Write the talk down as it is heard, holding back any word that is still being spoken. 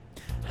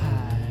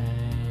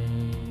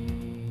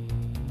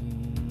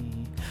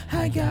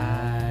Hi guys,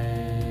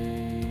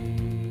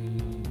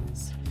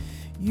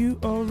 you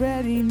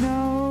already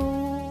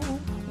know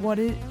what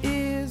it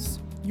is.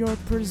 Your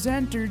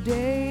presenter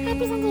Dave. Hi,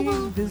 Presenter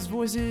Dave. This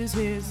voice is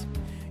his.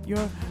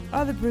 Your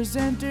other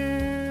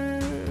presenter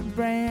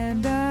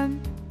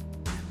Brandon.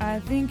 I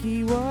think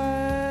he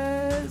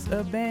was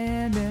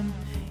abandoned.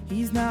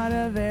 He's not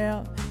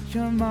avail.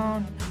 Come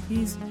on,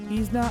 he's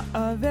not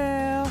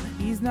avail.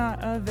 He's not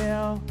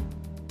avail.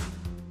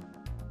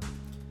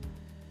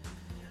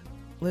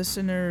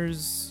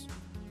 Listeners,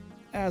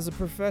 as a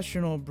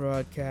professional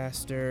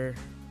broadcaster,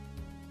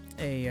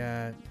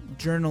 a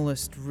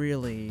journalist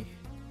really,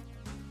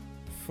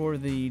 for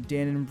the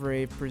Dan and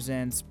Brave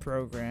Presents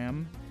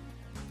program,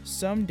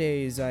 some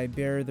days I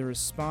bear the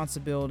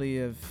responsibility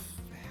of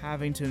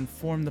having to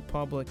inform the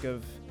public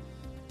of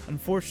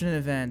unfortunate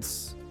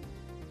events,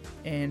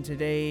 and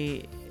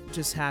today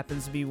just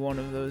happens to be one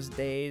of those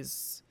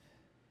days.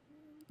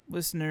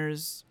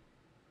 Listeners,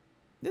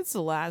 it's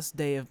the last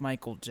day of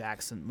Michael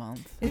Jackson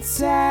month. It's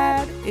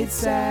sad, it's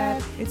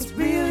sad, it's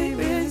really,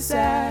 really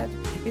sad.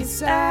 It's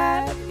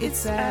sad, it's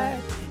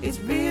sad, it's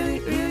really,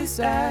 really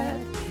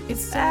sad.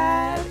 It's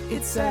sad,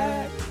 it's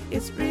sad,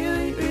 it's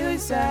really, really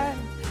sad.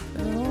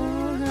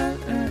 I'll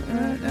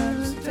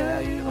just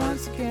tell you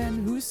once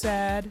again, who's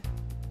sad?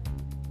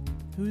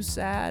 Who's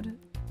sad?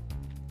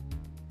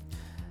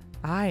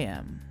 I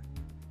am.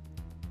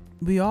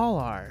 We all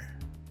are.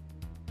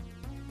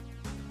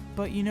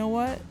 But you know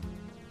what?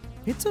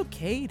 It's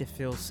okay to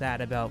feel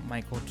sad about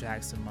Michael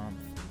Jackson month.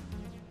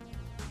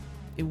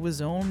 It was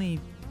only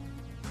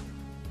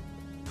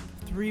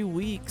 3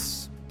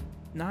 weeks,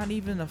 not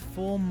even a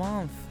full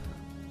month.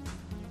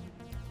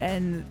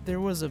 And there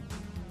was a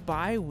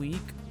bye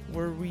week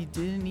where we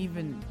didn't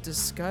even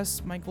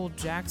discuss Michael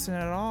Jackson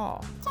at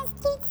all.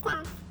 Just cute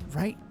stuff.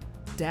 Right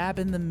dab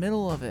in the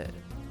middle of it.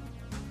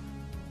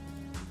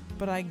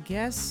 But I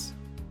guess,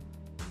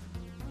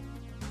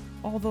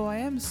 although I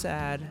am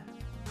sad,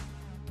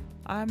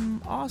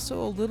 I'm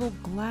also a little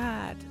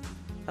glad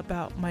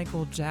about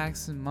Michael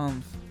Jackson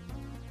month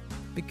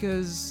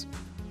because,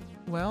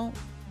 well,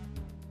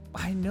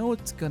 I know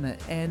it's gonna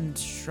end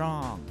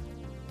strong.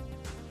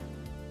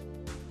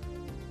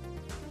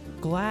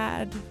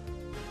 Glad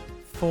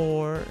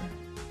for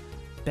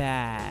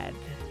bad.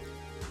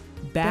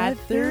 Bad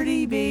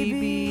 30,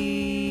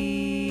 baby!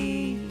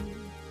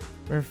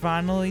 We're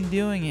finally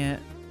doing it.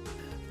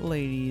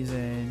 Ladies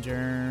and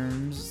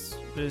germs.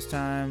 This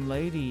time,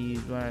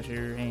 ladies, wash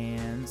your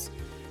hands.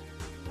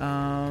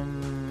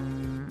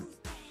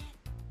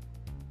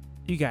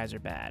 You guys are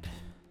bad.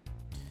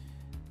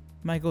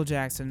 Michael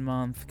Jackson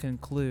month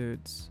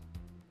concludes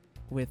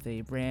with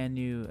a brand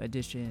new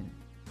addition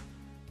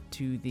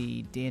to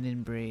the Dan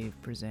and Brave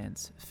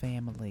Presents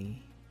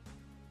family.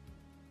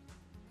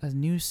 A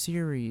new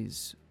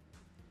series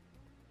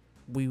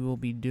we will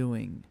be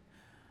doing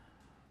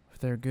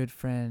with our good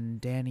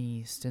friend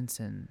Danny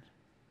Stinson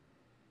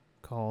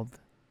called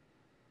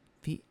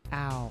The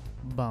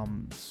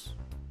Albums.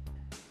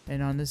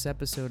 And on this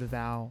episode of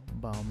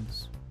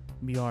Albums,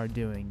 we are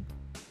doing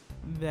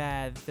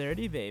That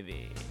 30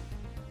 Baby,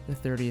 the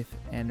 30th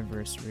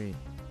anniversary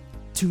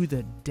to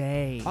the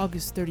day,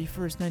 August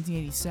 31st,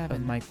 1987,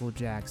 of Michael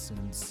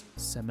Jackson's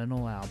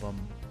seminal album,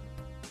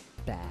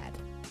 Bad.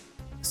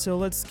 So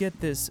let's get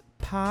this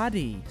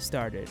party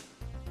started.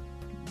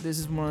 This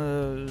is one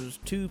of those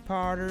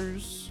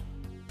two-parters.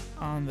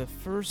 On the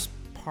first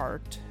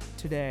part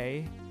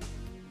today,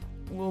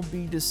 we'll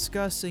be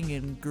discussing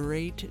in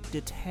great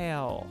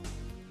detail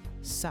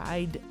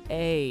Side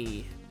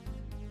A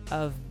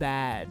of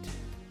Bad.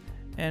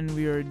 And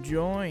we are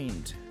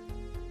joined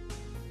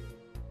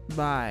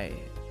by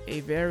a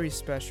very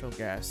special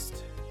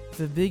guest,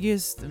 the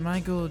biggest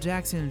Michael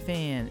Jackson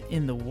fan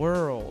in the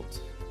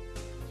world,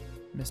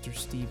 Mr.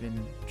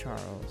 Stephen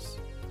Charles,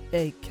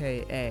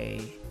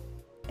 aka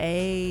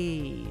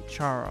A.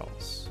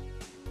 Charles,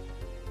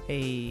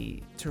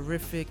 a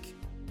terrific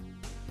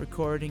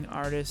recording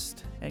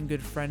artist and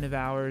good friend of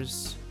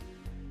ours.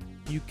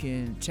 You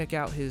can check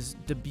out his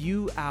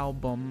debut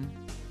album,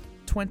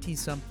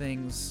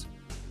 20-somethings,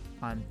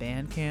 on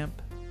Bandcamp,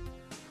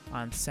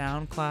 on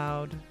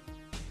SoundCloud,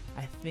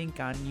 I think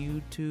on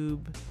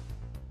YouTube,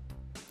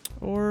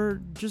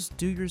 or just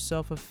do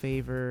yourself a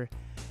favor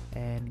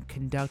and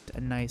conduct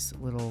a nice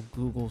little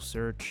Google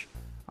search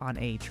on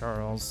A.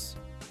 Charles.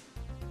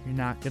 You're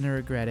not going to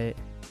regret it,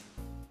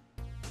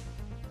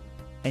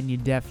 and you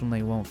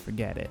definitely won't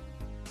forget it.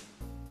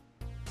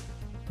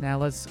 Now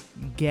let's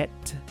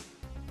get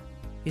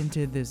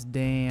into this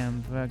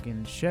damn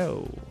fucking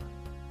show.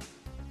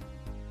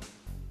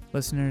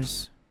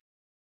 Listeners,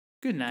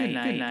 good night. Good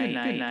night. Good night.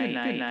 Good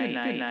night. Good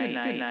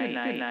night.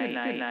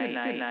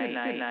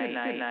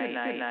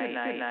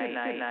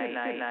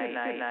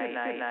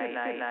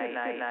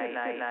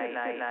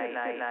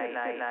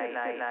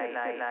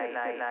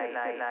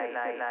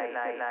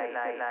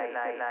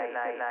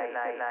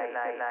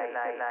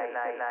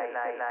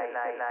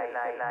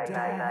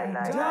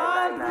 Good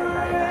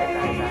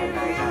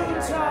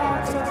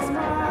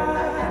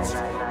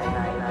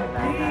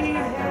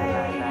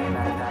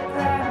night.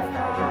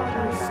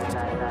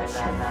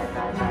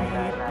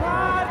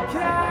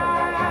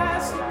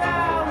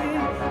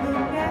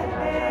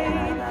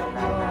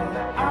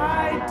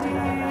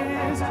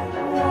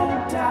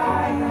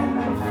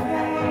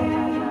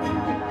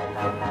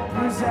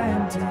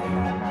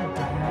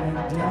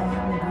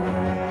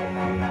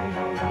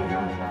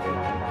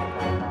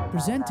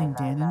 Presenting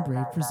Dan and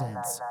Brave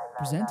Presents.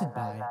 Presented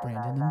by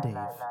Brandon and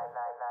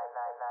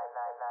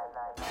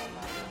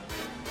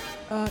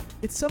Dave.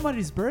 It's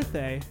somebody's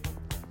birthday.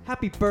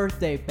 Happy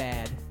birthday,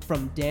 Bad,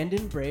 from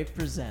Dandon Brave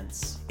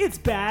Presents. It's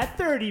Bad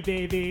 30,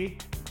 baby.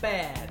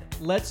 Bad.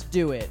 Let's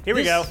do it. Here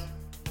we go.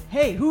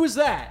 Hey, who is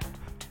that?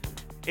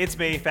 It's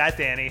me, Fat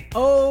Danny.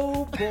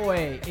 Oh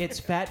boy, it's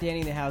Fat Danny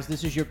in the house.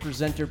 This is your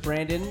presenter,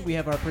 Brandon. We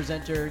have our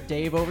presenter,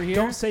 Dave, over here.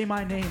 Don't say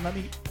my name. Let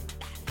me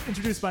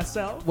introduce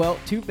myself. Well,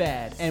 too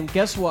bad. And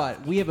guess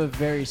what? We have a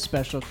very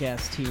special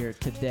guest here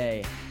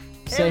today.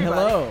 Say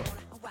everybody. hello.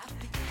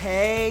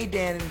 Hey,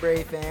 Dan and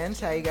Brave fans.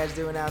 How you guys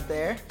doing out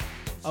there?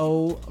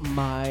 Oh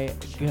my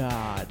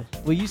God.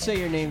 Will you say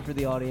your name for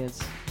the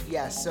audience?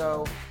 Yes,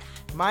 so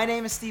my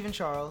name is Stephen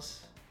Charles,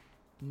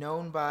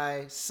 known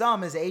by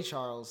some as A.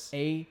 Charles,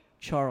 A.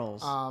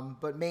 Charles.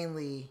 but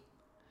mainly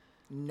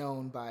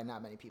known by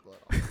not many people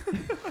at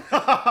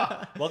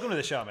all. Welcome to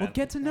the show, man. Well,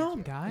 get to know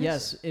him, guys.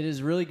 Yes, it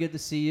is really good to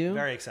see you.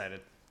 Very excited.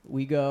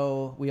 We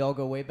all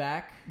go way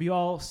back. We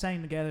all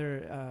sang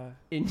together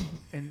In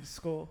in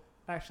school,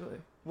 actually.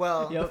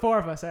 Well, Yep. The four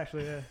of us,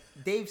 actually. Yeah.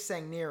 Dave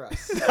sang near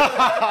us,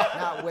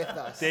 not with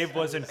us. Dave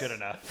wasn't good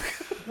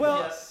enough. Well,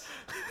 Yes.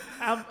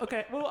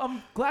 okay. Well,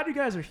 I'm glad you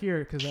guys are here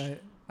because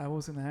I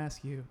was going to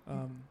ask you,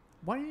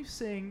 why don't you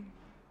sing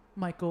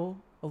Michael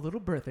a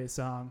little birthday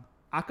song,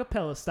 a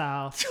cappella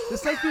style,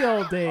 just like the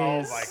old Oh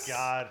days. my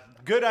God.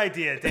 Good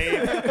idea,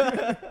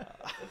 Dave.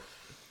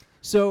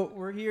 So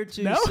we're here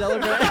to No?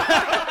 celebrate.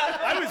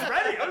 I was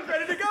ready. I was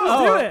ready to go.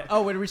 Let's do it.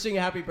 Oh, wait, are we singing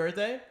happy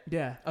birthday?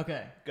 Yeah,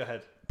 Okay. Go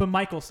ahead. but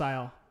Michael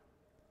style.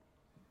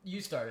 You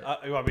started.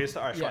 You want me to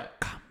start? All yeah. right,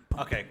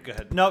 fine. Okay, go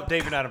ahead. No,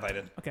 Dave, you're not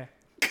invited. Okay.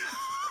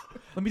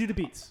 Let me do the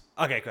beats.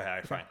 Okay, go ahead. All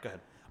right, fine. Go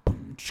ahead.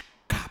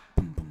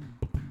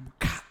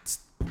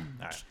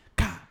 All right.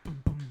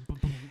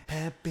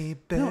 Happy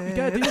birthday. No, you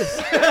gotta do this.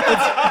 You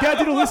gotta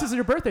do the "This Is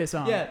Your Birthday"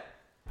 song. Yeah.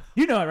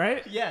 You know it,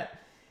 right? Yeah.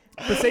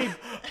 But say,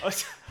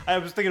 I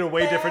was thinking a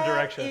way different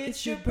direction.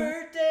 It's your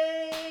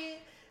birthday.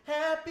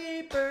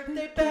 Happy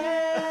birthday,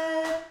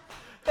 Bad.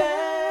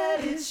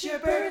 Bad, it's your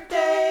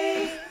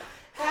birthday.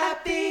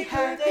 Happy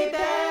birthday,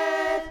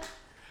 Bad.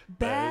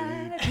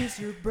 "Bad is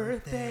your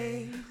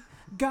birthday.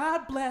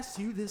 God bless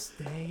you this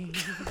day.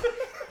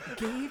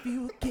 Gave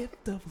you a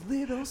gift of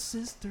little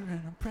sister,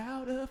 and I'm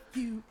proud of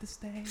you this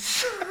day.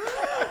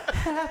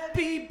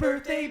 Happy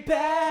birthday,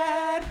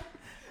 Bad.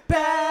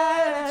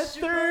 Bad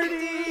 30.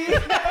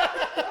 Oh,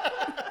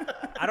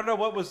 I don't know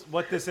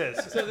what this is.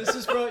 So this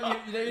is from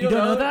you don't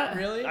know that?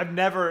 Really? I've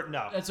never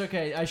no. That's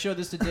okay. I showed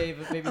this to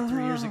Dave maybe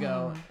 3 years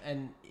ago,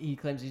 and he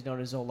claims he's known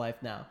his whole life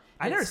now.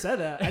 I never said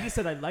that. I just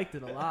said I liked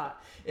it a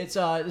lot. It's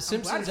the you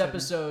Simpsons said that.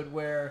 episode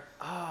where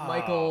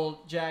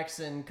Michael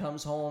Jackson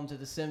comes home to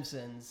the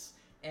Simpsons,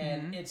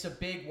 and it's a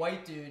big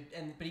white dude,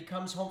 but he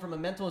comes home from a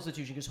mental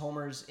institution because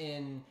Homer's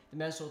in the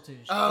mental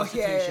institution. Oh,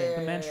 yeah.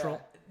 The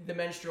menstrual. The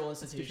menstrual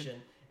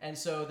institution. And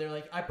so they're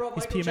like, I brought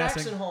He's Michael PMSing.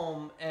 Jackson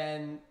home,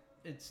 and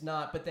it's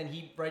not. But then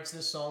he writes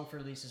this song for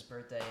Lisa's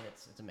birthday, and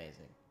it's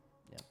amazing.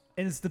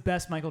 And it's the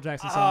best Michael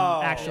Jackson song,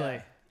 Oh.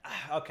 actually.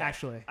 Okay.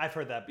 Actually. I've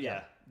heard that.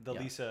 Yeah. The Yeah.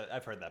 Lisa.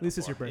 I've heard that.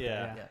 Lisa's before. Your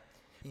Birthday, Yeah.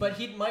 yeah.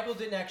 But Michael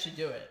didn't actually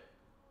do it,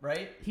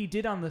 right? He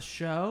did on the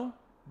show,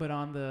 but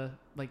on the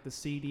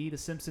CD, the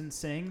Simpsons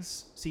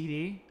Sings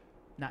CD,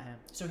 not him.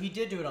 So he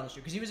did do it on the show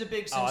because he was a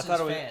big Oh,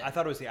 Simpsons fan. I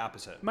thought it was the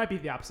opposite. It might be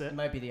the opposite. It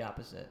might be the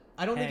opposite.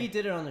 I don't think Hey. he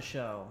did it on the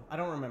show. I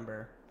don't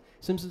remember.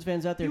 Simpsons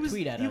fans out there,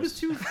 tweet at us. He was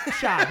too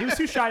shy. He was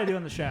too shy to do it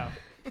on the show.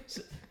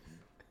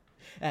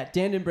 At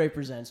Dan and Brave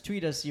Presents,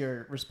 tweet us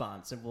your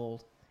response, and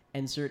we'll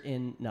insert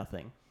in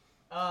nothing.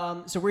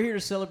 So we're here to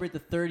celebrate the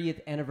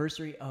 30th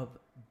anniversary of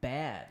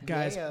Bad.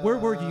 Guys, Yeah. where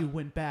were you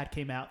when Bad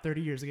came out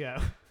 30 years ago?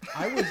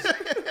 I was.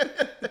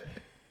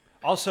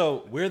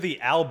 Also, we're the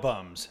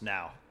albums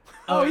now.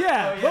 Oh,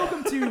 yeah. oh, yeah.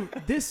 Welcome to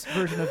this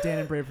version of Dan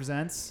and Brave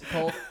Presents.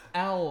 Called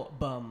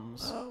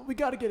albums. We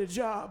got to get a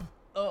job.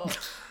 Oh.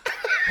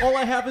 All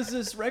I have is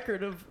this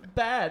record of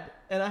Bad,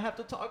 and I have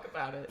to talk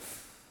about it.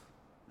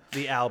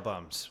 The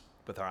albums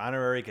with our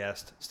honorary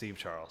guest, Steve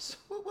Charles.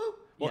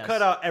 We'll Yes.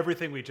 cut out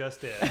everything we just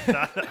did.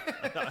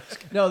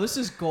 No, this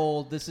is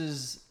gold. The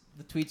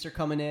tweets are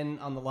coming in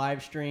on the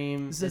live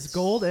stream. This is It's-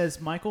 gold as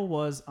Michael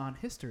was on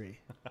History.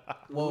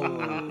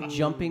 Whoa,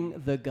 jumping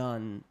the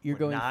gun. You're We're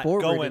going not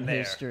forward going in there.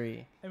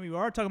 history. And we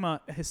are talking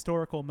about a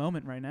historical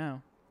moment right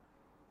now.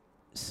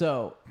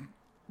 So,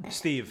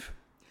 Steve,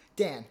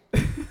 Dan.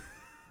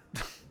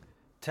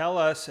 tell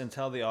us and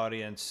tell the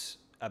audience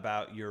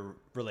about your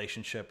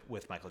relationship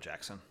with Michael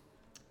Jackson.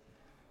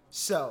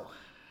 So,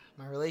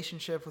 my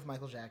relationship with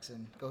Michael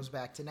Jackson goes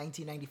back to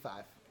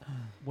 1995.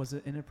 Was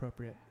it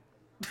inappropriate?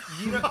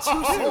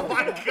 Oh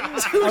my God!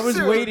 Too I was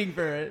soon. waight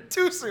for it.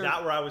 Too soon.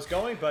 Not where I was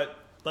going, but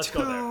let's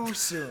go there. Too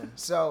soon.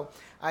 So,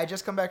 I had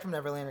just come back from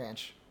Neverland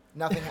Ranch.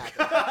 Nothing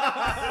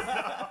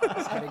happened.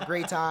 Just had a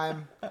great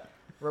time.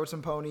 Rode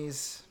some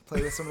ponies.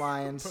 Played with some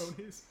lions.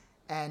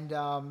 And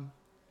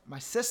my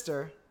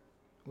sister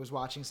was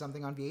watching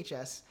something on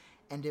VHS,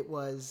 and it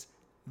was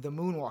the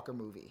Moonwalker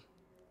movie.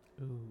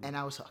 Ooh. And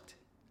I was hooked.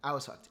 I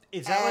was hooked.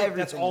 Is that like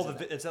that's Everything all is in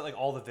that. Is that like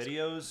all the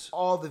videos?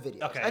 All the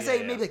videos. Okay, I'd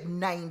say yeah. maybe like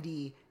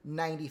 90,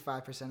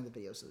 95% of the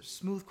videos. So there's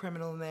Smooth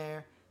Criminal in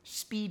there,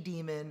 Speed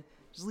Demon,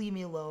 Just Leave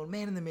Me Alone,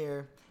 Man in the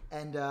Mirror,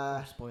 and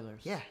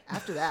Spoilers. yeah.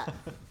 After that,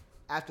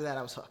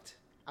 I was hooked.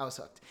 I was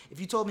hooked. If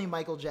you told me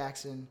Michael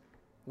Jackson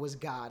was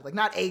God, like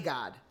not a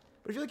God,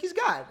 but if you're like he's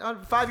God,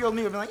 5-year-old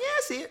me would be like, yeah,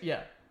 I see it.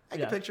 Yeah. I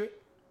can picture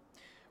it.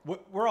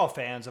 We're all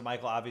fans of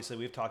Michael. Obviously,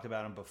 we've talked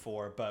about him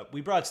before, but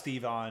we brought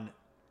Steve on.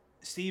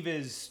 Steve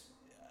is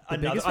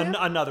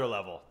another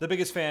level. The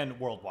biggest fan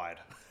worldwide.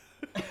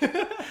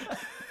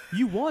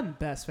 You won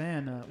Best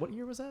Fan. What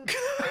year was that?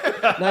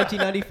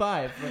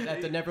 1995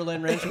 at the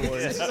Neverland Ranch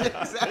Awards.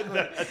 Exactly.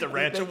 At the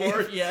Ranch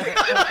Award. Yeah.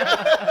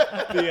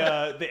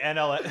 The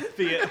NL.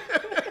 The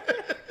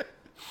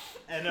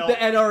NL. The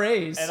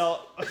NRAs. NL.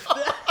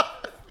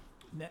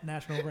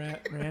 National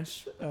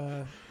Ranch.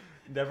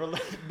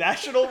 Neverland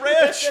National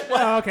Ranch.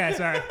 Oh, okay,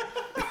 sorry.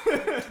 The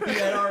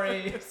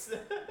NRAs.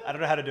 I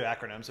don't know how to do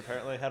acronyms.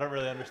 Apparently, I don't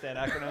really understand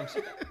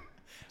acronyms.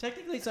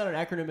 Technically, it's not an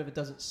acronym if it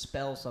doesn't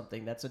spell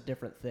something. That's a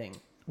different thing.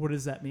 What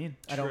does that mean?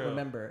 I don't True.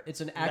 remember.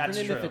 It's an That's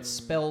acronym if true. it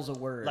spells a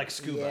word. Like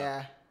scuba.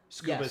 Yeah.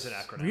 Scuba is Yes. an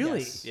acronym. Really?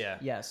 Yes. Yeah.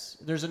 Yes.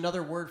 There's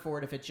another word for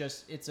it if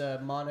it's a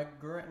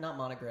monogram. Not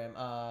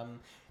monogram.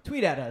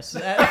 Tweet at us.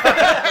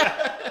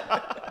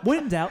 When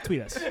in doubt,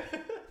 tweet us.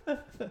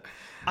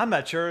 I'm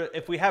not sure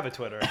if we have a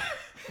Twitter.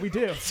 We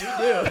do.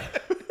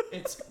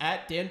 It's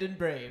at Dandon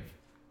Brave.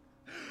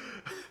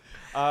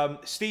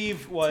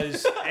 Steve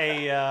was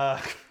a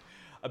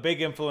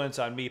big influence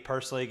on me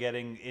personally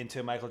getting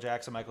into Michael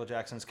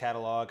Jackson's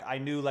catalog. I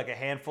knew like a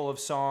handful of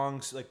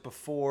songs like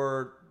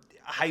before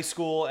high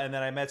school, and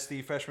then I met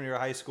Steve freshman year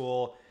of high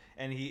school,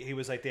 and he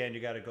was like, Dan, you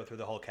got to go through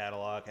the whole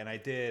catalog, and I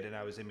did, and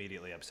I was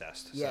immediately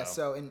obsessed. Yeah,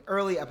 so in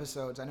early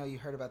episodes, I know you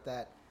heard about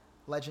that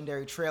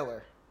legendary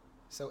trailer.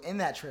 So in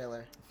that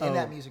trailer,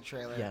 that music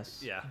trailer,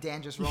 Yes. Yeah.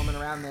 Dan just roaming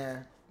around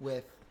there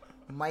with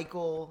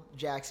Michael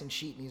Jackson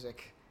sheet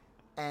music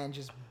and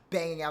just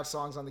banging out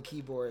songs on the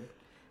keyboard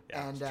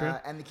Yeah, and it's true.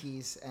 and the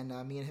keys, and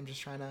me and him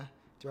just trying to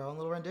do our own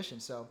little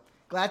rendition. So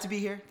glad to be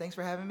here. Thanks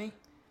for having me.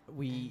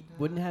 We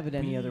wouldn't have it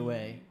any other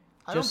way.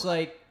 I Just don't-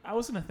 like I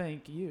was gonna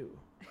thank you.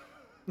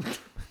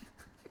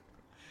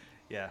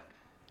 Yeah.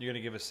 You're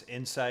going to give us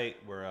insight.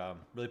 We're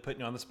really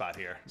putting you on the spot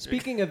here.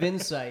 speaking of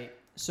insight,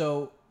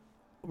 so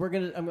I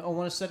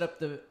want to set up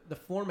the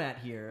format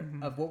here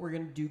of what we're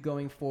gonna do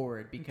going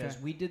forward because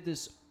Okay. we did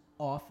this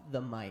off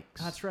the mics.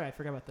 That's right. I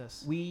forgot about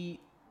this. We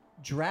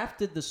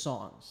drafted the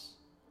songs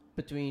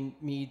between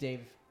me,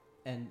 Dave,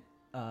 and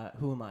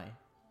who am I?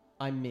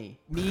 I'm me.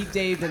 Me,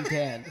 Dave, and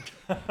Dan.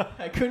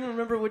 I couldn't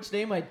remember which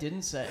name I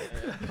didn't say.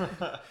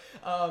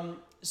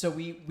 So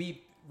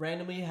we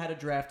randomly had a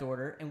draft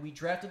order, and we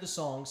drafted the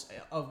songs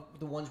of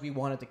the ones we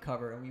wanted to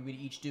cover, and we would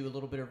each do a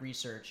little bit of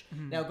research.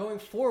 Now, going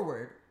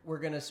forward,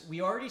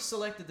 we already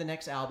selected the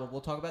next album.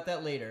 We'll talk about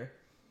that later.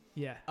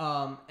 Yeah.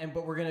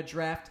 But we're gonna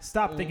draft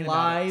Stop thinking about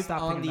it. live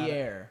Stop on thinking the about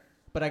it. air.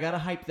 But I gotta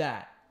hype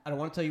that. I don't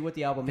want to tell you what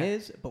the album Okay.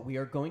 is, but we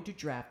are going to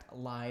draft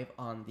live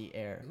on the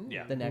air.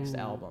 Yeah. The next Ooh.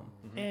 album.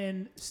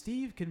 And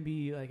Steve can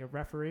be like a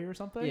referee or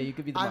something. Yeah, you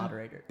could be the I'm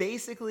moderator.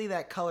 basically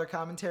that color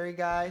commentary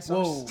guy. So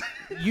I'm Whoa,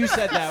 just- you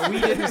said that.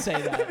 We didn't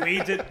say that. We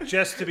did,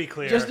 just to be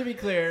clear. Just to be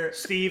clear,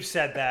 Steve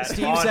said that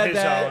Steve on said his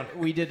that. own.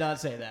 We did not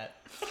say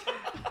that.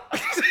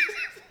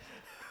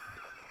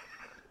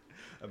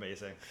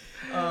 Amazing.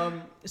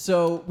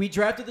 So we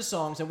drafted the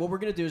songs, and what we're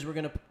gonna do is we're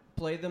gonna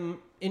play them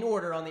in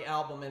order on the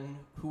album, and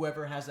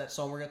whoever has that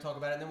song, we're gonna talk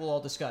about it, and then we'll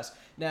all discuss.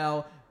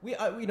 Now, we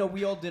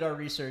all did our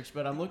research,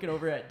 but I'm looking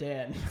over at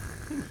Dan.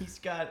 he's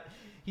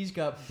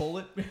got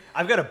bullet.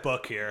 I've got a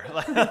book here.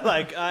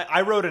 Like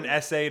I wrote an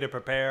essay to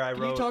prepare.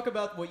 Can you talk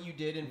about what you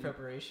did in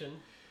preparation?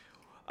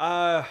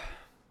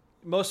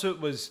 Most of it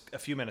was a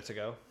few minutes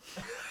ago.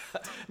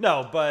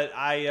 No, but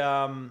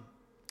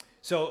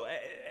so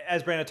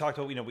as Brandon talked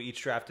about, we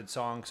each drafted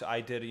songs. I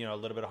did, a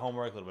little bit of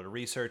homework, a little bit of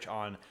research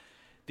on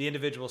the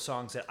individual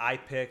songs that I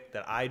picked,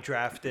 that I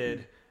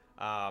drafted,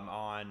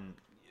 on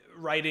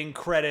writing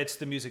credits,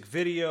 the music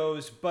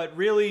videos. But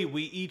really,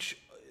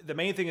 the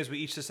main thing is we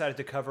each decided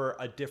to cover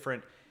a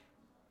different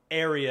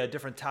area, a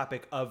different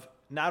topic of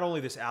not only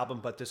this album,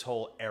 but this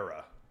whole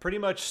era. Pretty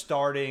much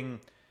starting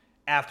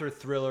after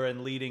Thriller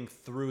and leading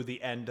through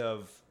the end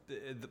of,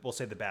 we'll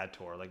say, the Bad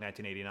Tour, like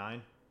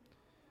 1989,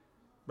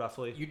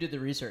 roughly. You did the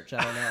research.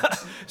 I don't know.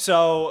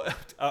 So,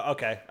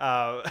 okay.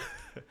 I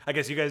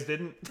guess you guys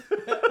didn't.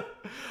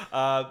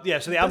 Yeah.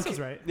 So the album, sounds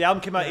right. the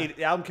album came out.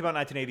 The album came out in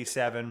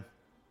 1987,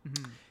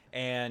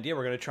 and yeah,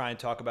 we're gonna try and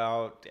talk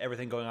about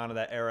everything going on in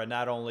that era.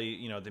 Not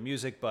only the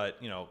music, but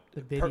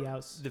The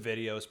videos. the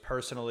videos.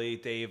 Personally,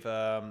 Dave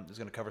is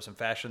gonna cover some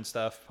fashion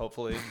stuff.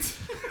 Hopefully,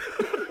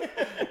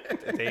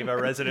 Dave, our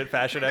resident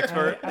fashion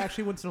expert. I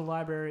actually went to the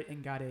library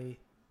and got a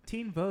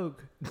Teen Vogue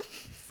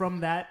from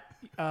that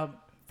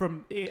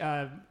from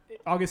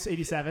August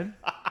 '87.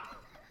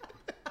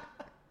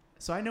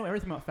 So I know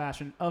everything about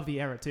fashion of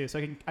the era too. So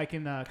I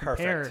can compare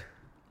Perfect.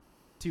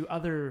 to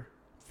other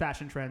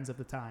fashion trends of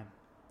the time.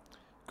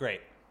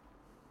 Great.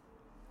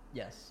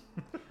 Yes.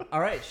 All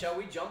right. Shall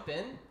we jump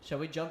in? Shall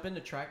we jump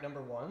into track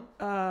number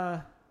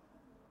 1?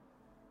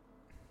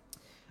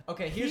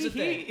 Okay. Here's the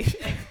thing.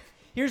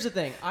 Here's the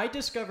thing. I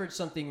discovered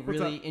something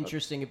really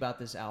interesting about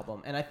this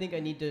album, and I think I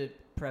need to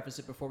preface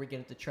it before we get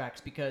into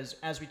tracks because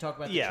as we talk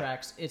about the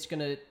tracks, it's going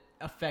to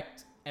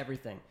affect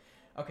everything.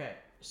 Okay,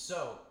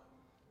 so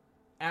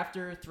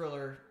after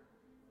Thriller,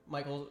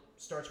 Michael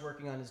starts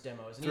working on his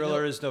demos. And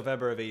Thriller is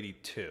November of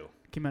 82.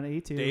 Came out in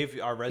 82. Dave,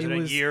 our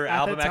resident was, year at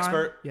album that time-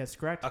 expert. Yes,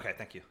 correct. Okay,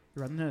 thank you.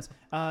 You're on the nose.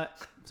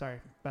 Sorry,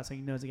 about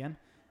saying nose again.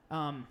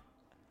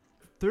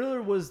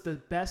 Thriller was the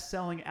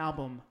best-selling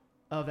album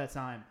of that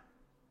time,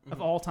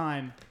 of all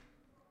time,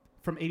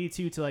 from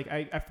 82 to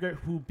I forget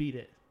who beat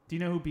it. Do you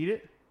know who beat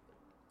it?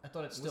 I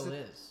thought it still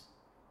is.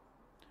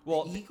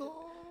 Well, Eagles?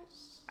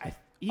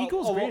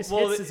 Eagles' greatest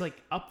hits is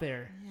up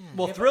there.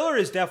 well, Thriller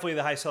is definitely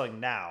the high-selling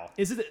now.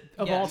 Is it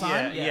of Yes. all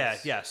time?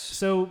 Yes.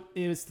 So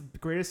it was the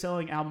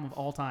greatest-selling album of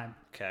all time.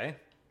 Okay.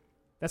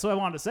 That's what I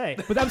wanted to say.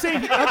 But I'm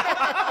saying, what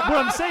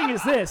I'm saying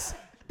is this.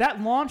 That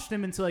launched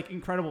him into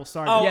incredible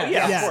stardom. Oh, Yeah.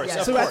 yeah, of course.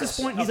 Yeah. So of at course, this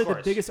point, of he's the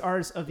course. biggest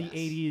artist of the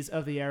 80s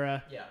of the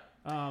era. Yeah.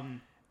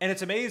 And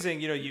it's amazing,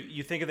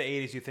 you think of the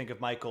 80s, you think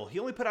of Michael. He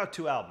only put out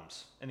 2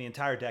 albums in the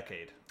entire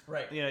decade.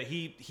 Right.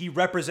 He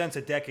represents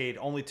a decade,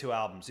 only 2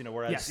 albums.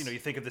 Whereas Yes. you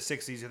think of the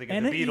 60s, you think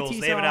And of the an Beatles, E.T.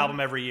 they have an song. album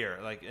every year.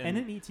 And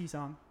an E.T.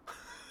 song.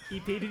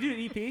 EP. Did you do an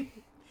EP?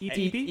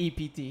 ETP?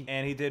 EPT.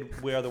 And he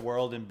did We Are the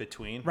World in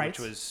Between, Right. which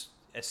was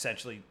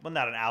essentially, well,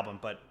 not an album,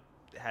 but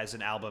has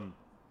an album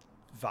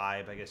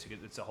vibe. I guess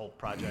it's a whole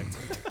project.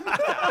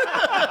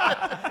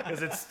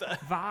 Because it's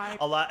Vibe.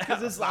 a lot.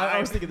 I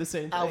was thinking the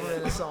same thing. Album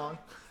and a song.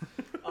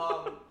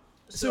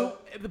 So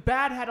the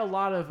Bad had a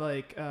lot of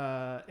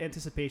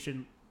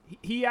anticipation.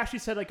 He actually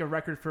set a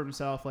record for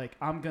himself.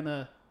 I'm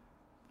gonna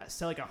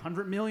sell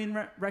 100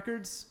 million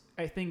records.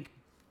 I think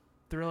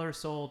Thriller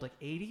sold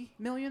 80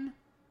 million.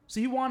 So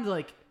he wanted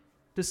to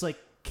just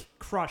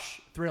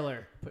crush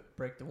Thriller.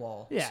 Break the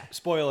wall. Yeah,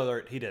 Spoiler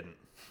alert, he didn't.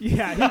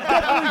 yeah, he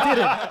definitely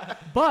didn't.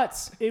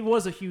 But it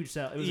was a huge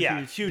sell. It was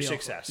a huge deal.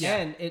 success. Yeah.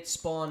 And it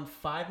spawned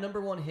 5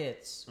 number 1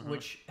 hits,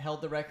 which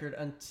held the record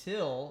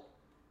until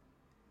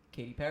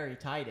Katy Perry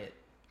tied it.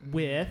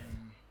 With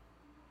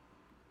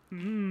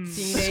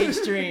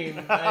Teenage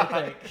Dream, I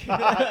think.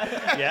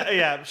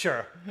 yeah,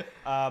 sure.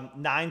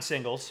 9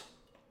 singles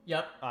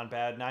Yep. on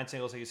Bad. 9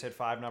 singles, like you said,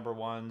 5 number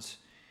 1s.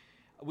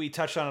 We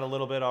touched on it a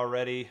little bit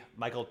already.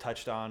 Michael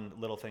touched on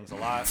Little Things a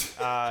lot.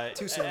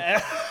 Too soon.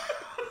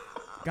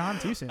 Gone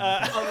Too Soon.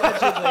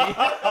 Allegedly.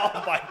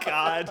 Oh my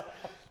God.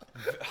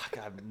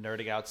 God, I'm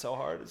nerding out so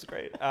hard. It's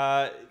great.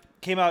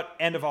 Came out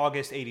end of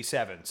August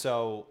 87.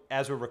 So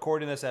as we're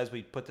recording this, as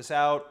we put this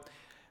out,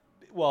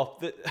 well,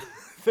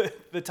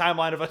 the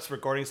timeline of us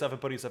recording stuff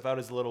and putting stuff out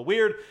is a little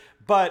weird,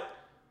 but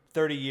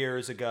 30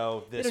 years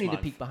ago You this don't need month.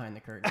 to peek behind the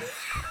curtain.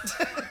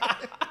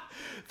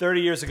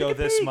 30 years ago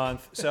this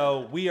month.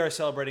 So we are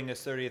celebrating his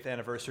 30th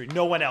anniversary.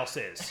 No one else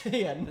is.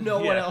 Yeah, no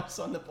one Yeah. else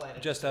on the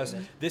planet. Just us.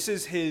 This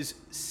is his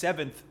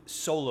 7th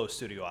solo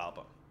studio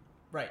album.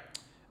 Right.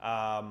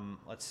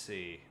 Let's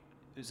see.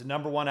 It was a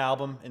number 1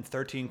 album in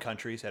 13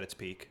 countries at its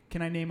peak.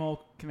 Can I name all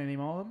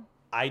of them?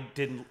 I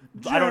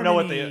don't know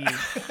what they Germany,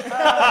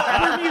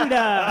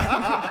 Bermuda,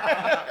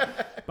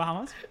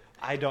 Bahamas.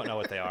 I don't know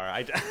what they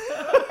are.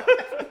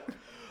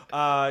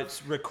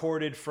 It's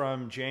recorded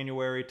from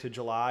January to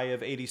July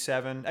of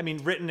 87. I mean,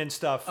 written and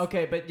stuff.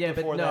 Okay, but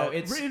Before no, that.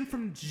 it's Written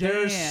from Jan.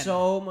 there's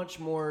so much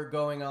more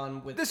going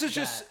on with This is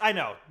just, that. I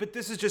know, but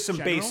this is just some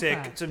General basic,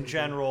 facts, some baby.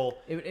 general.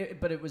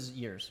 But it was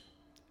years.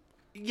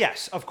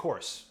 Yes, of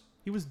course.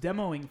 He was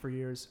demoing for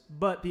years,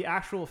 but the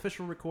actual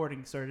official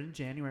recording started in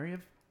January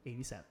of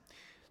 87.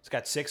 It's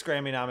got 6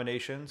 Grammy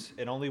nominations.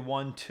 It only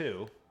won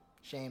 2.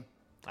 Shame.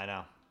 I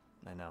know.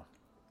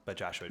 But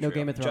Joshua No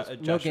Tree. Game of Thrones. No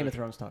Joshua Game of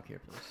Thrones talk here,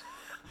 please.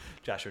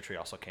 Joshua Tree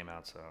also came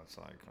out, so it's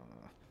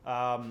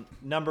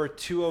number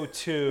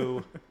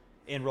 202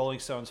 in Rolling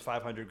Stone's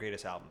 500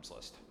 Greatest Albums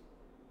list.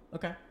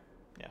 Okay.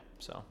 Yeah,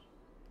 so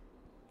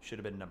should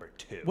have been number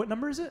 2. What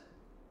number is it?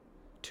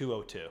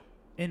 202.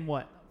 In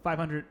what?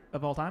 500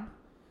 of all time?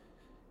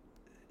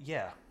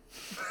 Yeah,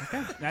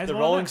 Okay. That is the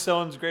one Rolling of them.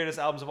 Stones Greatest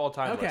Albums of All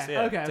Time Okay, list.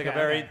 Yeah, okay, it's like okay, a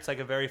very, okay. it's like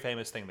a very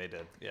famous thing they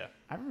did. Yeah.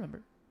 I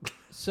remember.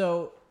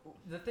 So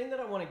the thing that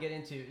I want to get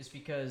into is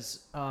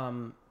because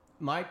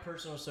my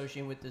personal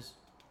association with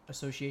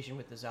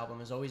this album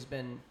has always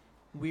been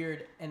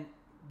weird, and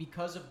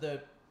because of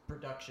the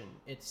production,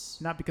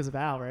 it's Not because of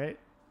Al, right?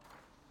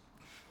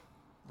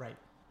 right.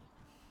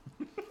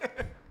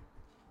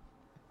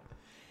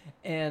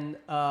 And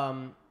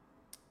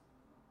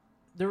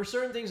there were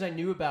certain things I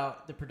knew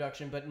about the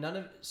production, but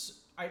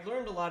I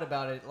learned a lot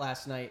about it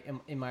last night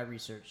in my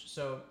research.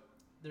 So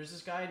there's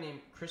this guy named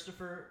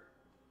Christopher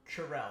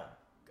Carell.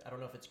 I don't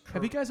know if it's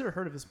Have you guys ever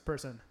heard of this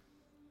person?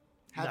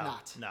 Have no,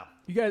 not. No.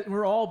 You guys,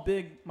 we're all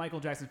big Michael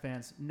Jackson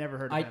fans. Never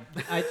heard of him.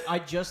 I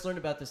just learned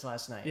about this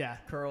last night. Yeah.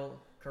 Carell.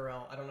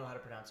 I don't know how to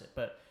pronounce it,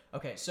 but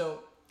okay.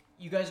 So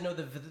you guys know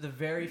the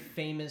very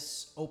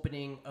famous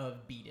opening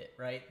of Beat It,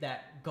 right?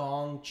 That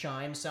gong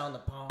chime sound, the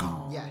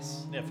pong.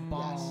 Yes. Yeah,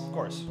 Bong, of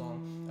course.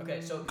 bong. Okay,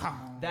 so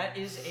that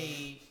is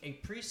a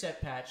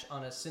preset patch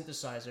on a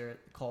synthesizer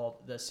called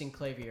the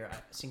Synclavier.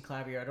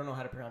 Synclavier, I don't know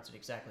how to pronounce it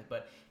exactly,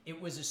 but it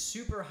was a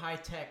super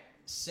high-tech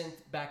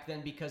synth back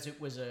then because it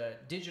was a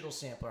digital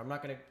sampler.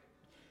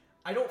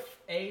 I don't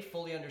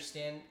fully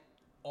understand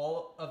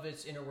all of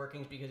its inner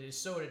workings because it is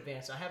so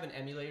advanced. I have an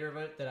emulator of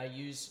it that I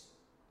use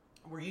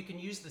where you can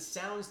use the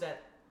sounds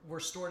that were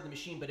stored in the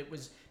machine, but it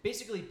was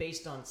basically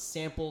based on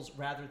samples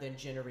rather than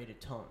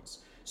generated tones.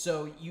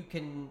 So you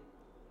can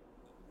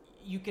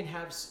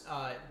have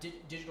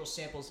digital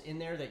samples in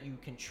there that you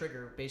can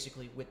trigger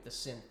basically with the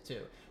synth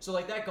too. So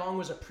like that gong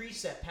was a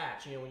preset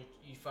patch, you know, when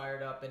you fire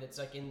it up and it's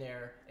like in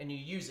there and you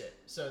use it.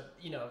 So,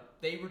 you know,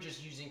 they were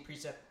just using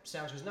preset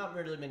sounds because not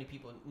really many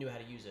people knew how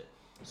to use it.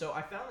 So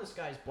I found this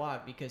guy's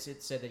blog because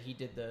it said that he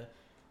did the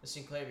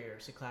Synclavier.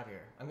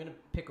 I'm going to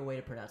pick a way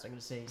to pronounce it. I'm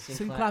going to say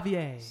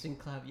Synclavier.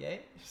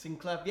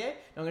 Synclavier? No,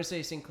 I'm going to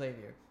say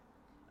Synclavier.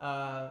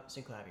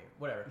 Synclavier.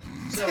 Whatever.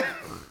 So,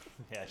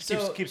 Yeah,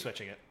 just keep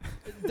switching it.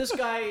 this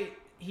guy,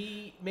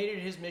 he made it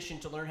his mission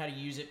to learn how to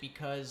use it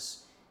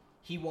because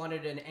he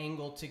wanted an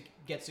angle to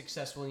get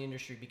successful in the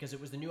industry because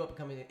it was the new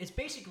up-and-coming thing. It's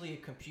basically a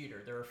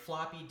computer. There are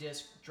floppy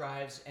disk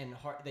drives and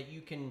that you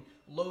can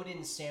load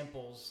in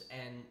samples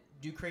and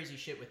do crazy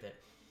shit with it.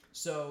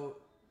 So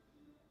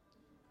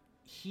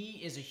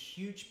he is a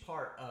huge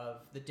part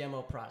of the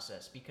demo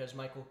process because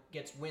Michael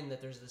gets wind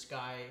that there's this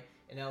guy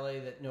in LA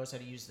that knows how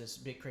to use this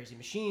big crazy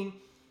machine.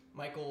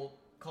 Michael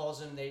calls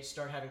him, they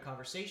start having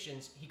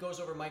conversations. He goes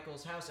over to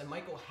Michael's house and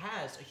Michael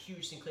has a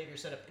huge Synclavier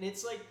setup and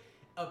it's like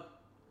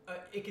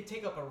it could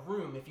take up a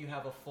room if you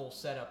have a full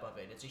setup of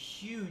it. It's a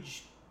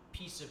huge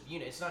piece of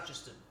unit. It's not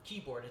just a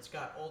keyboard, it's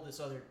got all this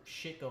other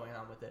shit going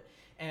on with it.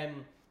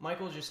 And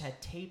Michael just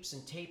had tapes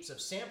and tapes of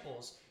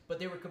samples, but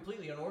they were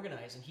completely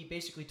unorganized. And he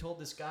basically told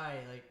this guy,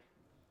 like,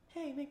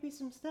 hey, make me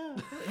some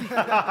stuff.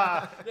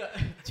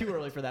 Too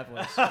early for that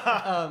voice.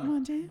 You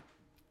want to jam?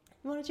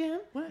 You want to jam?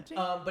 What?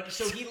 Jam? But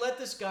so he let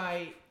this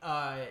guy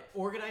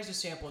organize his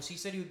samples. He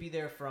said he would be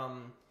there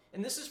from,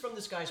 and this is from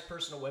this guy's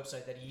personal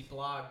website that he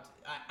blogged.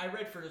 I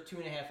read for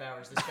 2.5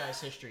 hours this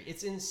guy's history.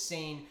 It's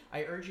insane.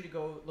 I urge you to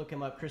go look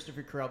him up,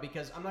 Christopher Carell,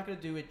 because I'm not going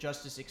to do it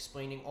justice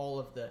explaining all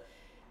of the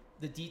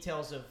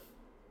details of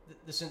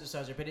the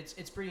synthesizer, but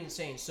it's pretty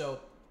insane. So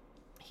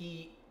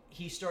he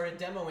started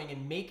demoing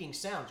and making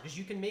sounds because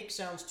you can make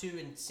sounds too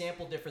and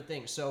sample different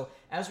things. So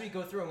as we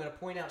go through, I'm going to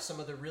point out some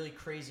of the really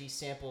crazy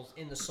samples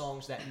in the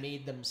songs that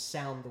made them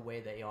sound the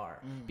way they are.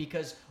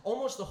 Because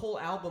almost the whole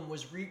album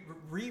was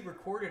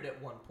re-recorded at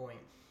one point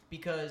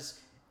because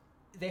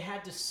they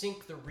had to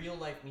sync the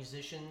real-life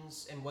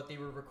musicians and what they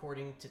were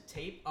recording to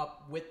tape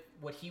up with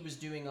what he was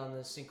doing on the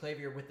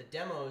Synclavier with the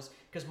demos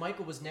because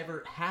Michael was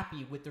never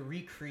happy with the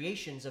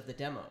recreations of the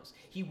demos.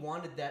 He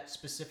wanted that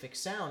specific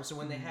sound. So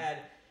when they had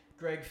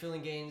Greg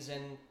Fillinganes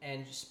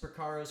and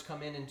Spricaros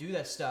come in and do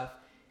that stuff,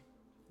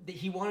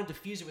 he wanted to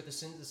fuse it with the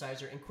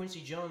synthesizer, and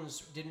Quincy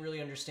Jones didn't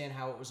really understand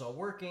how it was all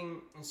working,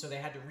 and so they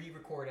had to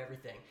re-record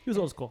everything. He was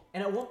old school.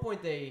 And at one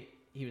point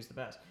he was the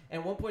best.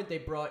 And at one point they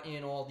brought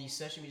in all these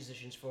session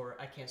musicians for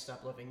I Can't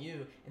Stop Loving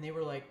You, and they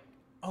were like,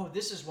 oh,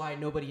 this is why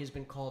nobody has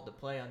been called to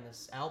play on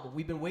this album.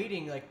 We've been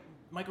waiting, like,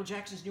 Michael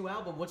Jackson's new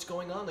album, what's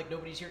going on? Like,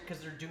 nobody's here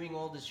because they're doing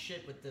all this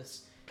shit with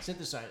this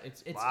synthesizer.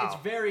 It's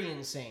very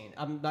insane.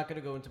 I'm not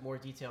going to go into more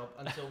detail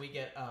until we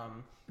get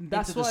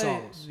That's into the why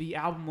songs. the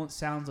album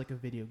sounds like a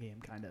video game,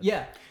 kind of.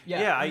 Yeah.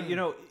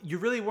 You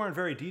really weren't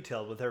very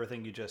detailed with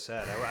everything you just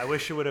said. I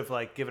wish you would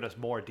have given us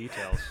more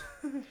details.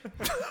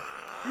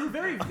 You were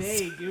very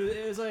vague.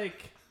 It was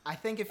like I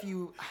think if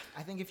you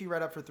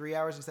read up for 3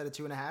 hours instead of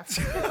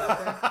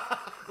 2.5.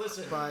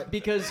 Listen, But-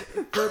 because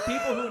for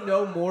people who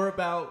know more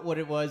about what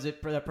it was,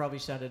 that probably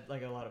sounded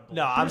like a lot of bull.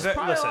 No, there's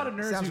probably a lot of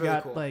nerds Sounds who really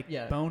got cool.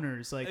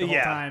 boners the whole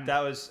yeah, time.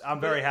 I'm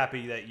very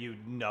happy that you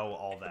know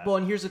all that. Well,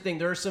 and here's the thing.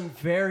 There are some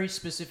very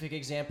specific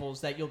examples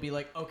that you'll be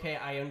like, okay,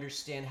 I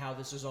understand how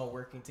this is all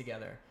working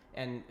together,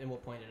 and we'll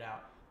point it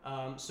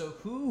out. So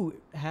who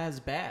has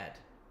bad?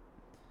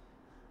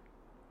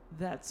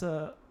 That's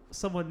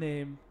someone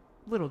named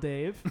Little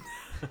Dave.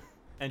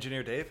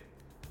 Engineer Dave?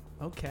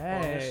 Okay. Well,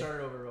 I'm going to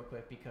start it over real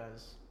quick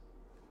because...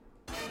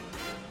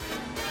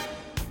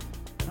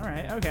 All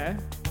right, okay.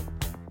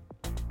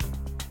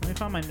 Let me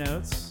find my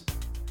notes.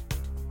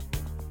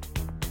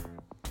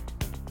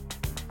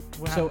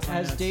 What So happened to my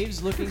as notes?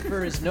 Dave's looking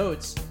for his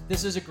notes,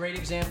 this is a great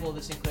example of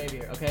the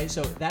Synclavier, okay?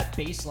 So that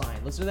bass line,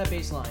 listen to that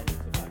bass line.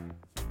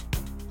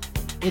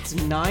 It's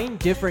 9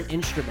 different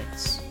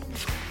instruments.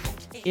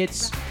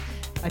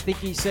 I think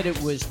he said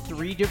it was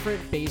 3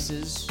 different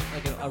basses,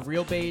 like a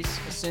real bass,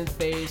 a synth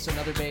bass,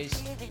 another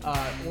bass,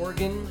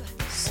 organ,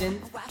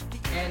 synth,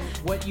 and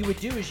what you would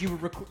do is you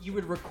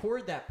would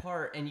record that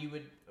part, and you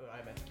would I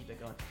have to keep that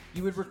going.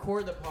 You would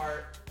record the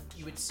part,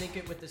 you would sync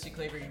it with the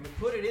Synclavier, you would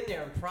put it in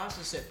there and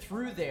process it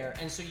through there,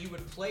 and so you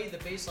would play the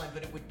bass line,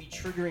 but it would be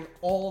triggering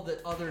all the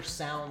other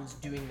sounds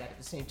doing that at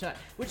the same time,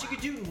 which you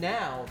could do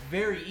now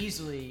very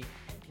easily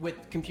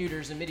with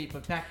computers and MIDI,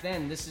 but back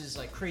then this is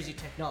like crazy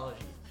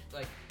technology,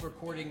 like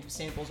recording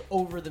samples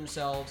over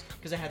themselves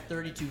because it had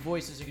 32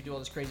 voices. It could do all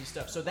this crazy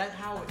stuff. So that's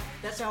how it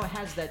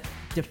has that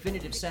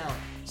definitive sound.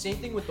 Same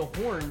thing with the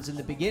horns in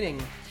the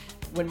beginning.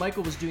 When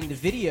Michael was doing the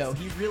video,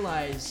 he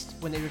realized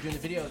when they were doing the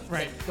video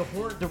that the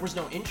horn, there was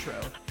no intro,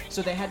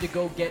 so they had to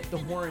go get the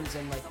horns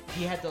and like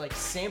he had to like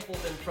sample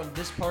them from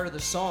this part of the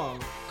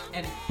song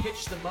and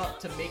pitch them up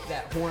to make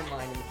that horn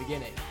line in the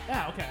beginning.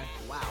 Yeah, okay.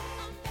 Wow.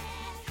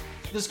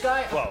 This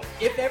guy, Whoa.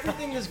 if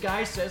everything this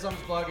guy says on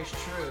his blog is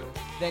true,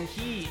 then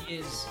he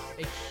is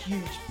a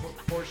huge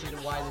portion to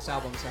why this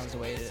album sounds the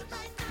way it is.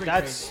 It's pretty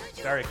That's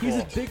crazy. very cool.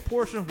 He's a big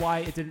portion of why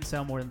it didn't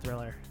sell more than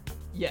Thriller.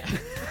 Yeah.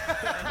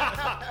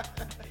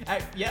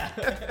 Yeah.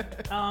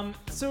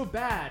 So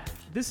Bad.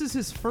 This is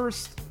his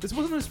first. This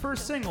wasn't his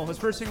first single. His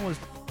first single was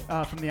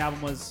from the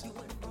album was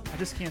I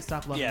Just Can't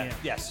Stop Loving Yeah. You.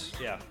 Yes.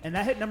 Yeah. And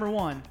that hit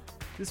 #1.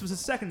 This was his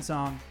second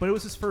song, but it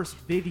was his first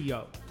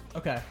video.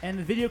 Okay. And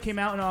the video came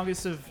out in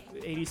August of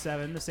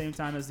 '87, the same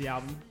time as the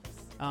album.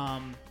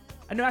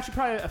 I know, actually,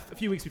 probably a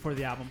few weeks before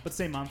the album, but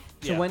same month.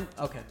 So Yeah. when?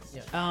 Okay.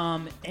 Yeah.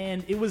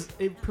 And it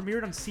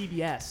premiered on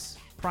CBS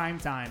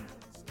primetime.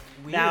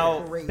 Weird.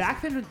 Now, Crazy.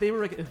 Back then, they were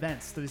like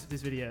events. These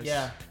videos.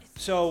 Yeah.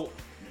 So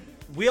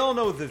we all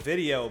know the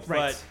video,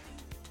 Right. but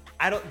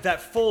I don't.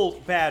 That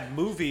full Bad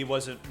movie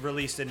wasn't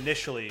released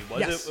initially, was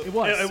Yes, it? it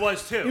was. It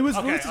was too. It was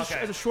okay, released okay.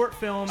 as a short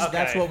film. Okay.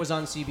 That's what was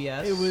on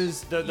CBS. It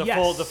was The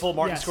yes, full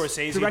Martin yes.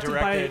 Scorsese directed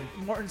directed.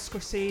 by Martin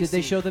Scorsese. Did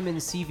they show them in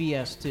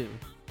CVS too?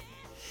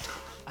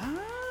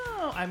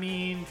 Oh, I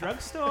mean,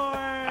 drugstore.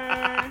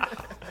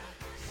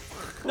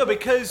 No,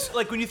 because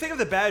like when you think of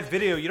the Bad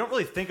video, you don't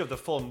really think of the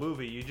full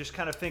movie. You just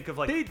kind of think of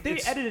like they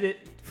it's- edited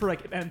it for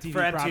like MTV. For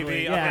MTV,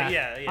 probably. okay,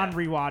 Yeah, yeah. on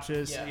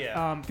rewatches. Yeah.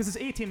 Yeah. Because it's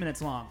 18 minutes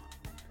long.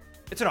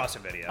 It's an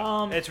awesome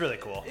video. It's really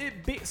cool.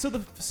 So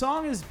the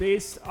song is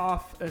based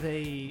off of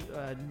a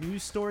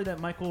news story that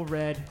Michael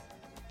read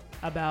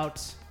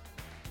about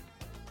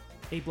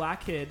a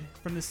black kid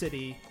from the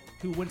city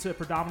who went to a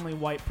predominantly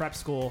white prep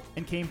school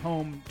and came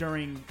home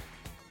during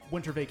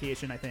winter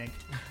vacation, I think.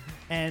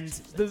 And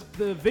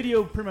the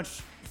video pretty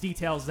much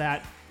details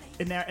that.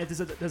 And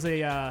there's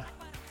a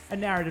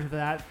narrative of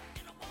that.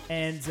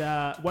 And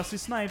Wesley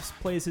Snipes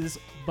plays his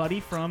buddy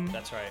from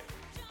That's right.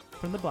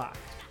 the block.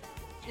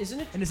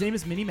 Isn't it? And his name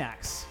is Mini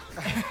Max,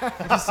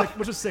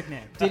 which is a sick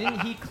name. Didn't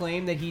he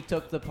claim that he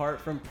took the part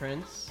from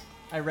Prince?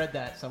 I read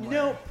that somewhere.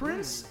 No,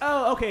 Prince.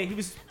 Oh, okay. He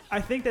was. I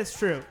think that's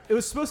true. It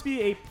was supposed to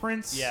be a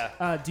Prince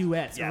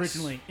duet Yes.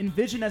 originally,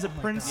 envisioned as a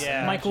Prince God.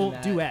 Yeah. Michael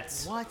Imagine that.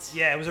 duets. What?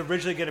 Yeah, it was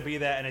originally going to be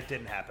that, and it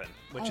didn't happen,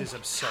 which is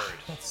absurd.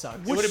 That sucks.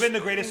 It would have been the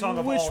greatest song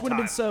of all Which would have time.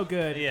 been so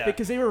good. Yeah.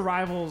 Because they were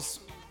rivals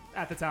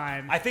at the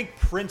time. I think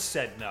Prince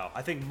said no.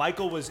 I think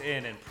Michael was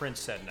in, and Prince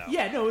said no.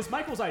 yeah, no, it was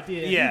Michael's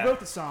idea. Yeah. He wrote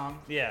the song.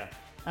 Yeah.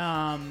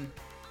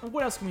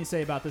 What else can we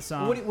say about this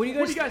song? What do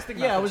you guys think?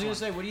 Yeah, about I was this gonna one?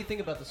 say, what do you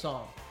think about the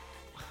song?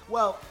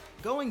 Well,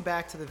 going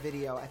back to the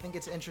video, I think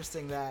it's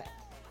interesting that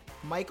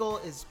Michael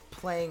is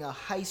playing a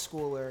high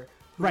schooler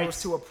who Right.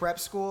 goes to a prep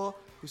school,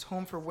 who's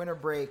home for winter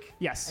break.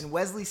 Yes. And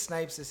Wesley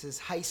Snipes is his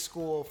high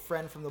school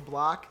friend from the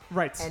block.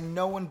 Right. And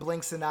no one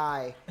blinks an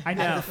eye I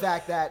know. at the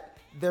fact that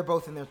they're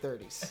both in their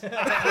 30s.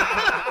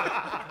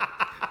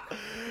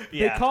 They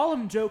Yeah. call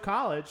him Joe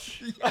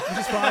College, which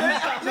is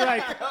fun. They're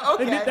like,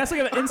 Okay. that's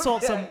like an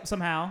insult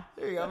somehow.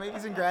 There you go. Maybe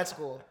he's in grad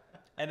school.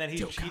 And then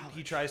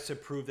he tries to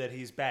prove that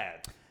he's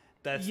bad.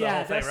 That's the Yeah,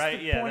 whole thing, that's right?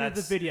 the Yeah, point of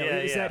the that's- video yeah,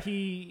 is yeah. that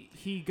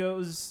he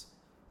goes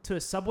to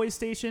a subway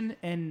station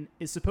and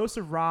is supposed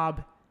to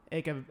rob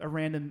like a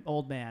random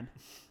old man,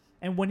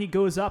 and when he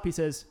goes up, he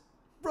says,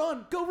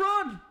 "Run, go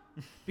run,"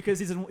 because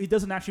he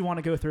doesn't actually want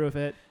to go through with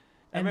it.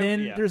 And remember-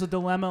 then yeah. there's a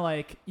dilemma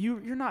like you're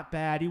not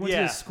bad. You went to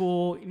Yeah. this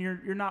school and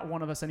you're not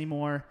one of us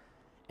anymore.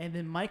 And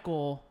then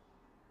Michael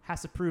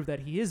has to prove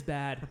that he is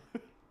bad,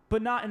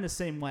 but not in the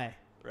same way.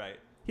 Right.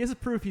 He has to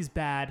prove he's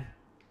bad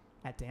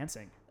at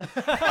dancing And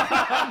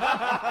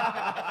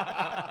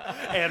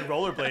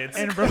rollerblades.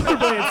 and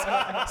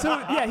rollerblades. So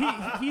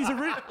yeah, he's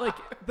like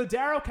the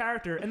Darrow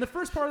character, and the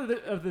first part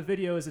of the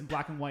video is in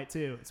black and white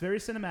too. It's very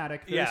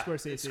cinematic, very yeah,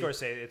 Scorsese. it's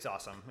Scorsese. It's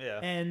awesome. Yeah.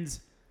 And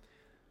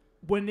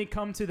when they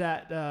come to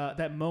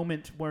that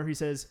moment where he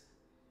says,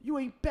 "You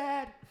ain't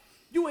bad,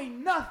 you ain't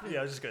nothing," Yeah,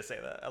 I was just gonna say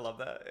that. I love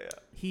that. Yeah.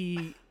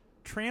 he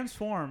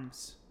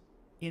transforms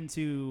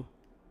into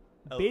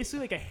basically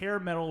like a hair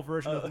metal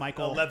version of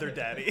Michael. A leather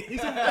daddy. He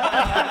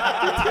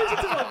turns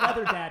into a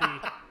leather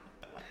daddy.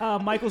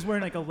 Michael's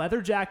wearing like a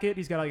leather jacket.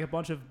 He's got like a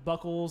bunch of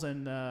buckles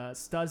and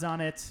studs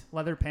on it,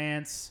 leather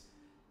pants.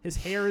 His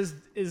hair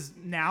is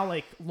now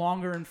like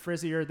longer and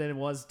frizzier than it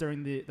was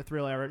during the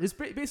Thrill era. It's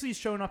basically he's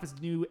showing off his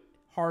new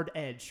hard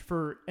edge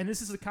and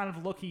this is the kind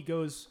of look he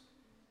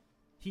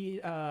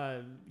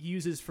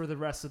uses for the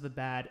rest of the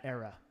Bad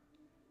era.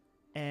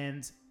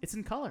 And it's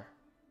in color.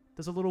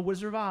 There's a little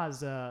Wizard of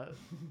Oz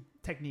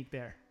technique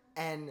there.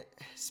 And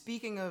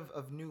speaking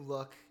of new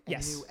look and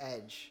Yes. new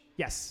edge,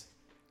 Yes.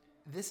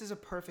 this is a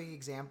perfect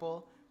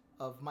example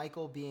of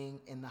Michael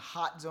being in the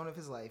hot zone of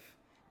his life,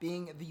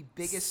 being the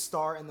biggest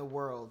star in the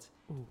world,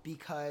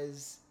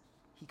 because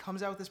He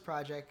comes out with this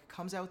project,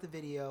 comes out with the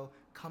video,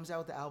 comes out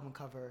with the album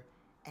cover,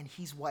 and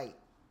he's white.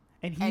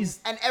 And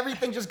And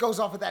everything just goes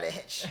off without a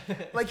hitch.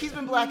 Like, he's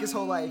been black his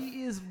whole life.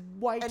 He is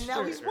white. And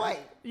now he's white.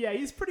 Yeah,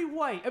 he's pretty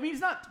white. I mean,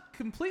 he's not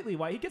completely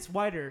white. He gets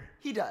whiter.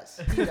 He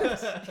does. He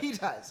does. He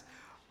does.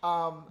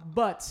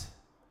 But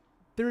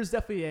there is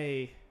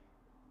definitely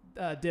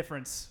a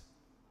difference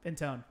in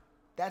tone.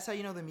 That's how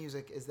you know the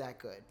music is that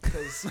good.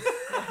 Because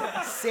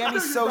Sammy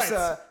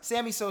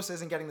Sosa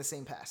isn't getting the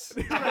same pass.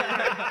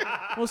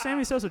 Well,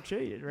 Sammy Sosa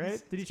cheated,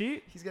 right? Did he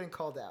cheat? He's getting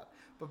called out.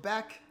 But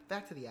back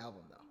to the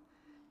album, though.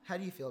 How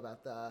do you feel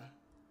about the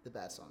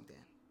bad song, Dan?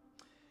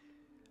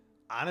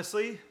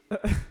 Honestly,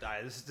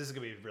 this is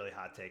gonna be a really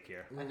hot take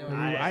here. I know.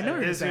 I know what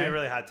you're This is gonna be saying. a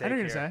really hot I take know what here.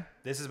 you're saying.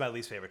 This is my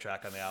least favorite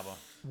track on the album.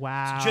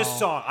 Wow. Just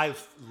song. I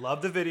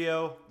love the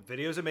video.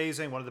 Video's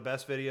amazing. One of the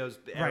best videos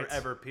Right.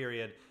 ever.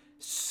 Period.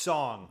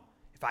 Song.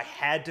 If I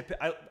had to pick,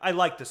 I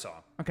like the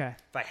song. Okay.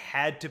 If I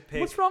had to pick,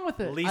 What's wrong with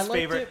it? I Least liked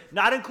favorite, it.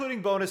 not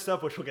including bonus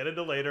stuff, which we'll get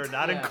into later.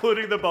 Not Yeah.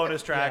 including the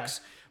bonus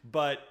tracks,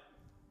 but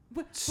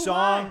But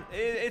song. why?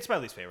 It's my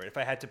least favorite. If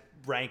I had to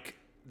rank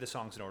the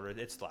songs in order,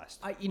 it's the last.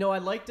 I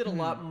liked it a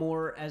lot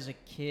more as a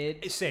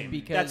kid. Same.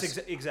 Because That's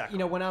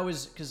exactly. when I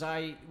was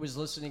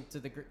listening to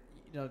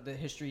the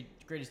History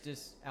Greatest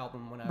Diss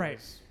album when I Right.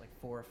 was like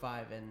 4 or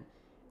 5, and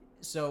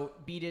so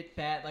Beat It,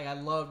 Bad, like I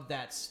loved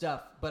that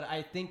stuff. But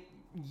I think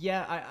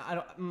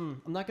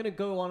I'm not gonna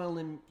go on a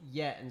limb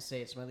yet and say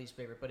it's my least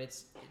favorite, but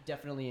it's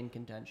definitely in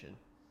contention.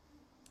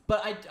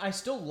 But I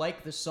still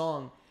like the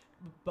song,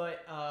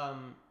 but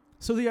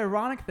So the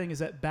ironic thing is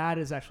that Bad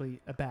is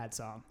actually a bad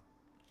song.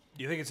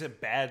 You think it's a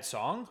bad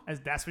song? As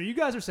that's what you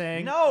guys are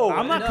saying. No,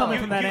 I'm not no. coming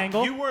from that you,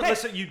 angle. You weren't Hey,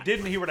 listening. You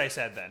didn't hear what I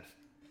said then.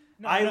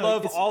 no, I no,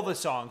 love it's- all the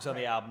songs on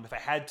the album. If I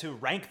had to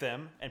rank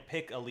them and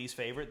pick a least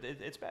favorite,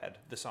 it's Bad.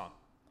 The song,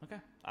 Okay,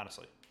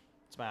 honestly,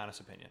 it's my honest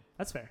opinion.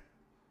 that's fair.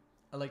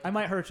 I like. I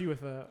might hurt you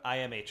with a I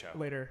am HO.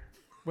 later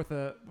with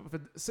a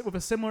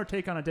similar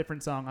take on a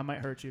different song. I might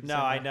hurt you. the No,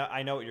 same I way. know.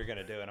 I know what you're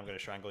gonna do, and I'm gonna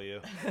strangle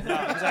you. No,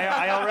 because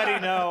I already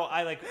know.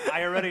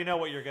 I already know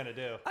what you're gonna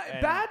do.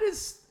 And Bad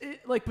is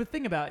but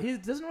think about it. He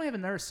doesn't really have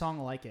another song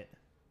like it.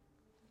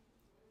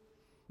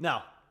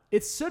 No,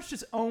 It's such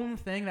its own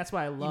thing. That's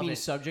why I You love mean it.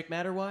 subject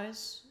matter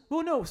wise?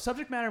 Well, no,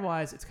 subject matter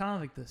wise, it's kind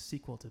of like the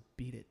sequel to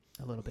Beat It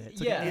a little bit. It's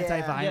like Yeah. an Yeah,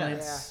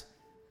 anti-violence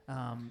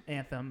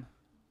anthem.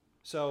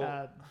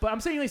 so But I'm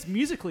saying at least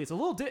musically, it's a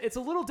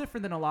little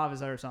different than a lot of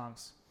his other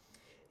songs.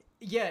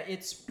 Yeah,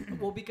 it's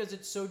because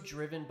it's so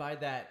driven by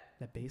that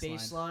That bass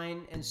bass line.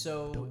 line, and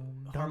so Dum,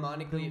 dum,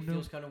 harmonically dum, it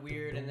feels dum, kind of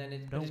weird, and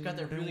then but it's got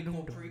that really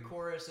cool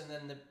pre-chorus, and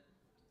then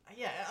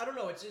I don't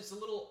know, it's a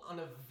little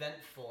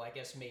uneventful, I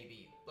guess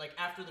maybe. Like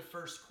after the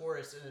first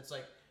chorus, and it's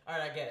like, all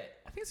right, I get it.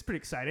 I think it's pretty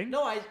exciting.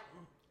 No,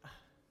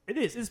 It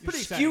is. It's you're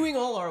pretty exciting. skewing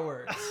all our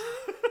words.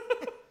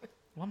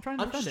 Well, I'm trying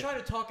to I'm defend just it.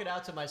 trying to talk it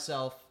out to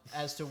myself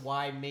as to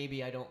why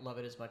maybe I don't love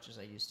it as much as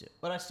I used to,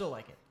 but I still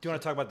like it. do you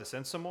want to talk about the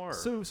synth some more?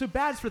 Or? So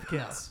Bad's for the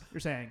kids. You're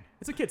saying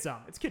it's a kid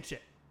song. It's kid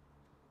shit.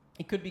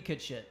 It could be kid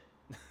shit.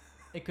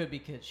 It could be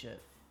kid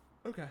shit.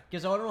 Okay.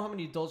 Because I don't know how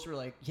many adults were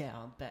like, "Yeah,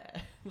 I'm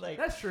bad." Like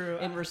That's true.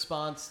 in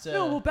response to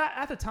No, well,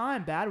 at the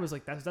time, Bad was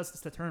like that's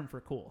the term for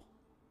cool.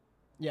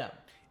 yeah.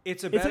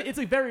 It's It's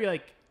a very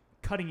like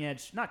cutting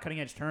edge, not cutting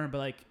edge term, but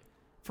like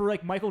for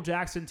like Michael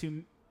Jackson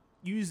to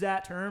use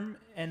that term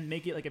and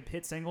make it like a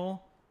hit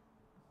single.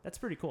 That's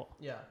pretty cool.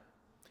 Yeah.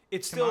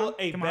 It's Come still on,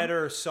 a come on.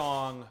 better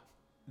song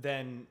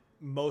than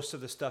most of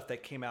the stuff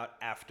that came out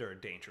after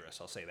Dangerous.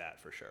 I'll say that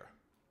for sure.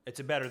 It's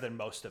better than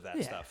most of that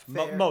Yeah, stuff.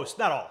 fair. Most,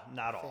 not all.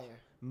 Fair.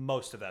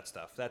 Most of that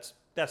stuff. That's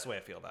the way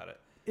I feel about it.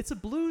 It's a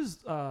blues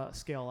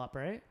scale up,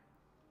 right?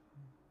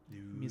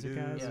 Music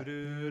has.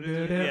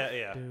 Yeah,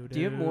 yeah. Do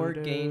you have more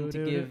gain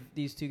to give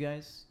these two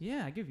guys?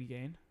 Yeah, I give you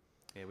gain.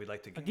 Yeah, we'd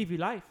like to. I'll give you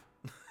life.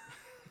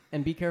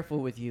 And be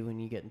careful with you when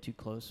you getting too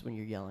close when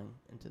you're yelling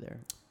into there.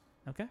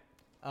 Okay.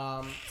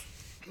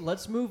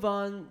 Let's move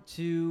on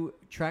to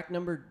track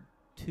number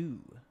 2.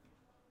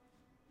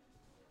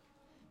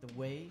 The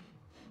Way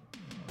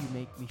You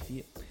Make Me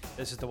Feel.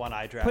 This is the one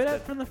I Play drafted.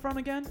 that from the front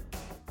again,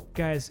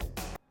 guys.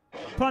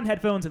 Put on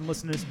headphones and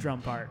listen to this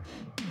drum part.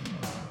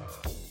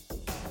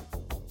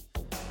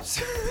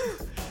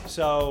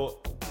 So,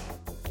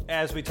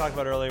 as we talked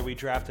about earlier, we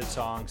drafted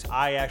songs.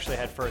 I actually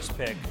had first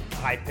pick.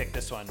 I picked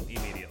this one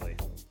immediately.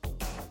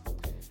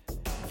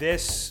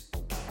 This,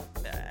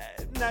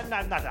 not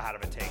that hot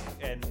of a take,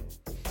 and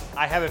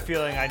I have a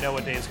feeling I know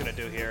what Dave's gonna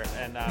do here,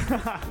 and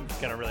I'm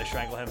gonna really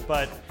strangle him.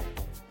 But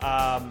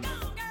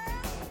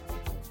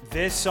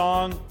this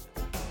song,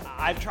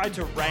 I've tried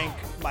to rank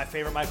my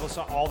favorite Michael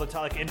song all the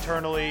time, like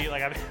internally.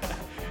 Like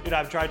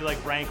I've tried to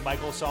like rank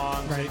Michael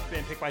songs Right.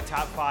 and pick my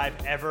top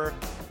 5 ever.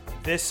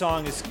 This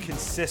song is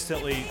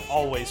consistently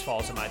always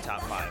falls in my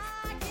top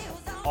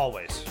 5.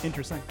 Always,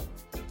 Interesting.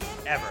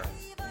 ever.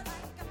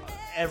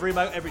 Every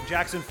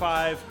Jackson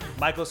 5,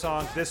 Michael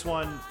song, this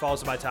one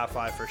falls in my top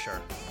 5 for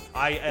sure.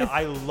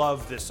 I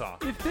love this song.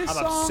 If this I'm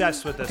song,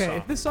 obsessed with this okay, song.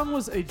 if this song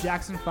was a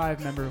Jackson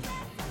 5 member,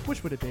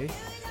 which would it be?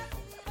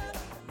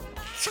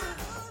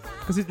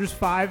 Because there's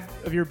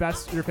 5 of your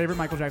favorite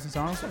Michael Jackson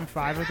songs and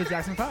 5 of the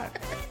Jackson 5.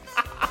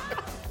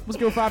 Let's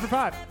go 5 for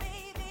 5.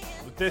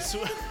 This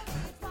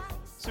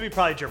would be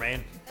probably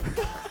Jermaine.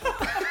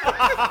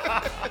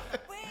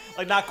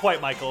 Like not quite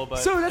Michael, but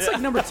So that's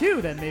like number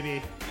 2 then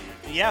maybe.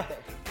 yeah.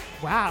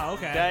 Wow.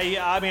 Okay.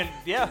 Yeah, I mean,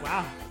 yeah.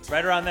 Wow.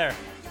 Right around there.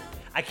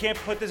 I can't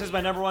put this as my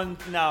number 1.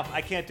 No,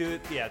 I can't do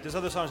it. Yeah, there's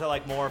other songs I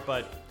like more,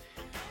 but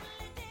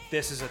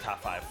this is a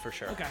top 5 for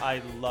sure. Okay.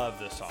 I love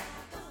this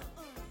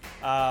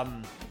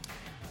song.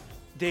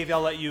 Dave,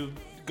 I'll let you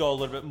go a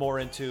little bit more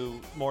into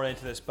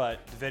this,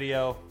 but the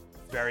video,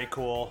 very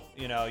cool.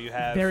 You know, you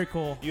have Very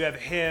cool. You have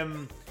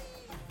him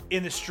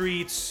in the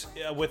streets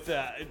with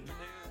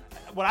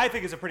what I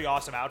think is a pretty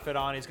awesome outfit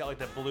on. He's got like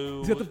the blue.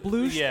 He's got the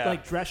blue yeah,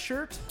 like dress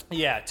shirt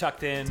yeah,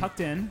 tucked in.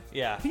 tucked in.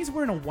 Yeah. I think he's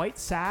wearing a white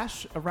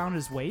sash around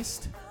his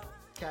waist,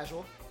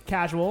 Casual.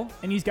 casual,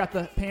 and he's got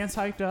the pants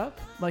hiked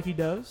up like he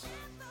does.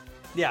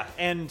 Yeah,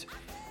 and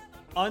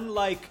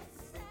unlike,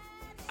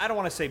 I don't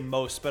want to say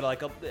most, but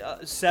like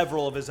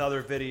several of his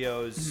other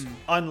videos,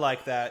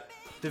 unlike that,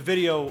 the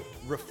video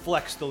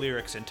reflects the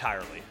lyrics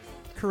entirely.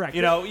 Correct.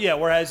 You know, yeah,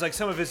 whereas like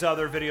some of his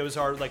other videos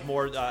are like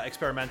more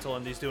experimental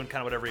and he's doing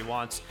kind of whatever he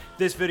wants.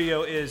 This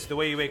video is The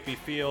Way You Make Me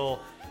Feel,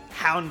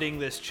 hounding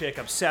this chick,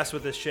 obsessed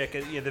with this chick.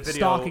 Yeah, the video.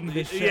 Stalking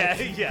this chick,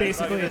 Yeah, basically.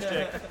 stalking this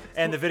chick.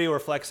 And the video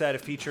reflects that.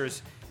 It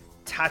features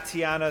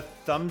Tatiana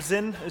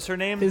Thumbsin is her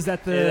name. Is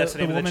that that's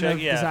the woman chick. of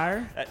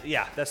Desire?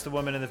 Yeah, that's the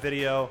woman in the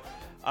video.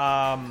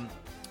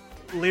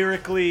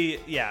 Lyrically,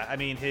 yeah, I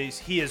mean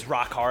he is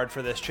rock hard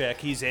for this chick.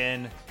 He's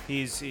in.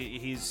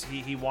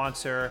 He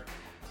wants her.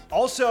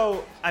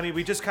 Also, I mean,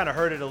 we just kind of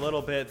heard it a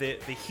little bit. The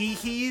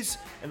hee-hees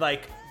and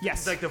like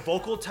the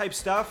vocal type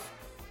stuff.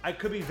 I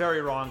could be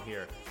very wrong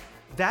here.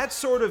 That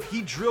sort of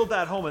he drilled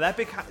that home, and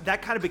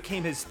that kind of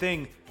became his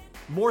thing.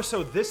 More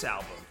so this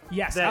album.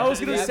 Yes, I was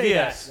gonna say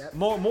that. Yep.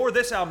 More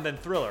this album than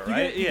Thriller,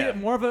 right? You get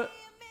more of a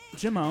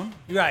Jimone.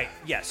 Right.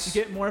 Yes.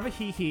 You get more of a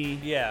hee-hee.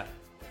 Yeah.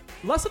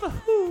 Less of a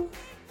who.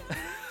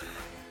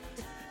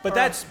 But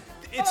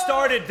it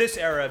started this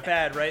era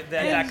bad, right?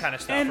 That kind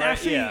of stuff, and right?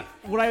 actually, Yeah.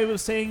 what I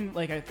was saying,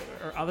 like, or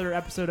other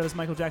episode that was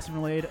Michael Jackson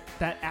related,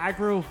 that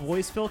aggro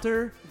voice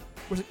filter,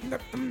 was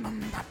it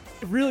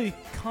really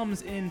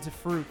comes into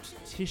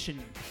fruition.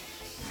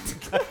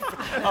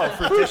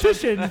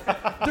 Fruition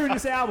during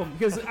this album,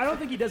 because I don't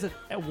think he does it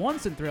at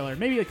once in Thriller,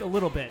 maybe like a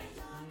little bit.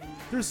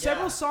 There's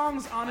several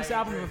songs on this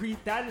album where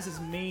that is his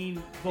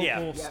main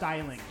vocal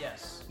styling.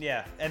 Yes.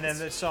 Yeah, and then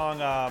this song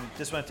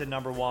just went to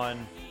number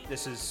 1.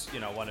 This is,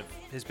 one of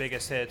his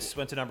biggest hits.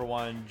 Went to number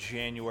 1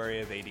 January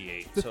of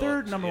 ’88. The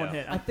third number 1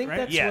 hit. I think right?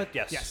 that's Yeah, what.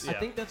 yes. I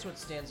think that's what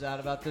stands out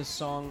about this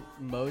song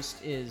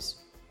most is,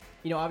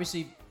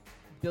 obviously,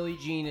 Billie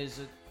Jean is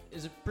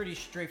a pretty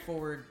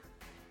straightforward.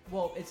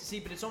 Well,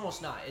 but it's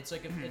almost not. It's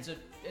like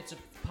it's a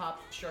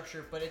pop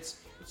structure, but it's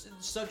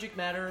subject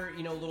matter.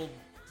 A little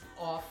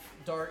off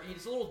dark.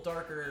 It's a little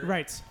darker.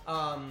 Right.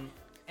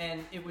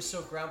 And it was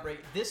so groundbreaking.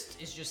 This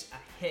is just a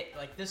hit.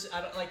 Like this,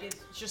 I don't like. It's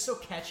just so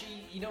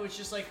catchy. It's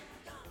just like,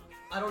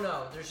 I don't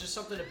know. There's just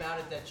something about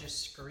it that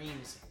just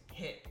screams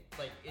hit.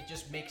 Like it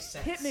just makes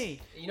sense. Hit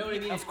me. You know what I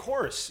mean? Of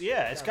course,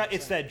 yeah.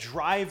 It's that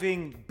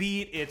driving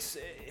beat. It's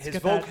his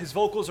got that- his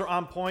vocals are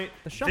on point.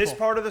 The shuffle. This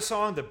part of the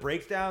song, the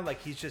breakdown,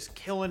 like he's just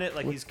killing it.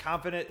 Like he's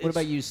confident. What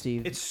about you,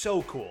 Steve? It's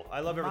so cool.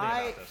 I love everything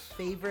My about this.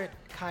 favorite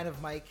kind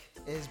of mic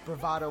is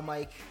bravado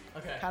mic.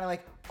 Okay. Kind of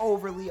like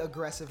overly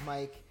aggressive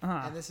mic.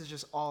 Uh-huh. And this is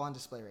just all on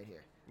display right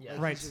here. Yeah.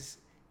 Like, Right. He's just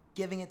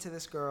giving it to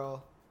this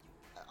girl.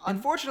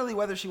 Unfortunately,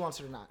 whether she wants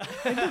it or not.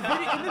 In the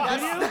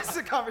video, That's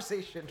a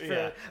conversation for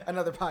Yeah.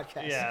 another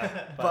podcast.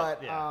 Yeah,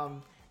 But yeah.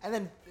 and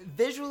then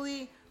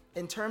visually,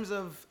 in terms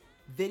of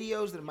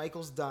videos that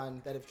Michael's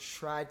done that have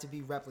tried to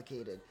be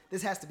replicated,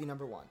 this has to be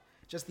number 1.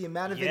 Just the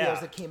amount of Yeah.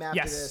 videos that came after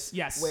Yes, this,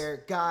 yes.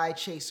 where guy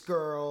chase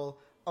girl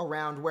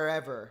around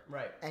wherever,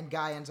 Right. and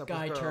guy ends up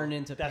Guy with girl. turned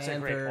into That's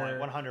Panther. a great point.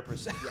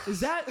 100%. is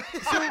that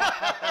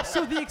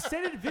so? The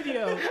extended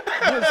video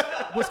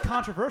was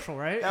controversial,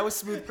 right? That was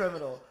Smooth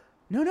Criminal.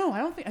 No, I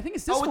don't think. I think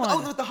it's this with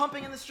one. with the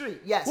humping in the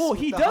street. Yes. Well, with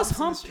he the does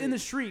humps hump in the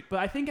street, but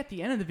I think at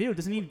the end of the video,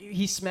 doesn't he?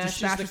 He smashes,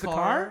 smashes the the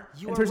car. car?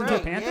 You and are turns right.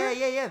 into a panther?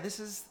 Yeah. This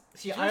is.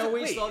 See, I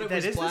always Wait, thought it that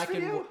was is this black and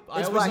video? white.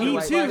 It's I black always and Me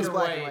white. too. It's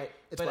black and white, white.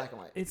 It's but- black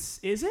and white.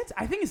 Is it?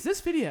 I think it's this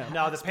video.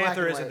 No, the It's black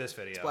Panther and is in white. this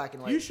video. It's black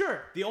and white. You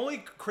sure? The only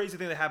crazy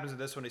thing that happens in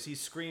this one is he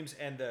screams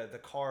and the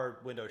car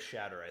windows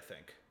shatter, I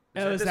think.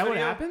 Is this that what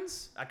video?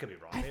 happens? I could be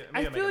wrong. I Maybe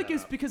I'm feel making like that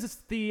it's up. because it's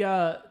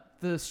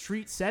the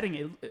street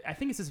setting. I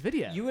think it's this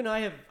video. You and I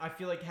have, I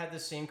feel like, had the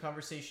same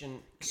conversation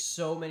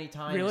so many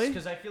times. Really?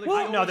 Because I feel like Well,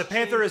 I No, always the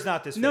Panther change- is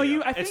not this no,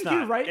 video. I It's think not.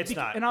 you're right. It's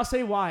not. And I'll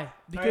say why. All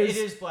Because right, it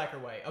is black or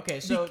white. Okay,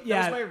 so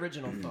yeah. that was my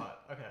original thought.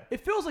 Okay.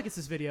 it feels like it's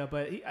this video,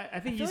 but I I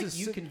think feel he's like a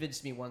you sick-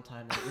 convinced me one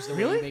time that it was the way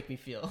Really? you make me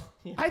feel.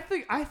 I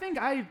think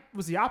I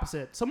was the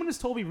opposite. Someone just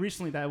told me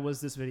recently that it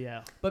was this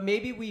video. But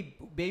maybe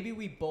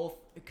we both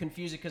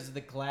confuse it because of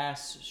the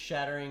glass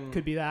shattering.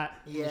 Could be that.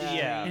 Yeah.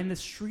 Yeah. And the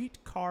street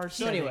car.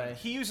 So setting. anyway.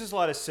 He uses a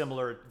lot of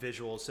similar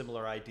visuals,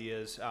 similar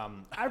ideas.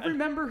 I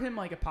remember him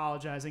like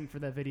apologizing for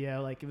that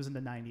video, like it was in the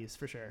 '90s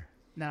for sure.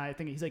 No, I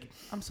think he's like,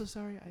 I'm so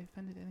sorry I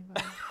offended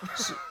anybody.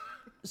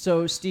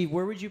 So, Steve,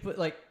 where would you put,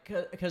 like,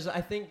 because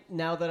I think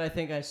now that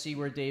I see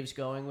where Dave's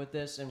going with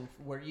this and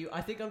where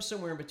I think I'm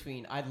somewhere in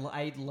between.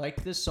 I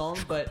like this song,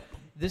 but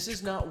this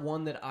is not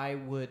one that I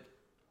would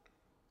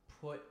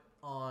put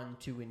on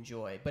to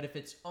enjoy. But if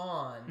it's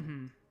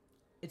on,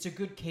 it's a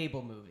good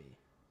cable movie.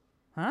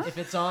 Huh? If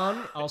it's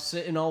on, I'll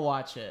sit and I'll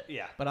watch it.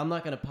 Yeah. But I'm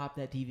not going to pop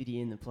that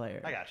DVD in the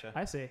player. I gotcha.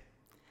 I see.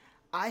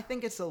 I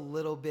think it's a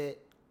little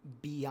bit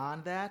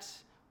beyond that.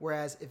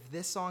 Whereas if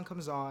this song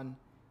comes on,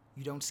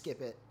 you don't skip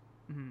it.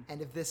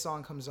 And if this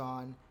song comes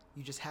on,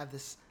 you just have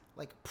this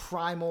like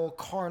primal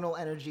carnal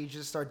energy,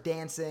 just start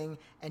dancing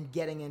and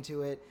getting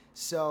into it.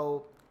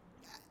 So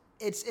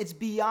it's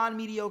beyond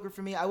mediocre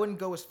for me. I wouldn't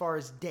go as far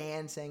as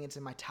Dan saying it's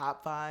in my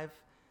top 5.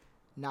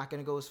 Not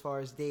gonna go as far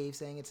as Dave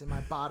saying it's in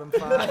my bottom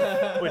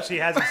 5. Which he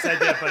hasn't said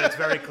yet, but it's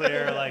very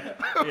clear. Like,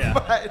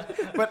 yeah.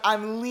 but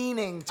I'm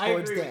leaning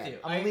towards I agree Dan. with you.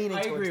 I'm leaning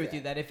I towards agree Dan. with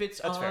you that if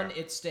it's That's on, fair.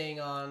 it's staying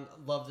on.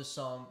 Love the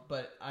song,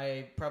 but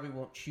I probably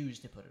won't choose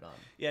to put it on.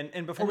 Yeah,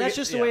 and before And we that's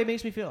get, just the way it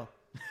makes me feel.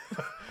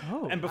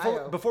 Oh. And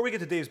I-o. before we get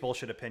to Dave's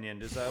bullshit opinion,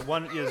 there's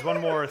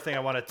one more thing I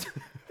want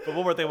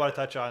to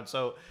touch on.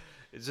 So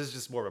it's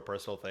just more of a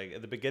personal thing.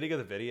 At the beginning of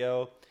the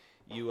video,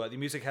 the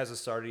music hasn't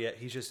started yet.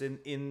 He's just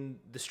in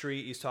the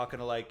street. He's talking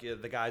to like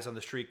the guys on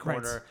the street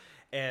corner,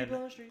 and People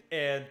on the street.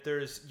 and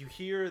you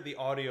hear the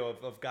audio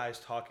of guys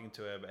talking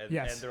to him, and,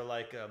 Yes. and they're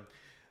like.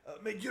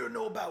 Man, you don't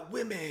know about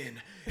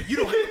women. You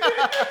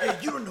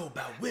don't know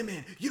about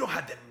women. You don't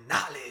have the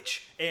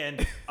knowledge.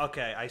 And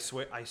okay, I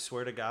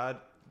swear to God,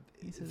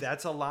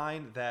 that's a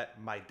line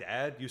that my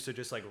dad used to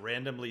just like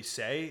randomly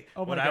say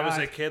Oh my when I was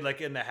God. a kid, like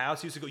in the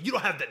house. He used to go, "You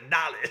don't have the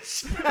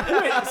knowledge."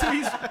 Wait,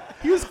 so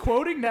he was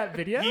quoting that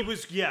video? He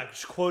was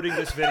just quoting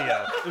this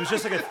video. It was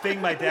just like a thing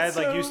my dad That's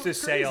like so used to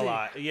say a crazy.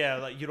 lot. Yeah,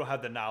 like you don't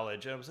have the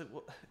knowledge. And I was like,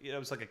 what? I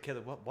was like a kid.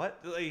 Like, what?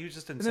 Like, he was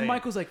just insane. And then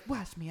Michael's like,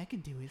 watch me, I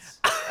can do it.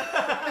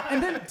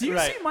 And then, do you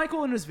Right. see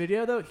Michael in this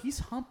video, though? He's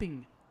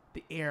humping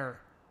the air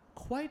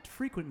quite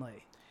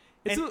frequently.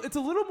 It's a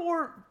little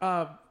more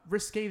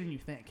risque than you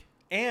think.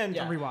 And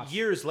Yeah. Rewatch.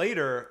 years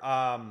later,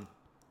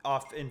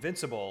 off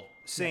Invincible,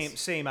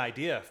 same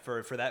idea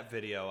for that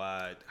video.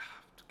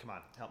 Come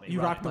on, help me.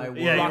 You rock the My world.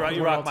 Yeah,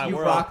 you rock my You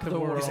world. rock the He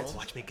world. says,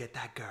 Watch me get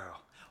that girl.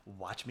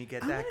 Watch me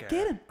get I'm that gonna girl.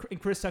 get him. And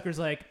Chris Tucker's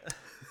like,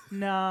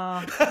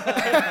 nah,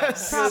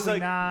 It's probably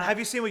like, not. have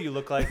you seen what you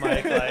look like,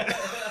 Mike? Like,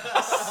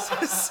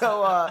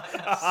 So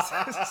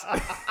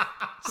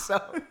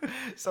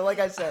like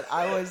I said,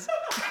 I was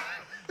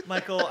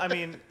Michael, I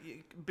mean,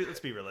 let's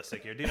be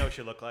realistic here. Do you know what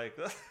you look like?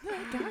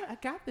 Yeah, I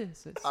got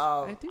this.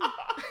 Oh. I do.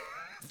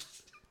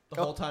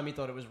 The whole time he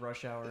thought it was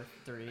Rush Hour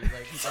 3. Like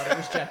he thought it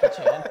was Jackie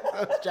Chan.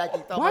 Jackie.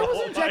 thought Why my-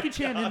 wasn't Jackie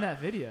Chan in that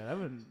video? That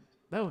would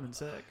have been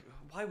sick.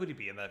 Why would he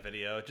be in that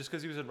video? Just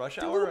because he was in Rush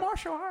Do a Hour? little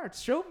martial arts.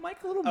 Show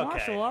Mike a little Okay.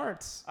 martial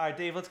arts. All right,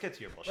 Dave, let's get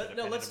to your bullshit. No,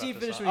 opinion let about Steve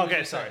this finish song. what he Okay,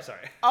 was sorry, saying.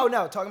 sorry. Oh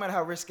no, talking about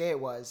how risque it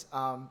was.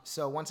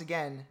 So once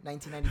again,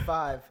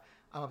 1995.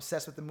 I'm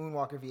obsessed with the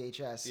Moonwalker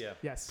VHS. Yeah.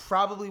 Yes.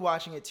 Probably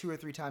watching it 2 or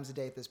 3 times a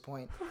day at this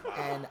point.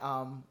 And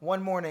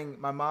one morning,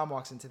 my mom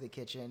walks into the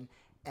kitchen,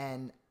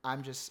 and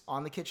I'm just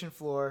on the kitchen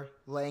floor,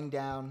 laying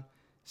down,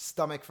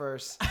 stomach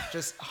first,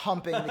 just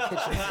humping the kitchen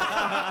floor.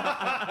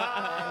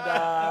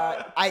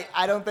 And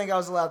I don't think I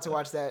was allowed to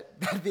watch that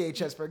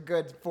VHS for a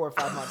good 4 or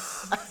 5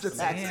 months after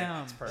that.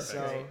 Damn. Perfect.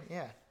 So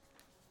yeah.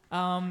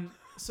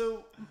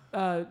 So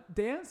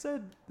Dan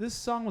said this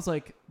song was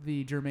like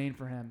the Jermaine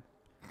for him.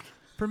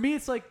 For me,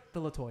 it's like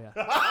the LaToya.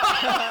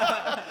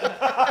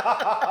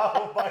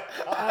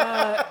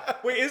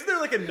 Wait, is there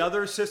like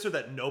another sister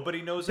that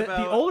nobody knows The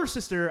about? older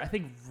sister, I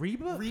think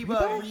Reba.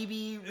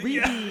 Ribby.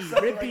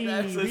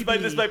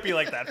 This might be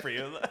like that for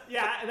you.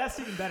 Yeah, that's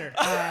even better.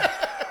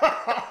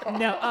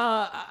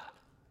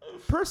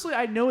 Personally,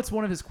 I know it's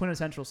one of his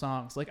quintessential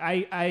songs. Like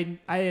I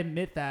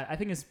admit that. I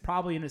think it's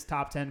probably in his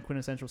top 10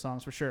 quintessential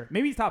songs for sure.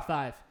 Maybe top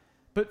 5.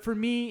 But for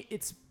me,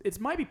 it's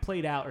might be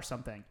played out or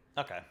something.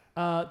 Okay.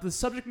 The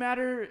subject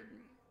matter,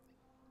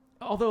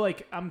 although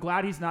like I'm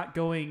glad he's not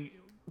going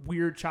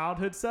weird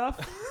childhood stuff.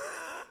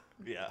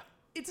 Yeah.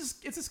 It's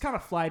just kind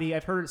of flighty.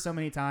 I've heard it so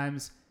many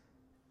times.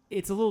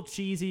 It's a little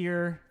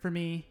cheesier for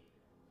me,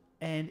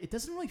 and it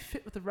doesn't really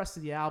fit with the rest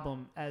of the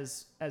album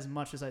as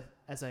much as the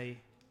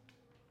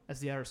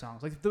other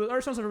songs. Like the other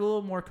songs are a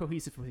little more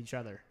cohesive with each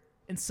other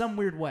in some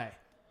weird way.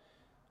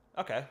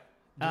 Okay.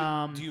 Do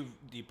Um,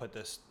 you put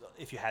this,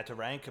 if you had to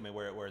rank? I mean,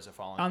 where is it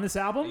falling? On this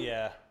album,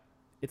 Yeah.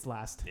 it's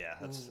last. Yeah.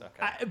 That's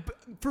okay.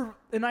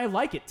 And I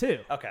like it too.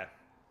 Okay.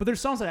 But there's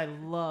songs that I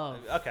love.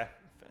 Okay.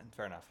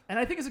 Fair enough. And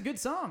I think it's a good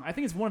song. I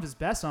think it's one of his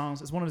best songs.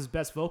 It's one of his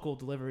best vocal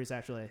deliveries,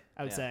 actually,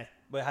 I would Yeah. say.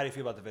 But how do you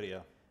feel about the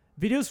video?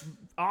 Video's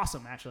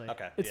awesome, actually.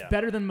 Okay, It's yeah.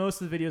 better than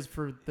most of the videos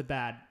for the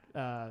bad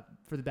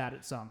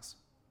songs.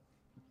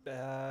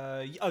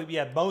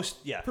 Most.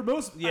 Yeah. For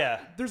most, Yeah.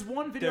 there's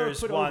one video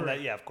There's I put one over,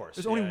 that, yeah, of course.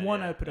 There's Yeah, only one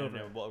yeah. I put And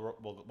over.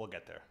 we'll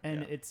get there.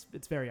 and yeah.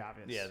 it's very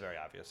obvious. Yeah, it's very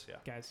obvious. Yeah.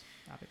 Guys,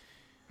 obvious.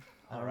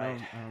 All right.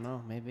 I don't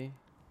know. Maybe.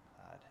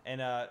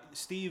 And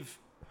Steve,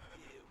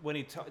 when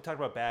he talked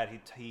about bad,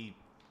 he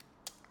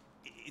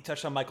you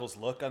touched on Michael's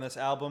look on this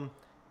album.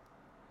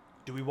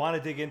 Do we want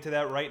to dig into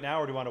that right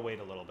now, or do we want to wait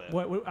a little bit?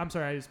 What, I'm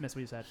sorry, I just missed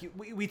what you said.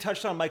 We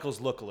touched on Michael's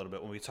look a little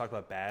bit when we talked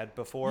about Bad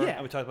before. Yeah.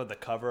 And we talked about the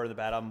cover of the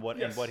Bad album,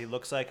 Yes. and what he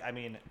looks like. I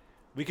mean,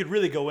 we could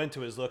really go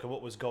into his look and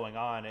what was going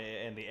on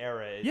in the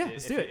era. Yeah,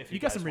 let's do it. If You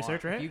got guys some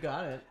research, want. right? You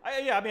got it.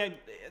 I mean,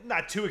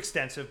 not too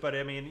extensive, but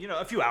I mean,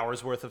 a few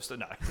hours worth of stuff.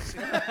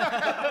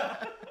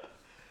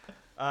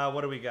 No.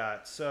 What do we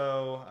got?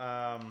 So,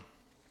 I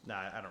don't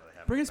really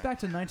have. Bring us anything. back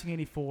to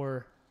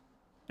 1984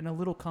 in a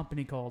little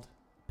company called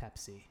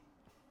Pepsi.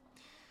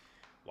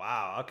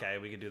 Wow. Okay,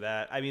 we could do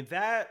that. I mean,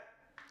 that.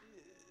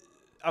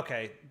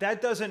 Okay,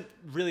 that doesn't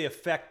really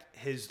affect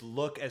his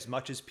look as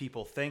much as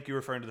people think. You're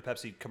referring to the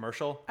Pepsi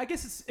commercial. I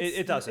guess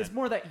It doesn't. It's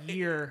more that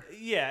year.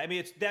 Yeah, I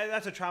mean,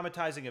 that's a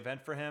traumatizing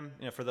event for him.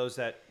 For those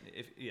that,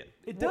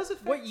 It does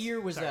affect. What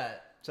year was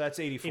that? So that's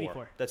 84.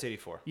 84. That's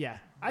 84. Yeah,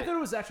 I thought it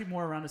was actually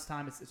more around this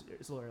time. It's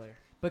a little earlier.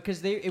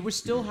 Because it was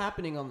still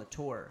happening on the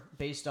tour,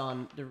 based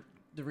on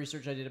the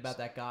research I did about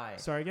that guy.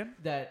 Sorry again.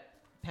 That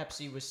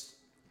Pepsi was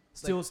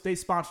Still, they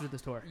sponsored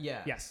this tour.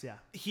 Yeah. Yes. Yeah.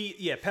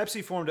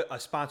 Pepsi formed a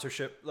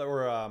sponsorship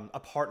or a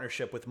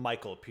partnership with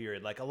Michael.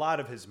 Period. Like a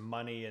lot of his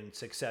money and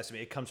success, I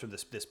mean, it comes from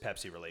this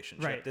Pepsi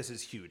relationship. Right. This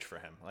is huge for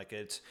him. Like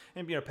and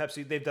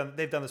Pepsi, they've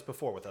done this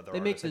before with other They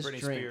make artists, like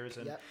this Britney drink. Spears,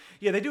 and Yep.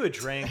 yeah, they do a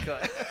drink.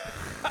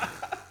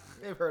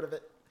 They've heard of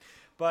it.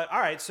 But all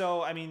right,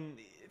 so I mean,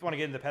 if you want to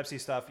get into the Pepsi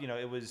stuff,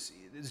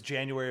 it's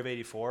January of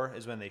 '84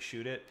 is when they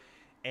shoot it,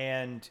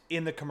 and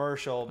in the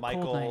commercial,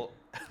 Michael,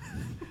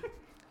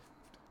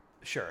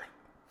 sure,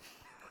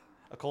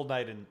 a cold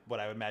night in what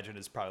I would imagine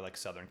is probably like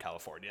Southern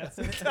California.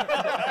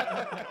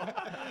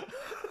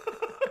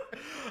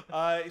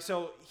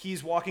 So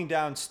he's walking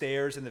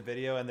downstairs in the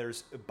video, and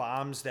there's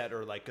bombs that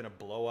are like going to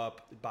blow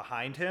up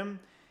behind him,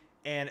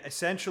 and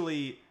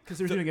essentially Because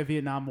they're doing a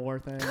Vietnam War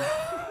thing.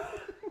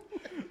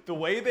 the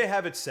way they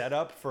have it set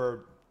up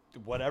for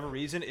whatever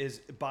reason is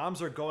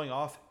bombs are going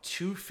off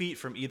 2 feet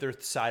from either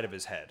side of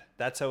his head.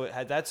 That's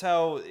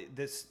how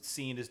this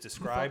scene is I thought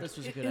described. this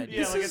was a good Yeah,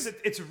 idea. Yeah,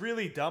 like it's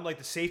really dumb. Like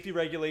the safety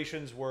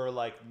regulations were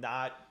like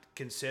not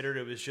considered.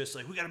 It was just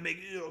like we got to make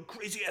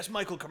crazy ass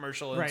Michael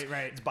commercial. And Right,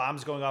 right. It's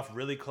bombs going off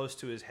really close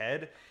to his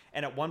head.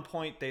 And at one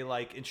point they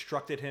like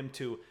instructed him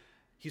to.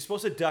 He's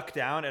supposed to duck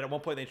down, and at one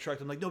point they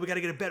instructed him like, no, we got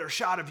to get a better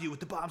shot of you with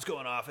the bombs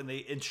going off. And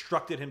they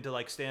instructed him to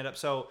like stand up.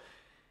 So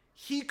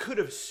he could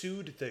have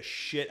sued the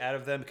shit out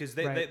of them because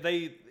Right.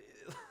 they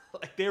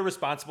like they're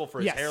responsible for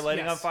his Yes, hair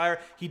lighting yes. on fire.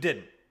 He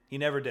didn't. He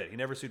never did. He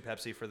never sued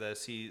Pepsi for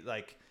this.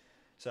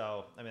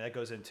 So I mean that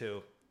goes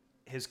into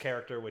his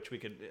character, which we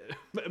could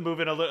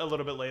move in a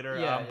little bit later.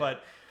 Yeah,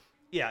 But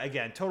yeah,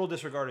 again, total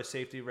disregard of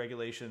safety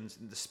regulations.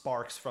 The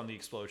sparks from the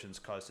explosions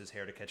caused his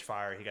hair to catch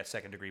fire. He got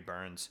second-degree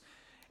burns,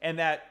 and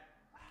that.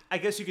 I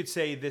guess you could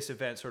say this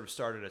event sort of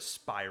started a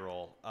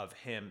spiral of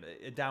him,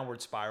 a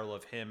downward spiral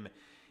of him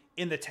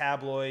in the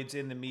tabloids,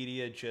 in the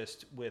media,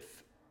 just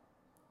with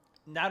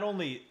not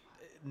only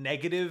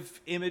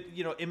negative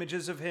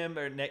images of him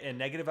or a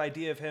negative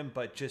idea of him,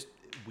 but just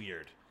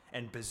weird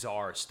and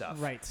bizarre stuff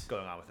Right.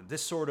 going on with him.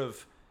 This sort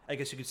of, I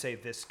guess you could say,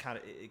 this kind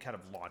of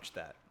launched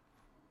that.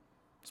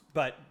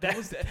 But That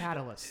was the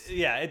catalyst.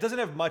 yeah, it doesn't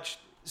have much.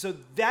 So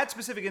that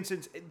specific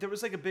instance, there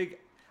was like a big.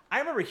 I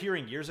remember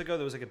hearing years ago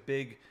there was like a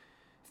big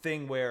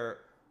thing where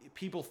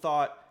people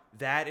thought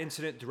that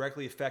incident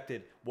directly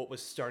affected what was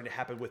starting to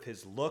happen with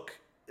his look.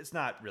 It's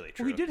not really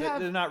true. Well, he did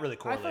have. They're not really I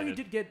correlated. thought he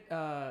did get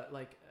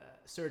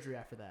surgery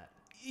after that.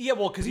 Yeah,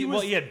 well, because He he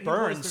was- had he was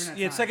burns. during that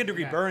He had time.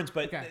 second-degree Okay. burns,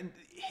 but Okay.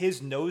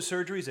 his nose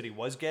surgeries that he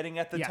was getting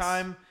at the Yes.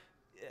 time,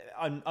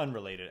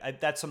 unrelated.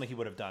 That's something he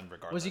would have done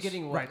regardless. Was he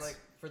getting what, Right. like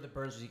for the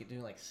burns? Was he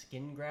doing like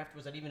skin graft?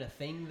 Was that even a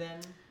thing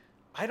then?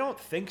 I don't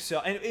think so.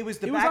 And it was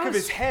the It was back on of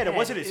his his head. It head.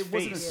 wasn't his It face.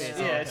 wasn't his face.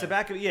 Yeah, Oh, it's the okay.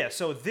 back of yeah.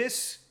 So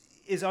this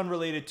is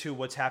unrelated to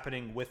what's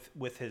happening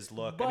with his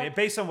look. I mean, But-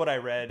 based on what I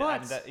read,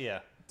 but- yeah.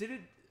 Did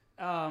it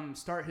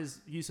start his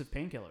use of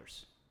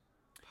painkillers?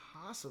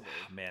 Possibly.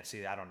 Man,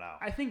 see, I don't know.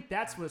 I think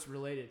that's what it's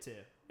related to.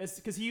 It's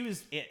because he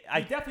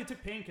I- definitely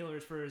took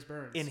painkillers for his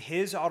burns. In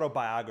his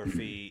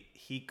autobiography,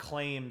 he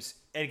claims,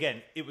 and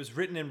again, it was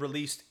written and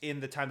released in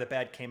the time that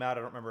Bad came out.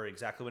 I don't remember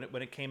exactly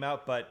when it came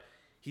out, but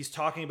he's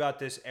talking about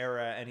this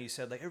era, and he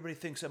said, like, everybody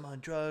thinks I'm on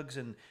drugs,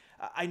 and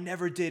I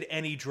never did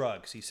any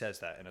drugs. He says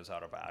that in his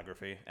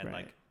autobiography, and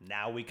Right. like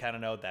now we kind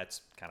of know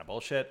that's kind of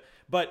bullshit.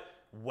 But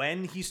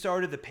when he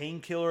started the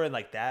painkiller and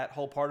like that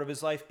whole part of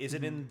his life, is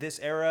it in this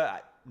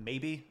era?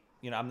 Maybe.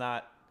 I'm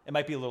not. It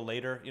might be a little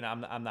later.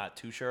 I'm not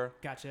too sure.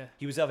 Gotcha.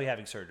 He was definitely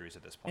having surgeries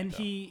at this point. And though.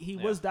 he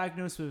Yeah. was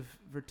diagnosed with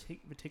vertigo.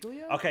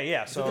 Okay,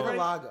 yeah. So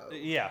Vitiligo.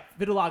 yeah.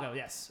 Vitiligo.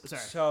 Yes.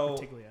 Sorry. So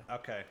vertigo.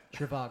 okay,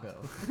 Trivago.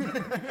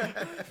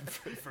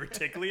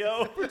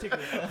 vertiglio. Vertigo.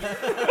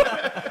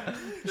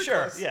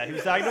 Sure, yeah, he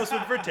was diagnosed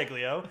with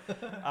vertiglio.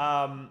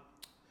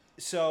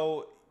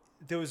 So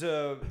there was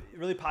a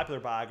really popular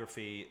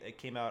biography. It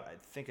came out, I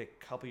think, a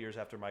couple years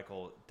after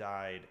Michael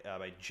died,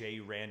 by J.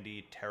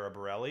 Randy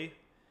Taraborelli.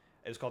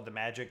 It was called "The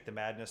Magic, the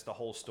Madness, the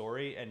Whole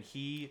Story," and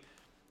he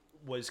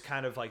was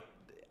kind of like,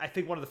 I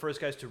think one of the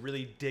first guys to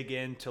really dig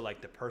into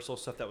like the personal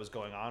stuff that was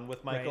going on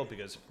with Michael, Right.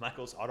 because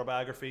Michael's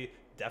autobiography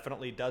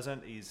definitely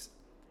doesn't. He's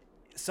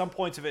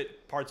parts of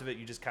it,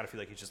 you just kind of feel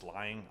like he's just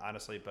lying,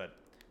 honestly. But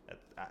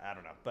I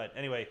don't know. But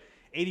anyway,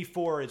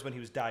 84 is when he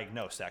was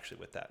diagnosed actually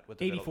with that. With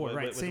the 84,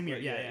 right? Same year.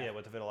 Yeah.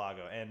 with the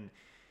vitiligo. And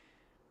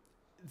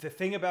the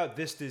thing about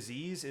this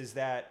disease is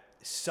that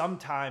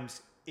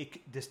sometimes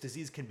this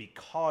disease can be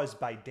caused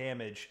by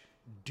damage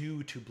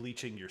due to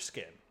bleaching your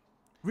skin.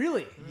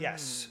 Really?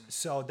 Yes.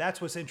 So that's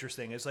what's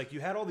interesting. Is like you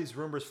had all these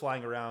rumors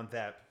flying around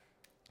that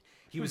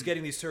he was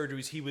getting these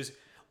surgeries. He was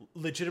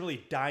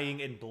legitimately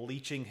dyeing and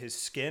bleaching his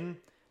skin.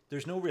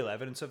 There's no real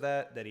evidence of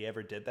that he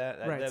ever did that.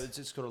 Right. That was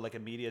just sort of like a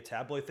media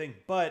tabloid thing.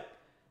 But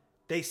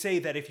they say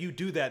that if you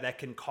do that, that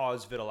can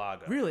cause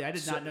vitiligo. Really? I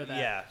did not know that.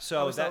 Yeah. I So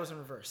always thought that it was in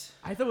reverse.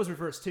 I thought it was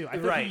reversed too. I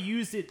thought Right. he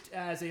used it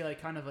as a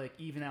like kind of like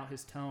even out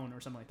his tone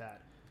or something like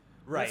that.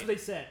 right. That's what they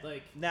said.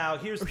 Like, Now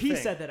here's or the he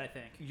thing. said that, I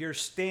think. Your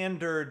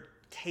standard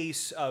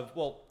case of,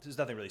 well, there's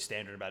nothing really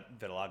standard about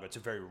vitiligo. It's a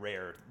very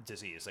rare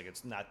disease. Like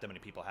it's not that many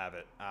people have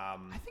it. I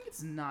think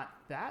it's not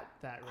that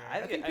rare. I I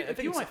think- think, I think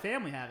people in my it's-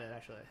 family have it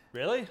actually.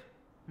 Really?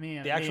 I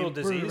mean, The actual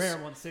pretty disease? rare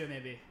ones too,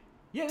 maybe.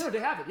 Yeah, no, they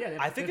have it. Yeah, they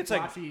have, I think they it's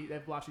have like- blotchy, they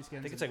have blotchy skin.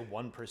 I think it's like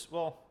 1%.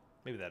 Well,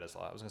 maybe that is a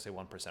lot. I was gonna say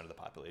 1% of the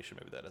population.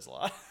 Maybe that is a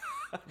lot.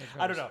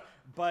 I don't know.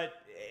 But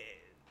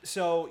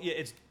so yeah,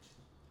 it's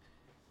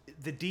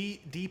the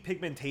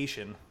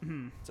depigmentation.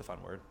 It's a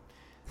fun word.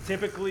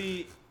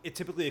 It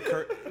typically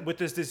occurs with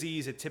this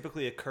disease. It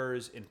typically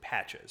occurs in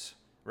patches,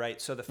 right?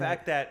 So the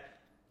fact that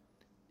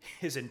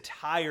his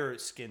entire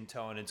skin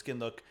tone and skin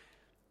look,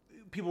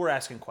 people were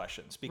asking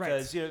questions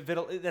because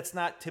that's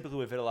not typically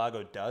what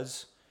vitiligo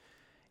does.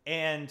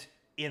 And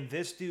in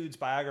this dude's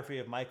biography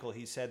of Michael,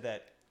 he said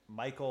that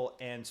Michael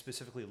and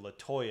specifically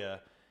LaToya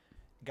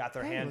got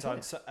their hands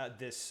on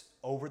this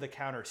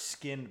over-the-counter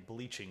skin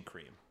bleaching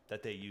cream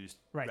that they used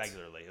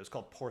regularly. It was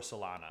called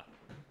Porcelana.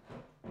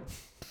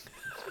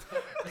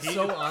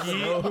 So on the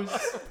nose.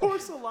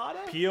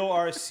 Porcelana?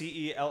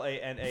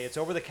 Porcelana. It's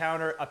over the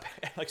counter.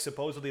 Like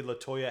supposedly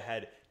LaToya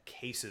had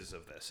cases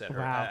of this at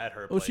her at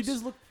her place. Oh, she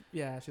does look.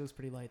 Yeah, she looks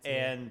pretty light. Too.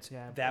 And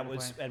yeah, that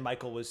was, and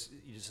Michael was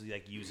usually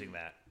like using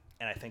that,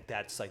 and I think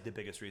that's like the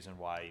biggest reason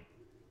why,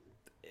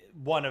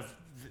 one of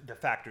the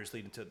factors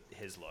leading to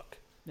his look.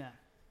 Yeah.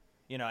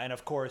 You know, and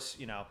of course,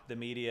 you know, the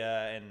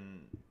media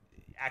and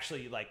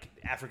actually like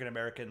African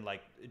American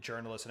like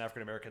journalists and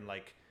African American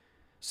like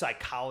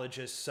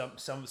psychologists.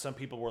 Some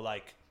people were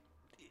like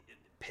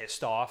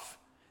pissed off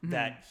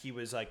that he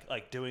was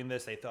like doing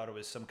this. They thought it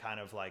was some kind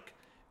of like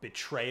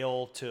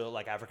betrayal to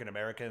like African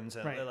Americans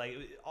and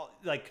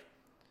like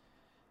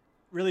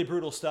really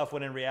brutal stuff.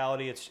 When in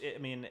reality,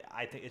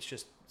 I think it's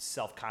just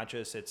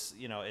self-conscious. It's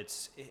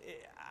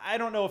I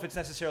don't know if it's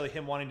necessarily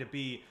him wanting to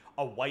be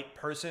a white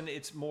person.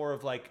 It's more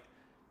of like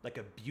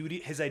a beauty.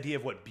 His idea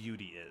of what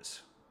beauty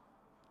is.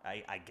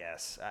 I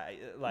guess.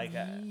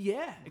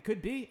 Yeah, it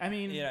could be. I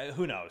mean,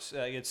 who knows?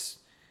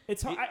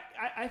 It's hard.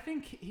 I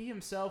think he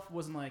himself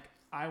wasn't like,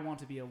 I want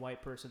to be a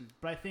white person,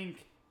 but I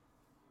think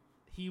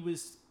he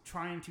was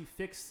trying to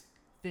fix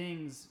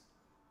things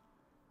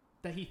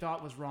that he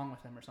thought was wrong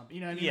with him or something.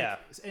 You know what I mean? Yeah.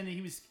 And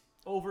he was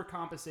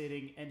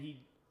overcompensating, and he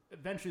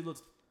eventually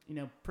looked,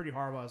 pretty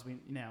horrible as we,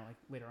 like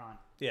later on.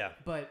 yeah.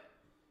 But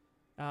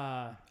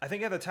I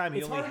think at the time he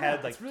it's only hard had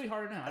now. like It's really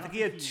hard now. I think he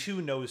had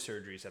 2 nose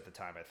surgeries at the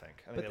time. I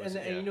think But that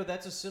was,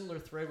 that's a similar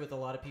thread with a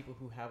lot of people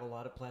who have a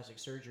lot of plastic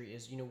surgery.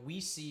 Is we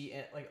see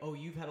like, oh,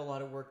 you've had a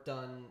lot of work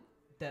done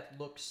that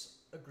looks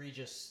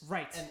egregious,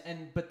 Right.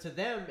 But to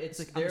them it's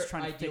like, I'm their just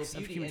trying to ideal fix-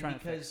 I'm beauty, trying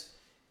and to fix. because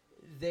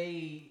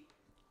they,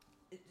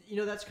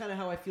 that's kind of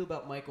how I feel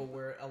about Michael,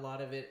 where a lot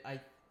of it,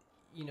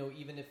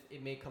 even if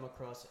it may come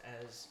across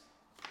as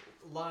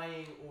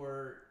lying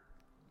or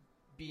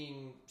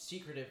being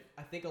secretive,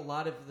 I think a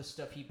lot of the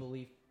stuff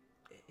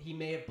he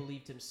may have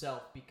believed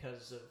himself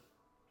because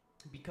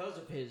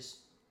of his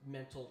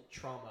mental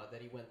trauma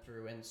that he went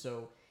through, and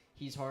so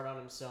he's hard on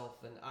himself.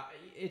 And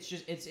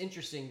it's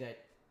interesting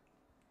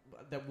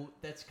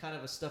that's kind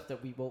of a stuff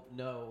that we won't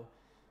know,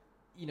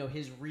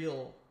 his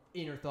real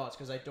inner thoughts,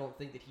 because I don't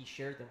think that he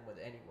shared them with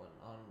anyone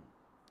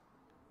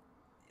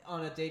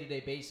on a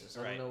day-to-day basis.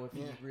 I Right. don't know if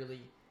he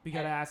really we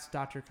gotta ask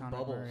Dr. Conrad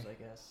Bubbles, Murray. I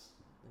guess,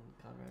 and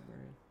Conrad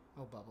Murray.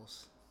 Oh,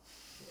 Bubbles.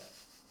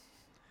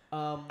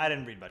 Yeah. I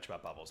didn't read much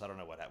about Bubbles. I don't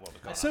know what was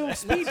going on. So there.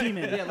 Speed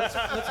Demon. Yeah,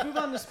 let's move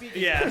on to Speed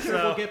Demon. Yeah, Sure,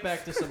 so- we'll get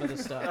back to some of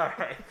this stuff.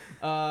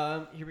 All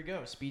right. Here we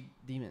go. Speed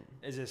Demon.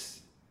 Is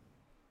this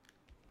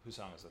whose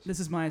song is this? This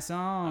is my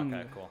song.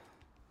 Okay, cool.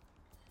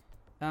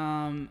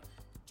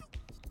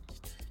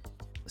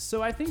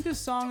 So I think this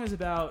song is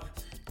about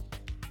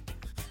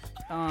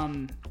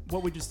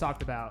what we just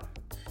talked about.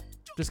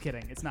 Just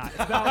kidding. It's not. It's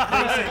about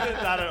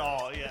Not at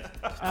all.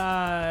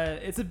 Yeah.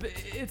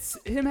 it's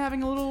him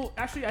having a little.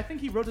 Actually, I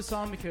think he wrote the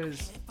song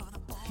because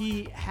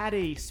he had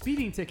a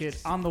speeding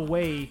ticket on the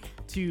way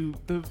to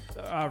the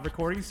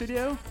recording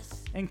studio,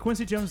 and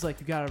Quincy Jones was like,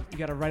 you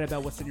gotta write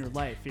about what's in your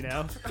life,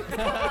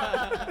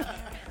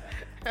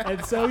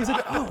 And so he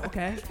said, oh,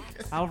 okay,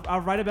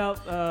 I'll write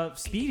about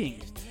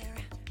speeding.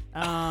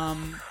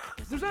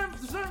 There's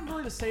nothing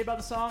really to say about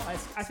the song. I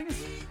think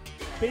it's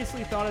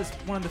basically thought as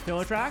one of the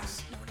filler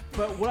tracks.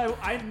 But what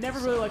I never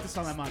really liked the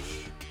song that much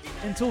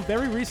until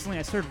very recently.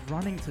 I started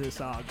running to the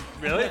song.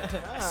 Really?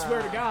 I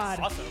swear to God.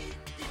 Awesome.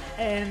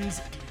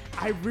 And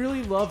I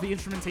really love the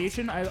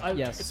instrumentation.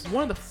 Yes. It's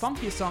one of the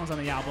funkiest songs on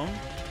the album.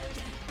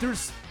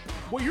 There's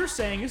what you're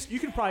saying is you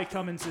can probably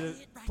come into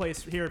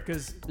place here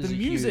because This the is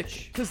music,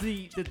 huge. because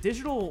the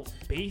digital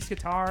bass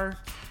guitar,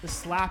 the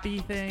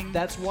slappy thing.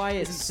 That's why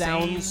it is insane.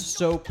 sounds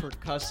so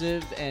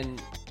percussive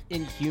and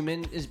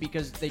inhuman, is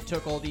because they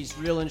took all these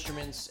real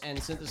instruments and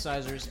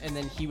synthesizers, and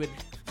then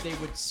they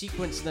would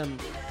sequence them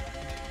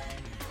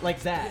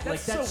like that. That's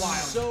like that's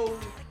so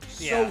wild.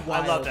 so Yeah,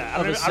 wild. I love that.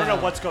 of a I don't know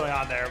sound. what's going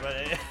on there,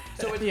 but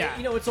So it, Yeah.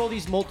 it's all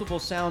these multiple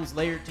sounds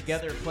layered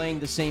together playing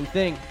the same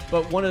thing.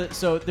 But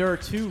so there are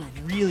two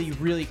really,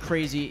 really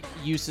crazy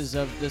uses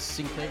of this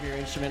synclavier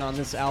instrument on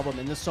this album,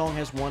 and this song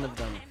has one of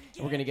them.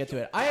 And we're gonna get to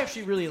it. I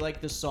actually really like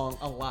this song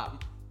a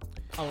lot.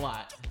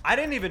 I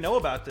didn't even know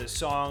about this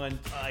song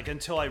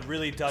until I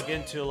really dug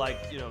into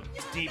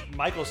deep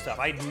Michael stuff.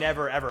 I'd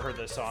never ever heard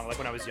this song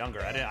when I was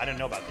younger. I didn't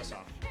know about this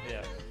song.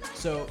 Yeah.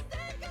 So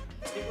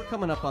I think we're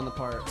coming up on the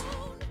part.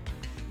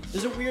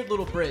 There's a weird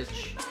little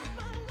bridge.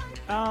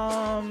 This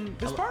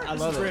I part, this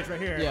love is the it. bridge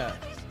right here. Yeah.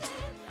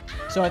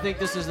 So I think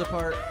this is the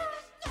part.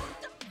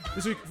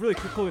 This is a really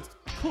cool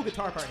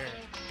guitar part here.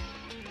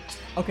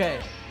 Okay,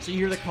 so you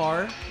hear the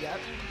car. Yep.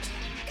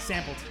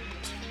 Sampled.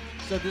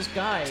 So this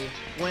guy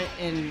went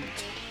and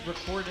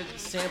recorded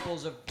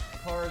samples of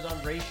cars on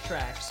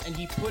racetracks, and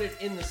he put it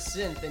in the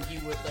synth, and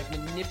he would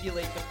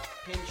manipulate the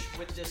pinch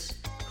with this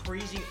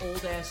crazy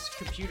old ass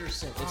computer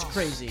synth. It's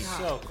crazy.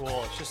 So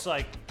cool. It's just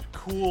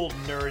cool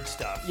nerd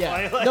stuff.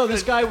 Yeah. Like No,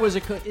 this guy is a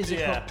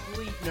Yeah.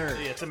 complete nerd.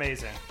 Yeah, it's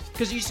amazing.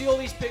 Because you see all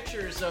these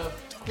pictures of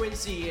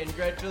Quincy and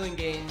Greg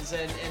Fillinganes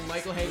and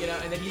Michael hanging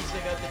out, and then he's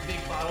got the big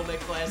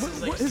bottleneck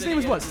glasses. His name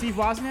is what? Steve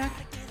Wozniak?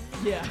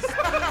 Yeah.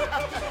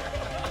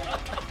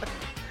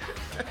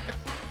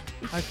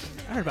 I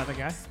heard about that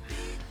guy.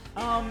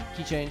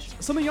 Key change.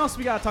 Something else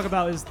we gotta talk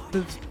about is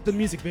the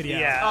music video.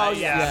 Yeah. Oh,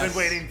 yeah. yes. I've been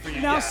waiting for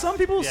you. Now, yeah. some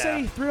people Yeah.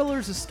 say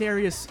Thriller's the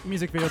scariest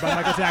music video by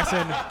Michael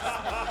Jackson.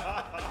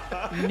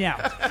 No.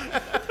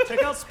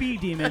 Check out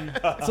Speed Demon.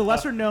 It's a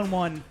lesser known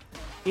one.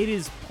 It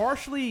is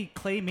partially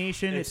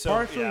claymation. It's so-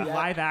 partially yeah.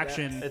 live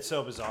action. It's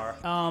so bizarre.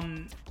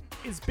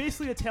 It's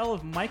basically a tale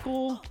of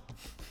Michael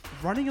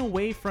running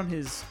away from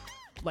his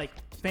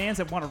fans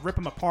that want to rip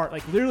him apart,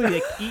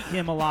 literally eat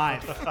him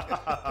alive.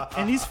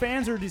 And these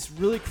fans are these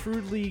really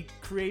crudely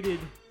created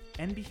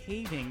and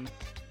behaving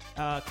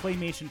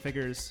claymation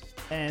figures.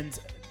 And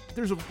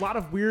there's a lot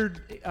of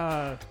weird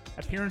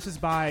appearances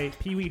by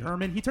Pee Wee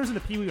Herman. He turns into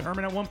Pee Wee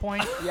Herman at one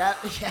point. Yeah.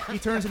 He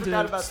turns I into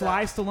forgot about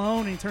Sly that. Stallone,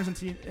 and he turns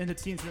into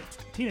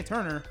Tina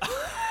Turner.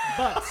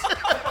 But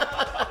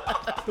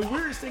the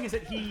weirdest thing is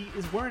that he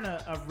is wearing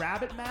a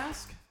rabbit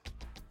mask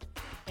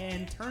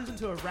and turns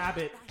into a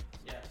rabbit.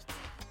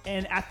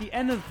 And at the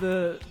end of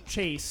the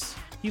chase,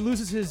 he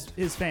loses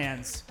his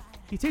fans.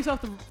 He takes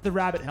off the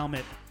rabbit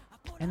helmet,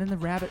 and then the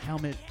rabbit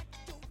helmet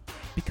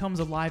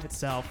becomes alive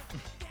itself,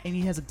 and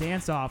he has a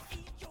dance-off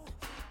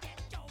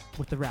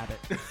with the rabbit.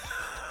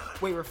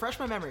 Wait, refresh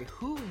my memory.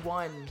 Who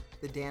won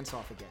the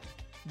dance-off again?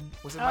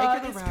 Was it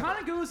Mike or the It rabbit? kind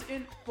of goes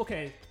in...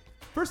 Okay,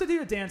 first they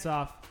do a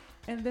dance-off,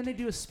 and then they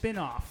do a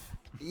spin-off.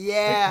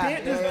 Yeah.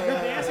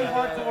 They're dancing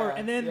hardcore,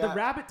 and then the Yeah.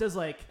 rabbit does,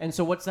 And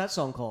so what's that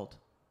song called?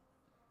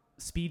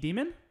 Speed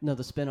Demon? No,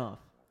 the spin-off.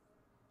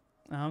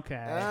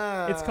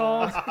 Okay. It's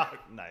called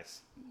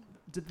Nice.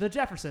 The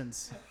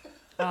Jeffersons.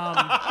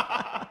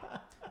 I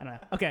don't know.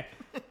 Okay.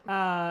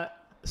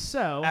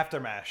 So...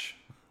 Aftermash.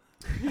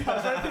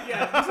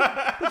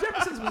 Yeah, the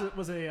Jeffersons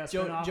was a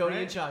spin-off, Jody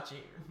right? and Chachi.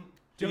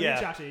 Jody Yeah.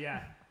 and Chachi,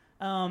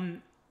 yeah.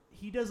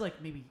 He does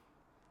maybe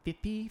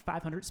 50,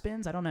 500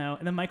 spins. I don't know.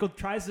 And then Michael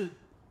tries to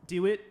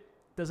do it,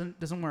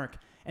 doesn't work.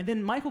 And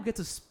then Michael gets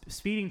a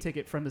speeding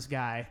ticket from this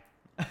guy.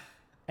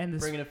 And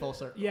this, Bringing it full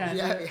circle. yeah,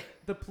 Yeah.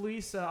 the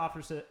police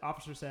officer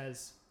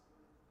says,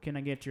 "Can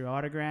I get your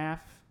autograph?"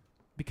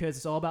 Because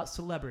it's all about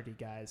celebrity,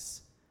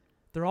 guys.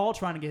 They're all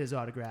trying to get his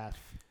autograph.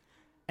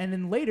 And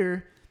then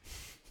later,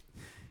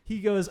 he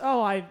goes,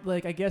 "Oh, I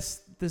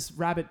guess this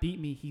rabbit beat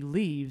me." He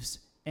leaves,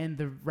 and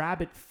the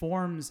rabbit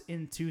forms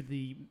into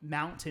the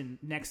mountain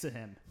next to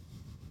him.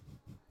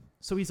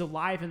 So he's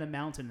alive in the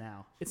mountain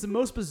now. It's the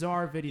most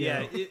bizarre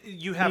video. Yeah,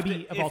 you have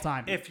maybe to, of if, all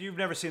time. If you've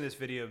never seen this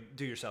video,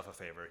 do yourself a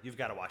favor. You've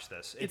got to watch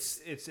this. It's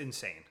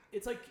insane.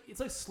 It's like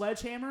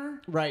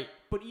Sledgehammer, Right.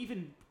 but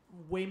even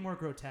way more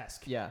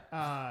grotesque. Yeah.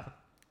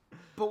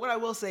 But what I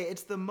will say,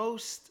 it's the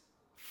most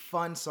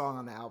fun song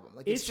on the album.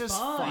 It's just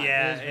fun. fun.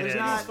 Yeah, There's it is.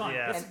 not fun.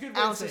 Yeah. That's a an good way to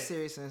ounce say of it.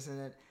 seriousness in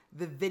it.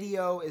 The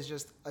video is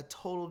just a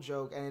total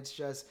joke, and it's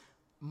just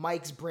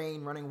Mike's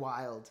brain running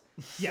wild.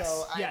 Yes,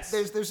 So yes.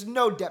 There's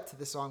no depth to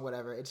the song,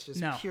 whatever. It's just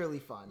No. purely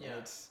fun. Yeah.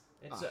 It's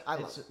I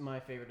love it's my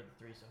favorite of the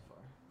three so far.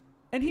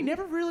 And he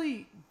never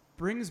really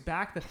brings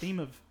back the theme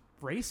of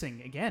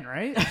racing again,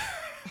 right?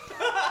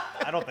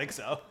 I don't think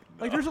so.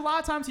 Like, there's a lot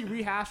of times he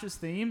rehashes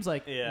themes,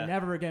 like, Yeah.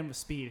 never again with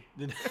Speed.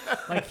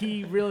 Like,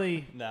 he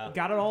really No.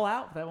 got it all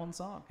out for that one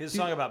song. His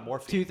song about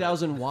morphine.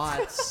 2,000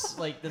 watts.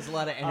 Like, there's a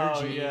lot of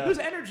energy. yeah. There's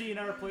energy in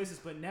other places,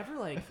 but never,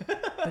 like,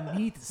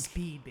 beneath the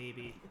speed,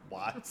 baby.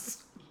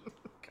 Watts.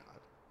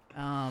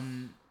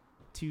 God.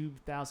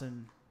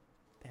 2,000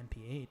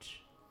 mph.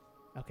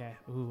 Okay.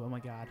 Ooh, oh my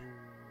God.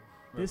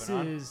 This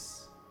Moving on.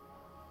 is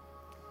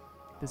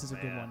a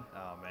good Man. one.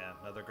 Oh man,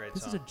 another great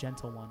This song. is a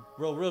gentle one.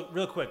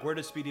 Real quick. Where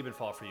does Speed even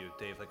fall for you,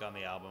 Dave? Like on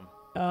the album?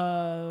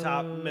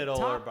 Top,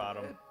 middle, or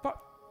bottom?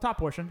 Top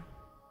portion.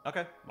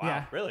 Okay. Wow.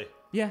 Yeah. Really?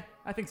 Yeah,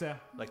 I think so.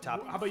 Like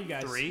top? How about you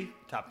guys? 3?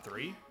 Top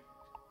 3?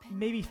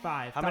 Maybe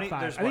 5. How top many-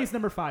 5. there's I think what? it's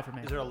number 5 for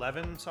me. Is there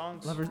 11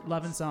 songs?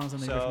 11 songs on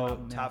the original So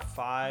album. Yeah. top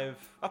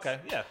 5. Okay.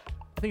 Yeah.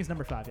 I think it's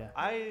number 5. Yeah.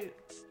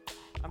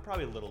 I'm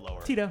probably a little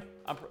lower. Tito.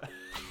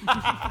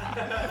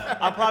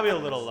 I'm probably a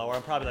little lower.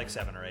 I'm probably like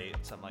 7 or 8,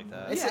 something like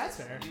that. It's Yeah, a- that's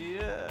fair.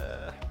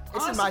 Yeah.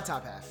 It's in my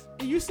top half.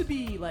 It used to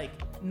be like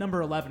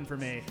number 11 for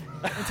me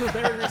until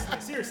very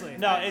recently. Seriously.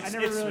 No, I it's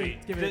never really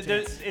sweet. give it a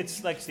chance.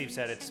 It's like Steve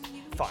said. It's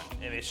fun.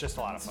 I mean, it's just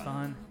a lot of It's fun.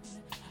 fun.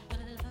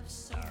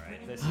 All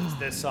right.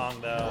 This song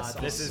though. God,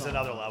 this this is song.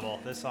 another level.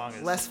 This song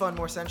is Less fun,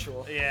 more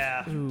sensual.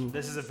 Yeah. Ooh.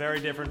 This is a very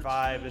different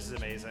vibe. This is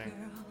amazing.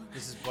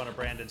 This is one of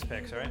Brandon's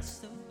picks, right?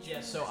 Yeah,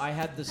 so I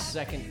had the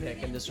second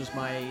pick, and this was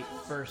my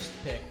first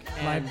pick.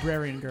 And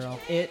Librarian Girl.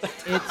 it's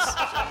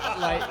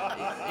like,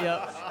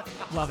 yep.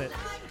 Love it.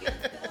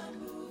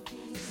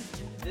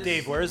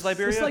 Dave, where is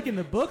Liberia? Just like in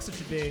the books, it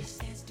should be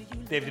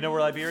Dave, do you know where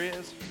Liberia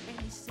is?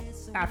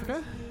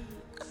 Africa.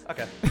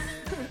 Okay.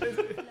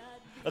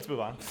 Let's move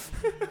on.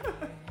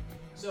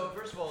 So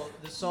first of all,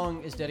 the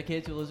song is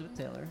dedicated to Elizabeth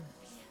Taylor.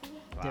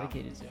 Wow.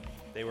 Dedicated to.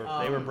 They were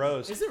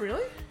bros. Is it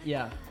really?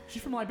 Yeah.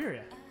 She's from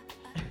Liberia.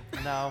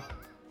 No.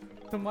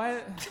 Then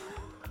why?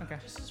 Okay.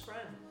 Just his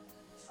friend.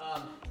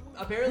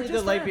 Apparently, We're the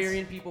just friends.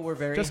 Liberian people were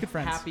very Just good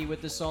friends. happy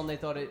with the song. They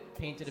thought it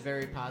painted a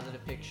very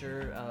positive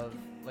picture of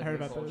I heard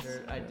Liberian about those.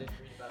 culture. I did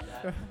read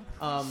about that.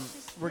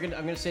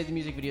 I'm gonna save the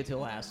music video till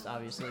last,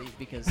 obviously,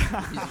 because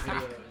the music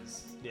video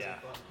is. Yeah.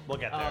 We'll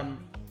get there.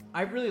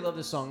 I really love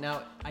this song.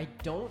 Now, I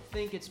don't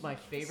think it's my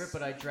favorite,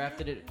 but I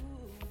drafted it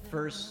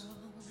first,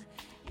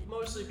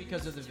 mostly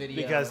because of the video.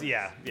 Because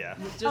yeah.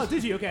 Just Oh,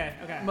 did you? Okay.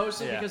 Okay.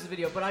 mostly Yeah. because of the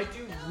video, but I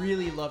do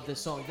really love this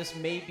song. This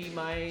may be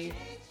my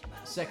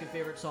second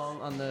favorite song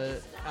on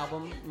the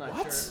album. I'm not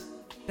What? sure.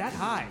 That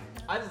high?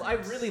 I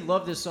really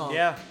love this song.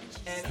 Yeah.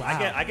 And,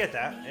 Wow. I get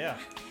that. Yeah.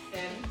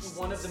 and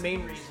one of the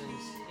main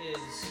reasons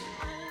is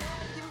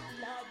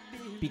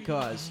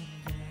because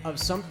of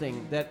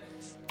something that.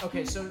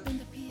 Okay, so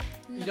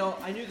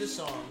I knew this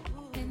song,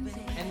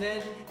 and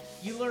then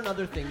you learn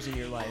other things in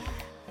your life,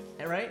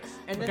 right?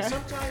 And then Okay.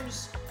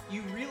 sometimes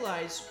you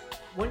realize,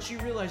 once you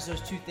realize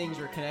those two things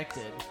are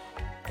connected,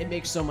 it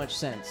makes so much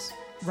sense.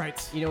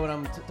 Right. You know what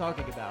I'm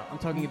talking about? I'm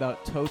talking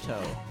about Toto.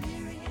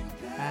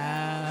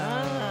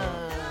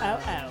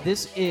 Oh.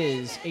 This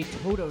is a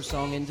Toto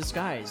song in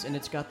disguise, and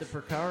it's got the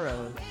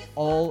Porcaro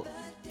all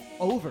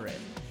over it.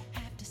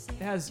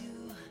 It has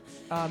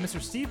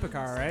Mr. Steve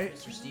Picard, right?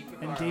 Mr. Steve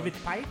And Porcaro. David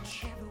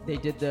Peich. He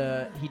did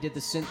the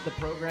synth, the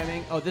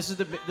programming. Oh, this is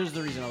the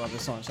reason I love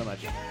this song so much.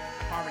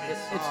 Harmonies.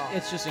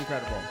 It's just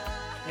incredible.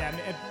 Yeah.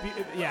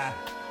 Yeah.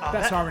 Oh,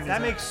 Best that, harmonies.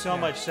 that ever. makes so Yeah.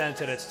 much sense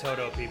that it's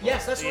Toto people.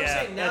 Yes, that's what yeah,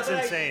 I'm saying. Now that's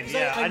that insane. 'cause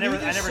Yeah, I never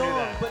knew knew this song,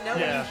 that. But now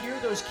yeah. when you hear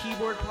those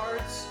keyboard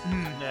parts,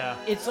 Yeah.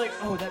 it's like,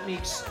 oh, that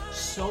makes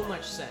so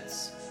much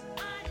sense.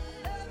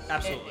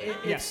 Absolutely.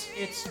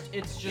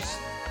 It's just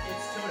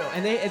Toto,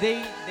 and they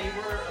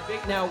were a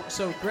big now.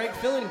 So Greg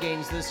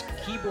Fillinganes, this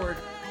keyboard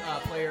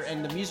player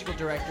and the musical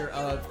director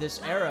of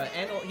this era,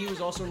 and he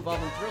was also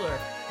involved in Thriller.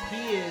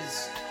 He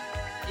is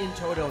in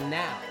Toto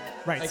now.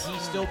 Right. Like he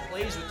still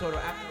plays with Toto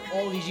after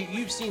all these.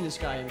 You've seen this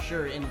guy, I'm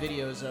sure, in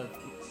videos of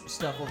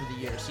stuff over the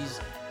years.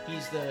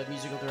 He's the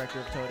musical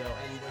director of Toto,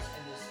 and he was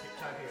in this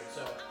time period.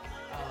 So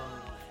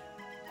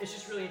it's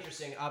just really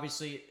interesting.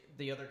 Obviously,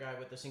 the other guy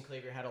with the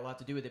synclavier had a lot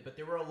to do with it, but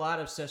there were a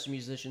lot of session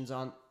musicians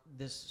on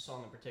this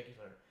song in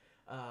particular.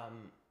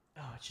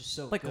 It's just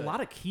so Like good. a lot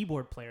of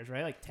keyboard players,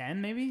 right? Like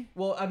 10 maybe?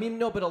 Well, I mean,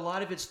 no, but a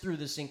lot of it's through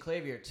the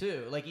synclavier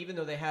too. Like even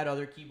though they had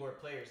other keyboard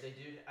players, they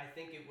did. I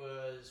think it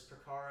was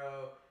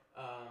Porcaro,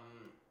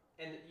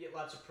 and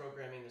lots of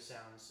programming the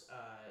sounds,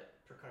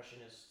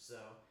 percussionists. So,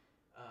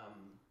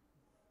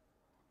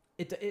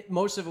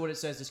 most of what it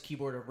says is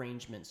keyboard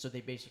arrangements. So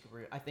they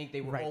basically, I think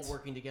they were all Right.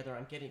 working together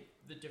on getting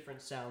the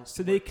different sounds. So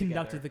to they work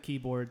conducted together. the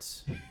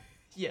keyboards.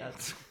 Yeah,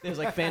 there's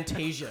like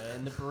Fantasia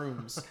and the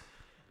brooms.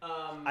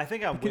 I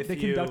think I'm with They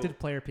you. conducted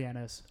player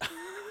pianos.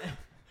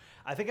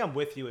 I think I'm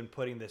with you in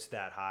putting this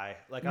that high.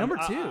 Like Number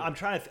I'm, two. I'm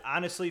trying to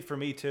honestly for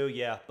me too.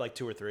 Yeah, like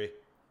 2 or 3.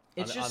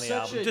 It's on just the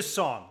such album. a Just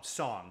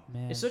song.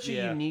 Man. it's such a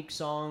Yeah. unique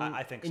song.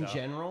 I think in so.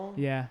 general.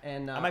 Yeah.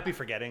 and I might be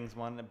forgetting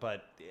one,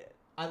 but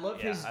I love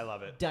Yeah, his I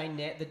love it.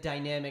 the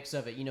dynamics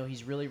of it. You know,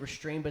 he's really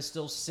restrained but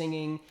still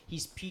singing.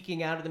 He's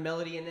peeking out of the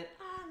melody and then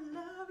I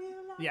love you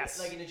Yes.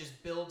 Like, and it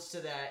just builds to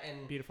that,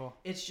 and Beautiful.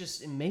 it's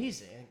just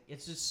amazing.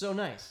 It's just so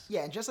nice.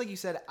 Yeah, and just like you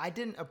said, I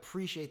didn't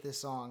appreciate this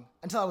song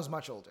until I was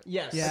much older.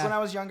 Yes. Yeah. Like when I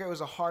was younger, it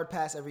was a hard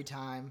pass every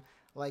time.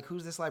 Like,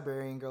 who's this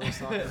librarian girl he's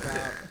talking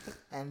about?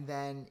 And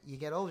then you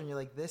get older and you're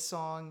like, this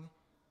song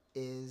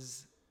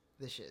is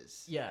the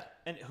shiz. Yeah.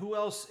 And who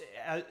else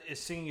is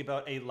singing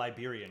about a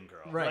Liberian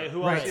girl? Right. Like,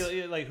 who Right. else?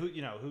 Like who?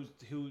 You know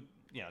who?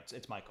 You know,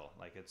 it's Michael.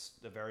 Like it's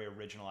a very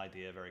original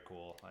idea, very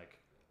cool. Like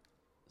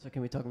So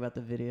can we talk about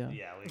the video?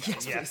 yeah,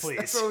 Yes, yeah, please. please.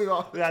 That's what we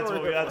all. That's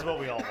what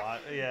we all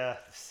want. Yeah.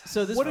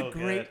 So this What So a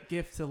great good.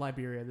 gift to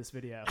Liberia, this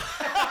video.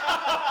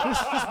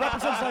 This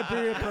represents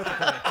Liberia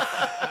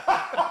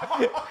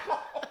perfectly.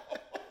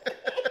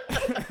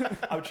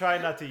 I'm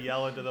trying not to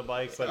yell into the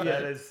mic, but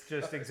that is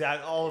just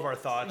exact all of our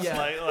thoughts. Yeah.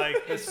 Like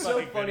It's this so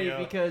fucking funny video.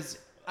 because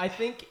I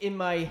think in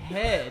my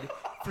head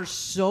for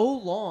so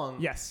long,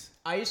 Yes.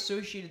 I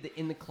associated the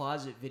In the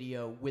Closet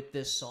video with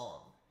this song.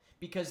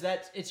 Because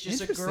it's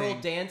just a girl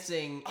Interesting.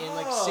 dancing in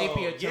like Oh,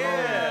 sepia tone.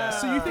 yeah.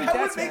 So you think That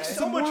that's would make it's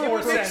so much more more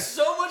It makes sense.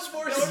 so much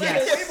more That would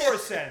sense. make way more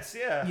sense.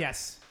 Yeah.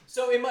 Yes.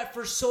 So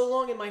for so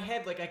long in my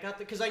head, like I got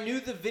because I knew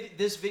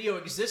this video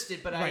existed,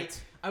 but Right.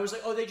 I was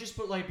like, oh, they just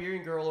put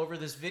Liberian Girl over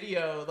this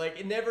video. Like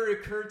it never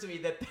occurred to me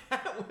that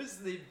that was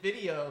the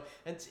video,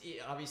 and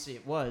obviously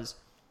it was.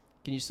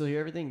 Can you still hear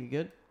everything? You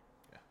good?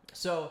 Yeah.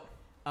 So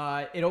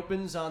it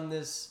opens on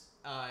this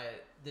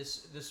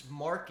this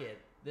market,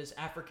 this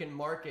African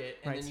market,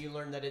 and Right. then you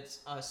learn that it's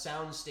a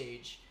sound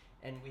stage,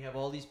 and we have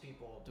all these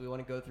people. Do we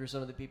want to go through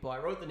some of the people? I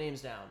wrote the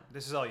names down.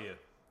 This is all you.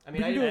 I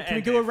mean, Can we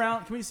and go Dave.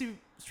 around? Can we see?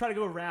 Let's try to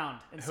go around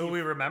and see. Who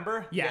we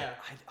remember? Yeah. Yeah.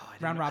 I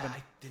Round robin.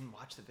 I didn't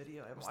watch the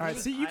video. I haven't All right,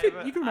 watched so it. you I could-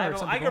 haven't- you can remember I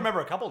some I can people.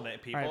 remember a couple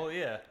people. All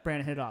Yeah.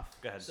 Brandon, hit it off.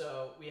 Go ahead.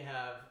 So we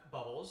have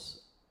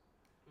Bubbles.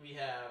 We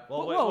have.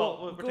 Well, Whoa,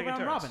 we're go taking round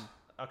turns. robin.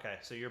 Okay,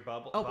 so you're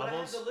Oh, but I have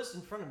Bubbles. the list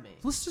in front of me.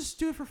 Let's just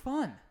do it for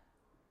fun.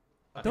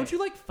 Okay. Don't you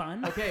like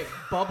fun? Okay,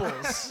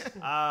 Bubbles.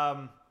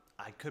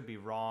 I could be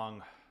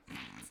wrong.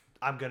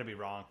 I'm gonna be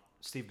wrong.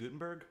 Steve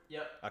Gutenberg.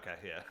 Yep. Okay,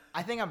 yeah.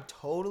 I think I'm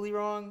totally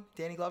wrong.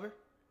 Danny Glover.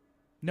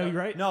 No, you're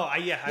right. No, I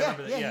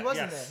remember that. yeah, he Yeah,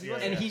 wasn't yes, there. He yeah,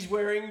 wasn't And yeah. he's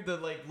wearing the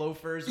like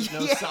loafers with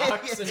no Yeah,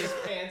 socks yeah. and his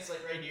pants like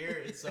right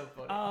here. It's so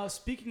funny.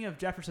 Speaking of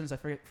Jeffersons, I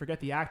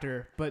forget the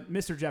actor, but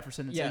Mr.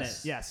 Jefferson is in it.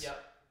 Yes.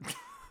 Yep.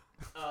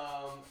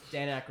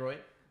 Dan Aykroyd.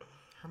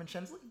 Herman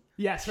Shemsley.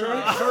 Yes.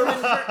 Herman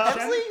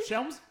Shemsley?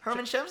 Shemsley?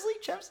 Herman Shemsley?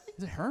 Shemsley?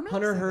 Is it Herman?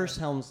 Hunter Hearst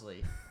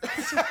Helmsley.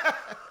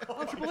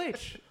 Oh, Triple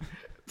H.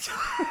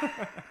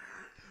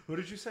 Who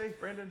did you say,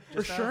 Brandon?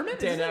 Or Sherman?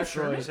 Dan Isn't it Aykroyd.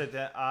 Sherman? You said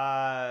that.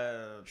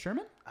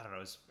 Sherman? I don't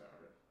know.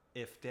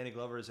 If Danny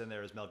Glover is in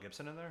there, is Mel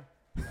Gibson in there?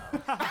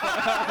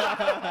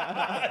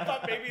 I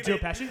thought maybe Joe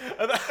Pesci?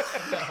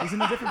 He's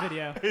in a different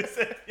video.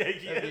 yeah,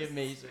 he That'd be is.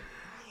 amazing.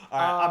 All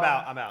right, I'm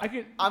out. I'm out. I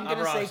could. I'm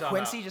gonna wrong, say so I'm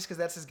Quincy out. just because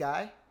that's his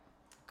guy.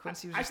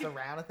 Quincy was I just could-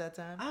 around at that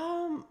time.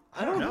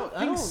 I don't know.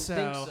 I don't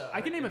think so.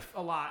 I can name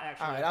a lot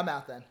actually. All right, I'm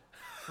out then.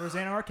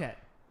 Rosanna Arquette.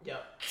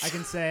 Yep. I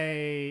can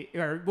say,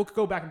 or we'll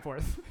go back and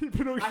forth.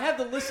 I have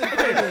the list in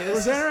front of me. This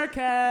is- Rosanna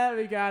Arquette.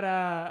 We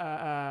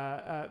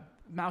got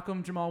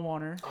Malcolm Jamal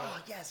Warner.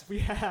 Oh yes. We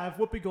have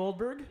Whoopi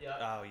Goldberg. Yep.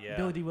 Oh yeah.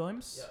 Billy D.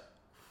 Williams. Yep.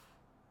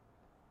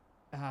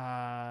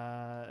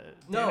 Dan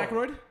No.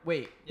 Aykroyd.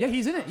 Wait. Yeah,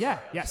 he's in it. I'm Yeah.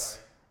 sorry, I'm Yes.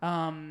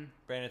 sorry.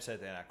 Brandon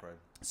said Dan Aykroyd.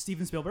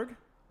 Steven Spielberg.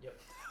 Yep.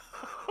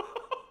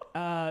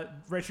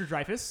 Richard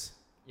Dreyfuss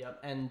Yep.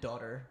 And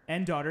daughter.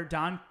 and daughter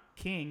Don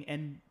King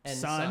and And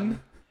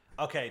son.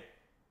 Okay,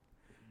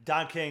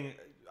 Don King.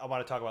 I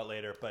want to talk about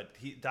later, but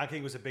Don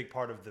King was a big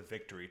part of the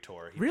Victory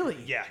Tour. Really?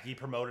 Yeah, he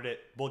promoted it.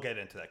 We'll get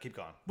into that. Keep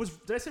going.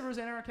 Did I say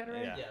Rosanna Arquette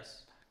already? Yeah.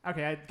 Yes.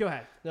 Okay, go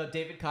ahead. No,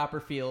 David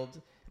Copperfield.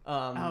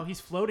 Oh,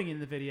 he's floating in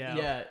the video.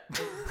 Yeah.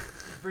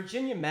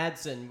 Virginia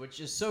Madsen, which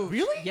is so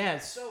Really? Yeah,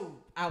 it's so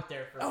out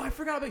there for Oh, I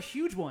forgot about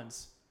huge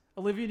ones.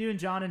 Olivia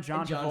Newton-John and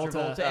John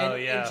Travolta. And, Oh,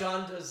 yeah. and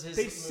John does his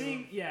They move.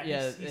 sing. Yeah, he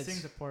it's-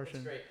 sings a It's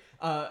portion. great.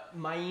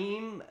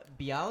 Maim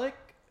Bialik,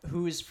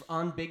 who is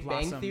on Big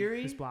Bang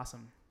Theory. Who's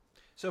Blossom?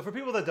 So for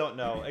people that don't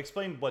know,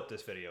 explain what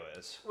this video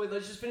is. Wait,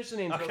 let's just finish the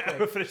names Okay, real we'll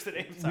quick. finish the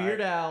name. Sorry.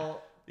 Weird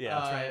Al. Yeah,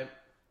 that's right.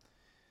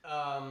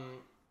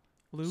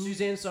 Lou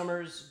Suzanne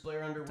Summers,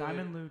 Blair Underwood,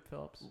 Diamond Lou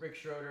Phillips. Rick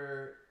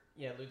Schroeder,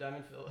 Lou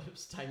Diamond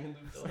Phillips, Diamond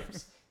Lou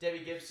Phillips,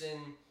 Debbie Gibson,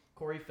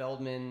 Corey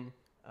Feldman.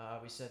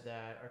 We said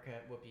that.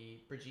 Arquette, Whoopi,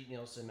 Brigitte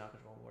Nielsen, Malcolm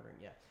Jamal Warner.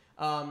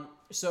 Yeah.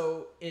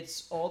 So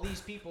it's all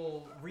these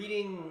people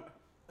reading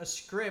a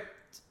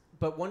script,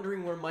 but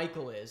wondering where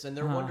Michael is, and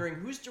they're wondering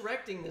who's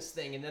directing this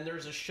thing. And then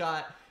there's a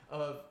shot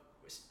of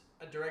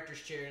a director's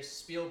chair, it's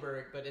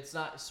Spielberg, but it's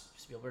not.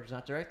 Spielberg's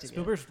not directing. it.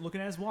 Spielberg's looking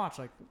at his watch,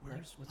 like, Like,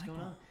 where's what's Michael?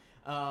 going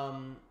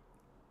on?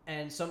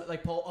 And some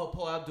like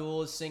Paul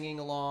Abdul is singing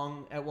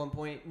along at one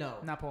point. No,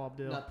 Not Paul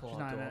Abdul. Not Paul She's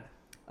not in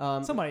Abdul.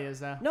 it. Somebody is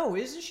though. No,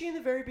 isn't she in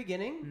the very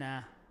beginning?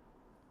 Nah.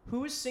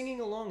 Who is singing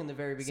along in the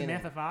very beginning?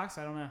 Samantha Fox.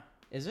 I don't know.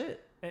 Is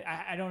it?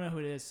 I don't know who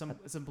it is.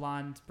 It's a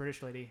blonde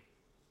British lady.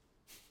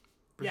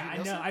 Brigitte yeah, I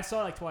Nielsen? know. I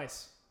saw it like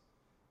twice.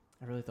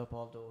 I really thought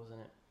Paul Abdul was in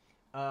it.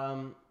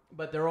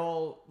 but they're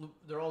all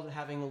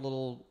having a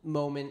little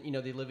moment. You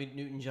know, the Olivia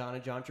Newton-John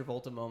and John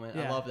Travolta moment.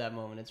 I Yeah. love that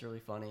moment. It's really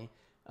funny.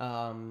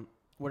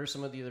 What are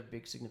some of the other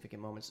big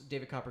significant moments?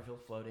 David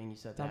Copperfield floating. You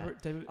said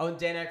that. Oh, and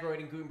Dan Aykroyd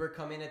and Gutenberg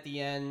come in at the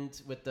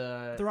end with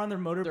the. They're on their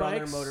motorbikes. They're on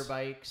their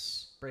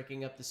motorbikes,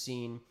 breaking up the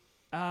scene.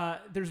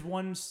 There's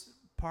one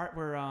part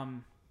where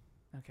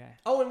okay.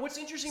 Oh, and what's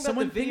interesting about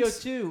Someone the video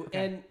thinks- too,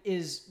 okay. and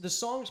is the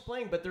song's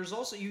playing, but there's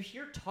also you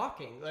hear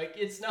talking. Like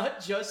it's not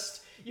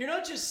just you're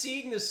not just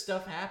seeing this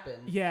stuff happen.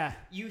 Yeah.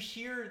 You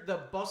hear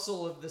the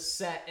bustle of the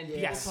set and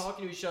people Yes.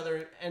 talking to each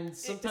other, and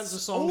sometimes It's the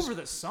song's over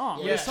the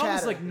song. Yeah. The song is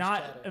Chatter, like it's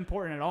not chatter.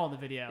 important at all in the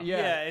video.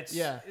 Yeah.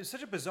 It's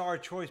such a bizarre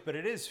choice, but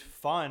it is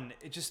fun.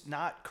 It's just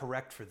not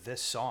correct for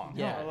this song.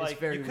 Yeah, it's like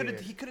very you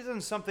weird. He could have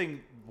done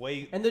something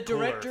way And the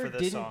cooler director for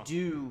this didn't song.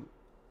 do.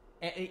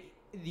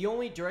 The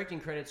only directing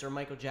credits are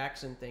Michael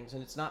Jackson things,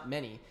 and it's not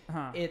many.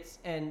 Uh-huh.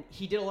 And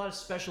he did a lot of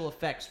special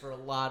effects for a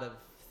lot of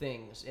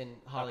things in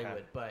Hollywood.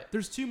 Okay. But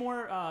There's two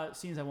more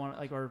scenes I want,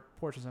 like, or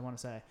portions I want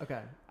to say.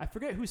 okay, I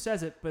forget who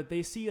says it, but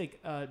they see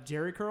like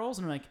Jerry curls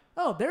and they're like,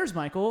 "Oh, there's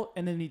Michael,"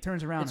 and then he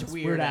turns around. it's and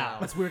Weird Al.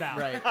 Al. It's Weird Al.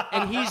 right?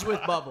 And he's with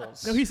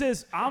Bubbles. No, he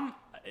says,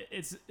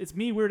 It's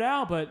me, Weird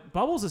Al, but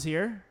Bubbles is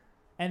here."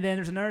 And then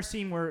there's another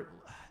scene where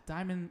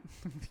Diamond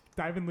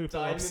Lou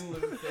Phillips.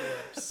 Diamond Lou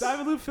Phillips.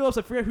 Diamond Lou Phillips,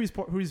 I forget who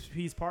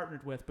he's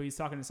partnered with, but he's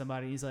talking to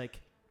somebody. He's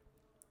like,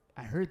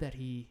 "I heard that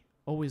he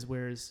always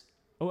wears.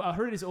 Oh, I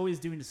heard he's always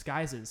doing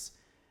disguises."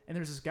 And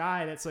there's this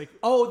guy that's like,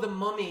 Oh, the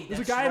mummy. there's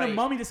That's a guy in right. a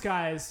mummy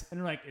disguise, and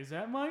they're like, "Is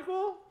that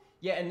Michael?"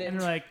 Yeah, and And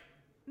they're like,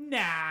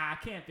 "Nah,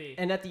 can't be."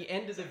 and at the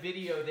end of the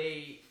video,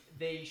 they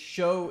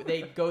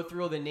go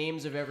through all the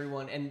names of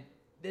everyone, and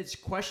it's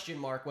question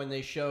mark when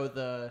they show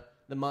the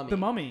mummy. The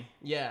mummy.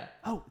 Yeah.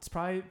 Oh, it's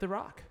probably The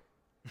Rock.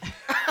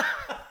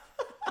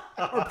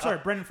 Or sorry,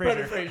 Brendan Fraser.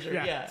 Brendan Fraser.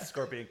 Yeah.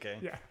 Scorpion King.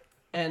 Yeah.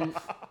 And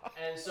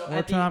so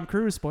Or Tom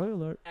Cruise. Spoiler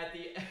alert.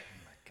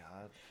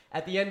 God.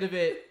 at the end of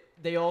it,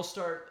 they all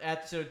start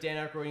so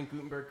Dan Aykroyd and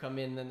Gutenberg come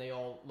in, then they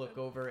all look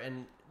over,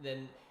 and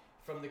then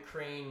from the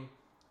crane,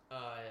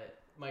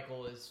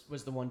 Michael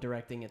was the one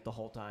directing it the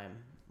whole time.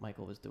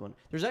 Michael was doing.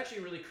 There's actually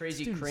a really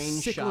crazy Dude, crane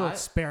sick little shot.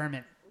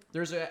 experiment.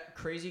 There's a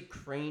crazy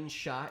crane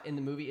shot in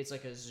the movie. It's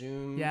like a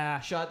zoom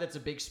shot. That's a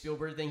big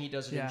Spielberg thing. He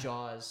does it Yeah. in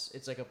Jaws.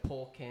 It's like a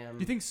pull cam.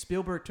 Do you think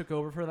Spielberg took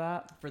over for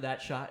that? for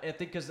that shot? I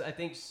think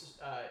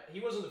he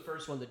wasn't the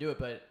first one to do it,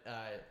 but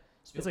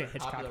Spielberg like a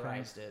Hitchcock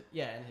popularized it.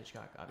 Yeah, and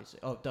Hitchcock, obviously.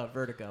 Oh, duh,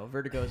 Vertigo.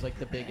 Vertigo is like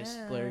the biggest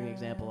glaring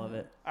example of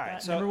it. All right,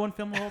 That so number one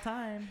film the whole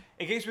time.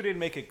 in case we didn't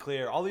make it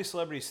clear, all these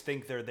celebrities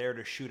think they're there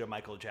to shoot a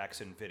Michael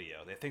Jackson video.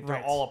 They think they're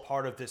Right. all a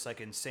part of this like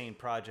insane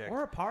project.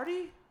 Or a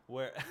party,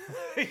 where,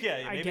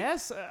 yeah, I maybe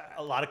guess.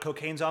 a lot of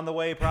cocaine's on the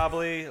way,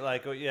 probably.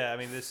 Like, yeah, I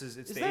mean, it's Is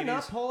the that 80s.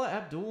 not Paula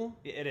Abdul?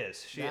 Yeah, it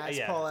is. That's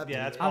yeah, Paula Abdul.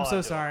 Yeah, that's I'm Paula so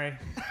Abdul. sorry.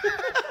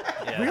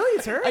 Yeah. Really?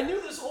 It's her? I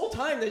knew this whole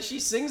time that she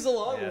sings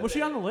along Yeah. with Was she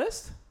it. on the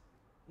list?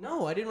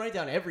 No, I didn't write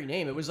down every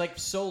name. It was like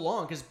so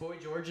long because Boy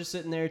George is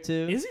sitting there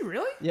too. Is he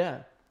really? Yeah.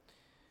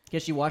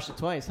 Guess you watched it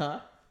twice,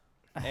 huh?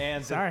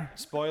 And Sorry.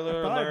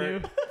 spoiler I thought I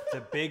alert, knew. the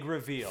big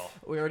reveal.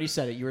 We already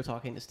said it. You were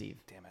talking to Steve.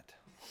 Damn it.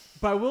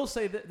 But I will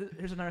say that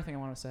here's another thing I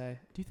want to say.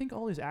 Do you think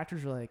all these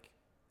actors are like,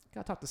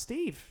 gotta talk to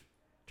Steve,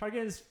 try to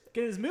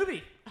get his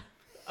movie,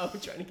 Oh,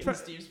 trying to get in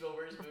Steve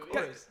Spielberg's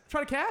movie.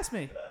 try to cast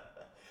me?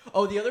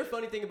 Oh, the other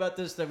funny thing about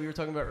this that we were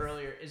talking about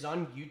earlier is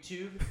on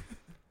YouTube.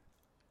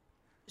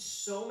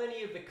 So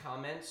many of the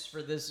comments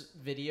for this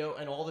video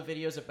and all the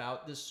videos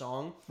about this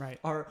song Right.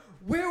 are,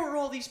 where were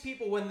all these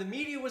people when the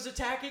media was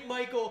attacking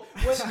Michael?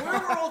 Where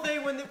were all they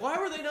why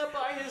were they not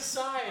by his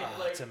side?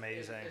 it's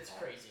amazing. It's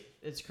crazy.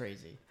 It's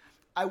crazy.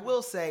 I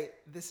will say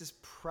this is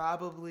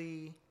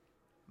probably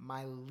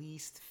my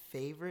least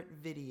favorite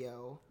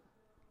video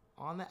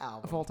on the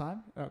album. Of all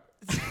time? Oh.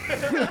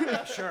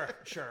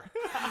 Sure.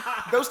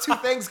 Those two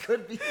things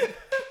could be.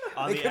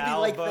 On They the could be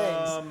like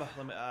album, things.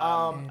 let me,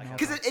 Man,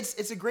 Because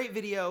it's a great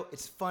video,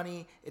 it's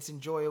funny, it's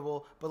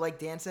enjoyable, but like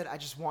Dan said, I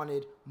just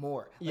wanted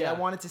more. Like, Yeah. I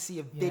wanted to see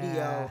a video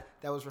Yeah.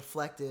 that was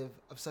reflective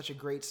of such a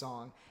great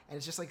song, and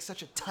it's just like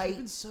such a tight,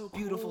 been so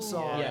beautiful cool.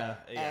 song. Yeah.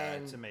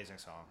 And it's an amazing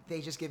song. they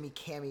just give me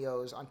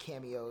cameos on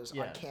cameos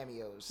Yeah. on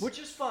cameos. Which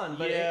is fun,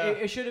 but Yeah.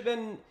 it should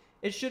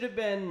have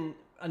been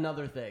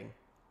another thing.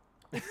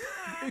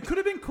 It could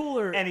have been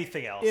cooler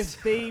Anything else?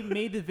 if they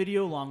made the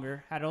video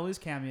longer, had all these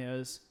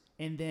cameos,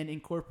 and then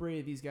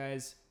incorporated these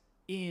guys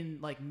in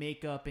like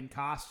makeup and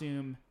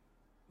costume.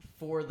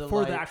 For the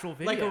For the actual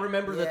video. like a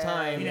remember the Yeah,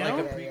 time, you like know?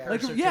 a Yeah, precursor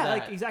Like to yeah, that.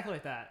 like exactly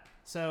like that.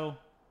 So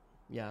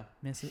Yeah.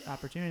 miss the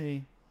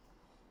opportunity.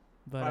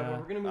 But All right, well,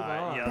 we're gonna move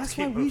on. yeah. Let's that's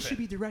why keep we moving. should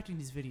be directing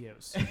these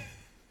videos.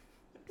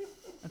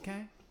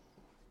 Okay.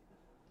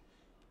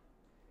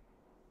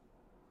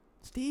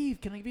 Steve,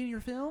 can I be in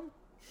your film?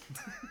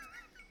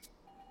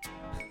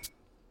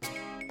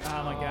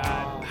 Oh my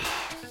god.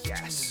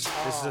 Yes.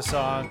 This is a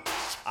song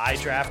I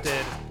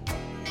drafted.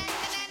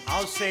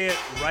 I'll say it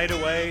right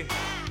away.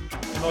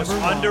 The most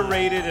Number one.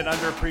 underrated and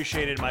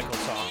underappreciated Michael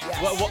song.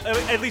 Yes. Well,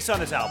 at least on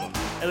this album.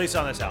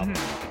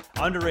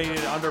 Underrated,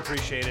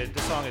 underappreciated.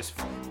 This song is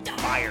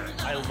fire.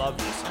 I love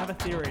this I song. have a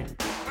theory,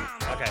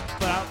 Okay.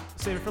 but I'll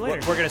save it for We're,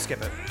 later. we're gonna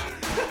skip it.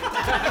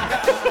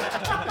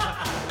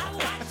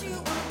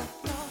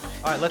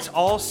 All right, let's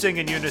all sing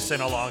in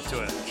unison along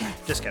to it.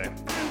 Just kidding.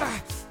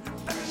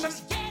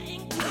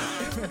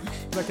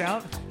 Look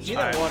out. Need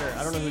All that right. water.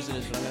 I don't know whose it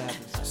is, but I'm gonna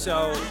have to.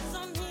 So,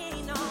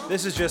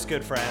 this is Just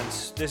Good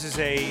Friends. This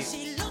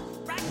is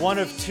one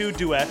of 2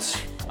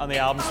 duets on the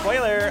album.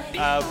 Spoiler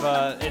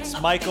of it's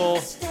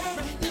Michael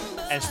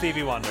and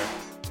Stevie Wonder.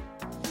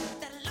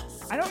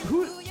 I don't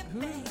who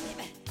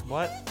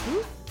What?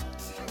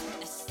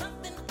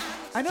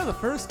 I know the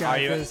first guy Are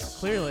you- because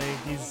clearly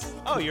he's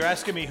Oh, you're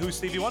asking me who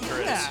Stevie Wonder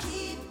is? yeah.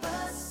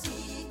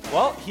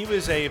 Well, he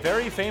was a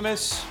very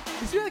famous.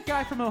 Is he that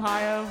guy from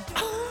Ohio,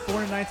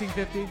 born in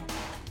 1950?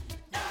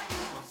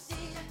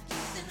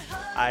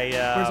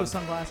 Where's those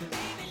sunglasses?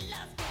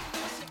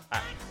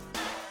 I'm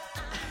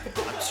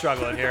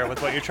struggling here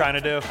with what you're trying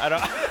to do. I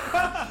don't.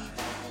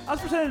 I was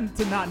pretending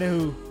to not know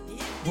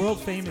who world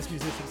famous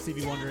musician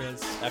Stevie Wonder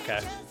is.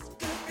 Okay.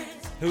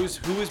 Who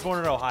was born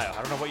in Ohio? I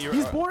don't know what you're.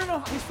 He's born in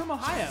he's from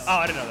Ohio. Oh,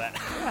 I didn't know that.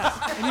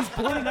 Yeah, and he's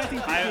born in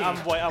 1950.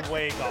 I'm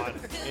way gone.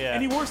 Yeah.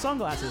 And he wore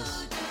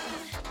sunglasses.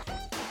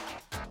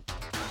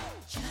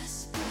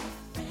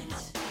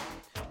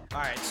 All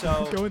right,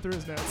 so Going through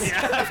his notes.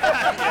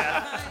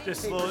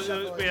 just a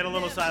little, we had a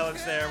little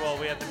silence there while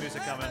we had the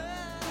music coming.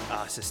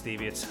 Ah, this is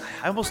Stevie.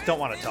 I almost don't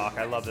want to talk.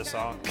 I love this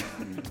song.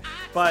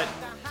 But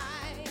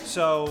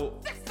so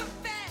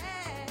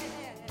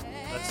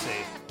let's see.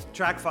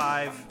 Track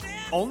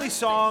 5, only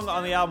song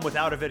on the album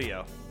without a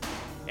video,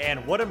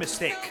 and what a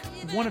mistake.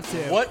 One of 2.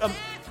 What a.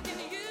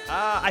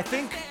 I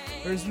think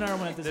There's another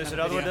one that doesn't there's have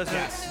another one video. doesn't.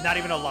 Yes. Not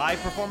even a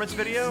live performance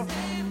video.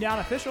 Not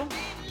official.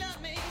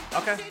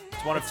 Okay,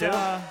 it's one of 2.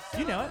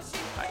 You know it.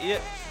 Yeah.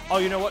 Oh,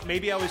 you know what?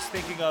 Maybe I was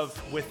thinking of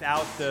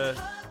without the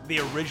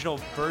original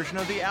version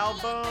of the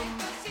album.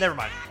 Never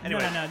mind.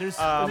 Anyway. No. There's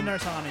another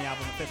song on the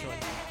album officially.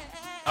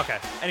 Okay.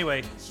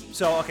 Anyway,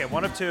 so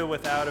one of 2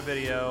 without a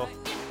video.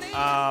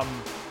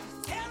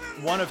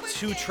 One of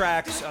 2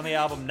 tracks on the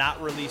album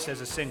not released as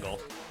a single.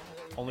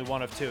 Only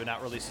one of 2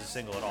 not released as a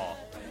single at all.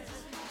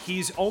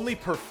 He's only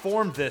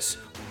performed this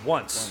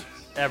once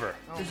ever.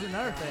 There's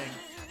another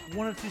thing.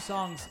 One of 2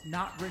 songs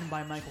not written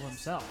by Michael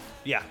himself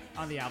Yeah.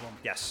 on the album.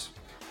 Yes.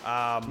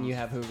 You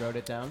have who wrote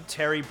it down?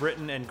 Terry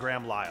Britton and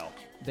Graham Lyle.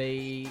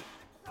 They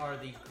are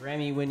the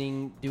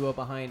Grammy-winning duo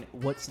behind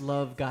 "What's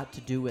Love Got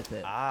to Do with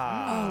It."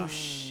 Ah. Oh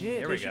shit!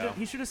 Here we go.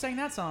 He should have sang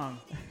that song.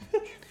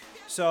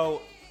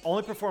 So,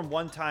 only performed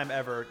one time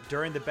ever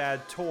during the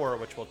Bad Tour,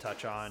 which we'll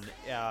touch on.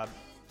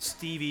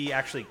 Stevie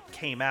actually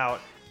came out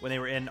when they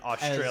were in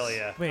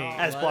Australia Wait,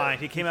 as what? blind.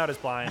 He came out as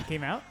blind.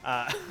 Came out.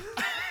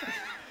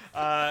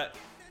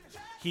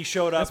 He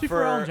showed up That's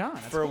before Elton John.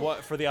 That's for cool.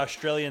 what for the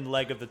Australian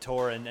leg of the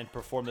tour and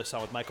performed this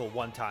song with Michael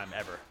one time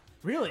ever.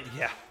 Really?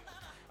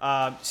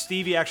 Yeah.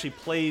 Stevie actually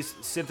plays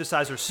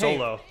synthesizer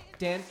solo. Hey,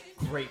 Dan,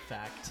 great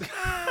fact.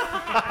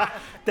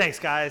 Thanks,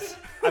 guys.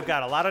 I've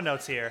got a lot of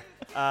notes here.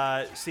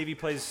 Stevie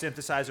plays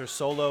synthesizer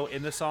solo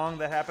in the song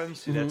that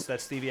happens.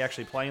 That's Stevie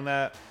actually playing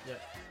that.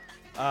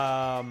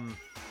 Yeah.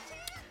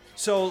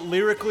 So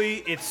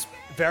lyrically, it's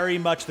very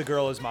much "The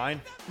Girl Is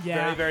Mine."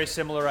 Yeah. Very, very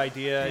similar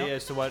idea Yep.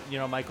 as to what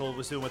Michael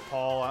was doing with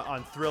Paul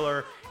on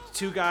Thriller.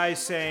 2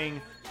 guys saying,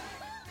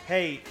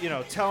 "Hey,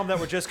 tell them that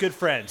we're just good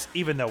friends,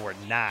 even though we're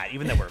not,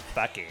 even though we're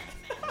fucking."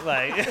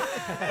 Like,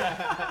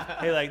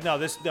 hey, like, no,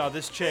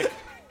 this chick.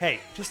 Hey,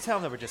 just tell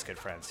him that we're just good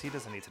friends. He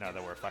doesn't need to know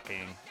that we're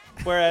fucking.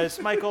 Whereas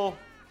Michael,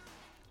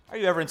 are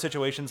you ever in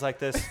situations like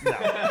this? No,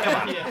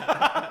 come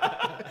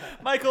on,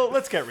 Michael.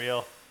 Let's get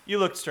real. You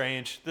looked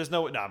strange. There's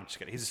no. I'm just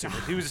kidding.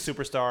 He was a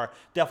superstar.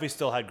 Definitely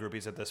still had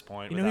groupies at this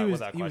point. You know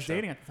without he was question.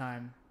 dating at the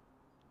time.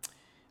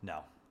 No,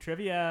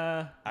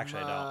 Trivia.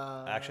 actually, I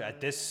don't. Actually, at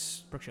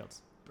this. Brooke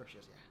Shields.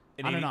 Brookshields, yeah.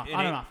 In On and 80 off. in On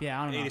and eight- off. Yeah,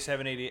 on and off.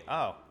 87, 80.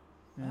 Oh.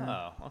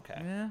 Yeah. Oh,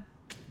 okay. Yeah.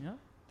 Yeah.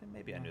 Then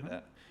maybe I knew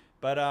that.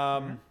 But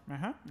Uh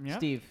huh. Yeah.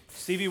 Steve,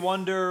 Stevie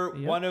Wonder,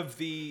 Yep. one of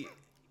the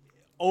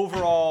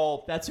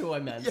overall. that's who I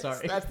meant. Yes,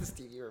 Sorry. that's the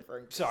Stevie you're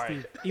referring to.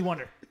 Sorry. E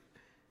Wonder.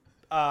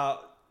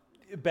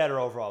 Better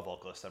overall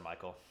vocalist than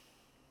Michael.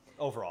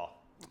 Overall.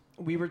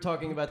 We were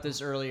talking about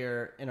this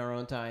earlier in our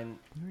own time.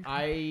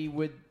 I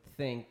would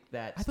think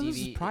that I thought this was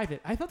Stevie.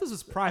 private. I thought this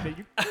was private.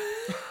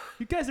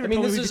 You guys never I mean,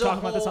 told me this we'd is be a talking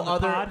about this on whole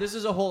the other. pod. This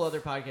is a whole other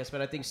podcast,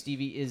 but I think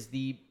Stevie is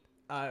the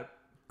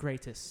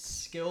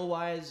Greatest.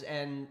 skill-wise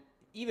and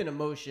even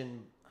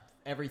emotion,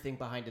 everything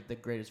behind it, the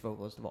greatest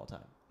vocalist of all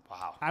time.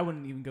 Wow. I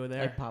wouldn't even go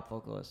there. Like pop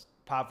vocalist.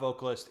 Pop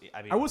vocalist.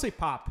 I mean, I will say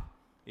pop.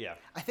 yeah.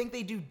 I think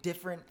they do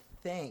different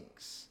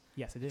things.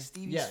 Yes, it is.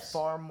 Stevie's Yes.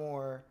 far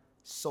more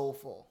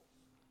soulful,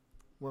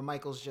 where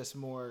Michael's just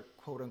more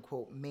quote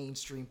unquote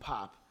mainstream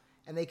pop,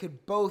 and they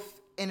could both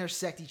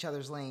intersect each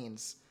other's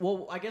lanes.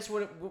 Well, I guess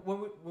when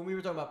we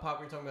were talking about pop,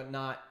 we were talking about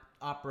not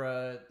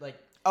opera, like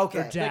Okay,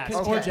 Or jazz.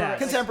 like Or contem- jazz.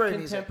 Contemporary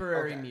music.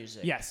 contemporary Okay.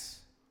 music. Yes.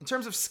 In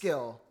terms of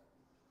skill,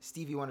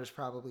 Stevie Wonder's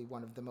probably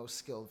one of the most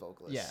skilled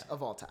vocalists Yeah.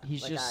 of all time.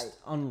 He's Like, just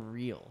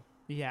unreal.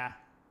 Yeah.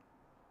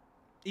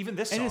 Even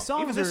this And song, his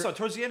songs even this are- song,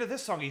 towards the end of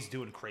this song, he's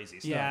doing crazy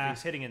stuff. Yeah.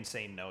 He's hitting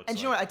insane notes. And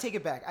you know what? I take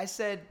it back. I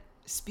said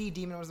Speed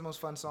Demon was the most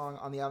fun song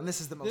on the album.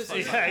 This is the most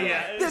fun song.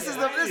 yeah. This is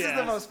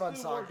the most fun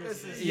song.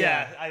 This is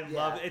I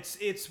love it.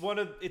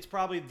 It's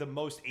probably the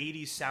most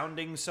 80s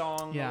sounding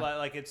song. Yeah.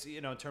 Like it's,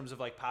 in terms of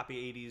like poppy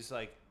 80s,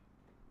 like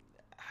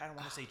I don't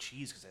want to say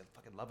cheese because I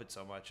fucking love it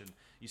so much. And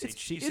you say It's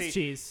cheese. it's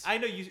cheese. I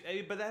know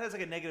but that has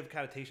like a negative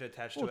connotation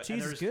attached to Well, it.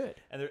 cheese is good.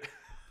 And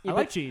I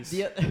like cheese.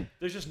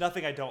 there's just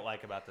nothing I don't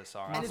like about this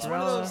song. And it's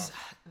one of those.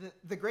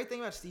 The great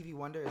thing about Stevie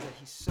Wonder is that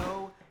he's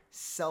so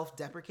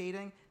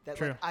self-deprecating that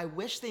True. like I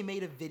wish they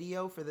made a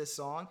video for this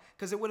song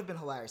because it would have been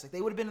hilarious. Like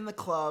they would have been in the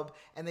club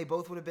and they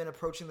both would have been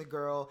approaching the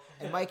girl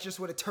and Mike just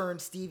would have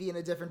turned Stevie in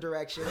a different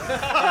direction.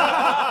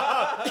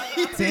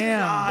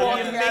 Damn.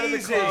 Walking out of the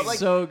club. Amazing. Like,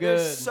 So good.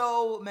 There's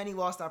so many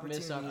lost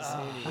opportunities in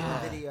opportunity,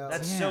 the video.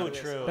 That's Damn. so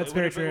true. That's it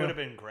very It true. would have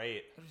been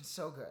great. It's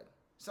so good.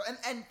 So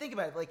and think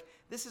about it. Like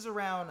this is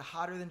around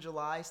Hotter Than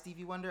July,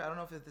 Stevie Wonder. I don't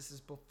know if this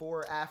is before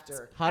or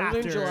after. Hotter Than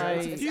After. July.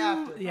 It's after. Yeah,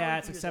 Probably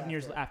it's like 7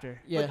 years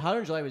after. Yeah, Hotter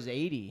Than July was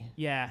 80.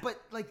 Yeah. But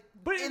like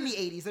But in the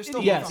 80s, there's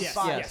still the- Yes, on yes,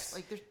 five. yes.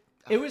 Like there's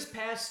It was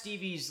past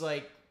Stevie's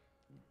like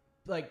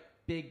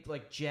big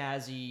like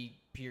jazzy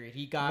period.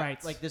 He got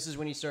Right. like this is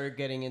when he started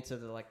getting into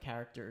the like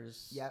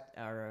characters Yep.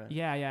 era.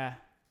 Yeah.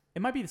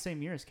 It might be the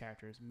same year as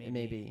Characters. Maybe.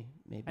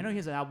 Maybe. I know he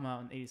has an album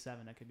out in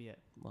 '87. That could be it.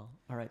 Well,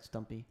 all right,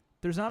 Stumpy.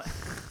 There's not.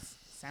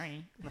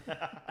 Sorry.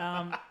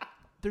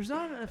 There's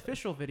not an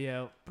official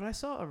video, but I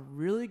saw a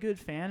really good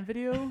fan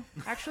video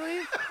actually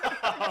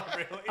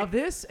Really? of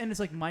this, and it's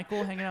like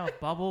Michael hanging out with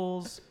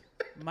Bubbles,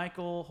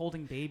 Michael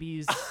holding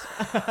babies,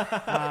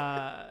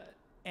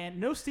 and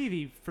no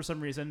Stevie for some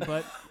reason,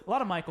 but a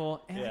lot of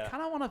Michael. And I Yeah.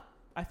 kind of want to.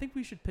 I think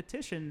we should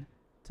petition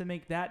to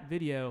make that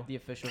video The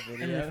official an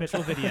video.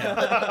 official video.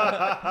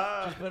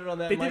 Just put it on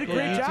that They did a Michael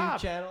great YouTube job.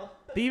 channel.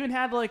 They even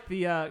had like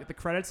the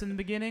credits in the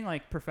beginning,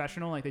 like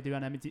professional, like they do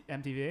on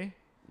MTV.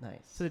 Nice.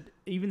 So it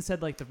even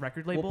said like the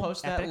record label. We'll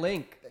post that Epic.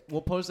 link.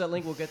 We'll post that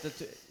link. We'll get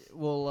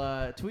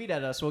we'll tweet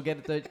at us. We'll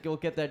get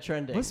that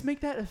trending. Let's make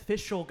that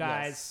official,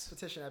 guys.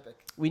 petition epic.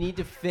 We need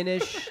to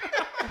finish.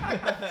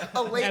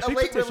 A late Epic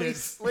video petition.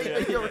 release.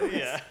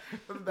 Yeah.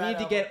 For the We bad need to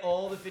album. get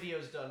all the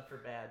videos done for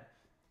Bad.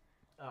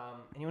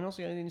 Anyone else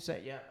got anything to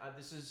say? Yeah,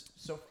 this is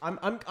so. I'm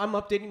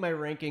updating my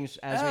rankings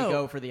as Oh, we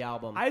go for the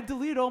album. I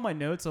deleted all my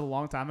notes a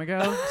long time ago,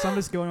 so I'm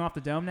just going off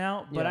the dome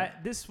now. But Yeah.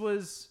 this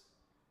was,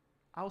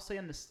 I'll say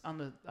on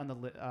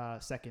the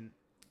second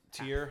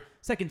Tier.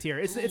 tier.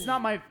 It's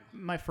not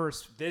my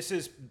first. This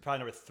is probably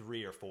number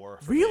 3 or 4.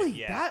 for Really? me.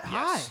 Yeah. That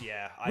yes, high?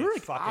 Yeah. We're I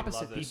like fucking opposite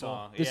love this people.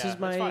 song. this yeah, is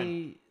that's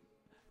fine. my.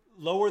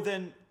 Lower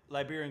than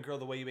Liberian Girl,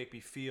 The Way You Make Me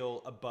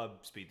Feel, above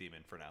Speed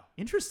Demon for now.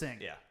 Interesting.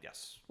 Yeah.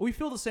 Yes. We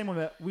feel the same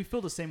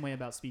way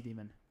about Speed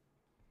Demon.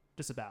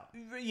 Just about.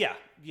 Yeah.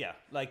 Yeah.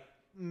 Like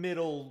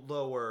middle,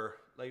 lower,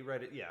 like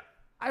right. Yeah.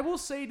 I will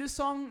say this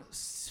song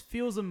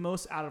feels the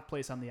most out of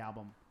place on the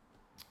album.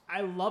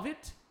 I love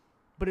it,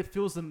 but it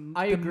feels the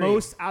agree.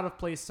 most out of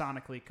place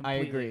sonically. Completely. I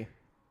agree.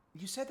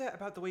 You said that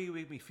about The Way You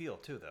Make Me Feel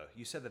too, though.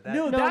 You said that.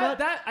 No, not-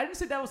 that I didn't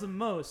say that was the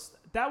most.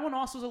 That one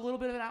also is a little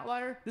bit of an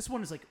outlier. This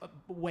one is like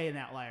way an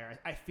outlier.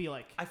 I feel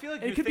like. I feel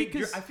like And it could be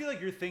 'cause- I feel like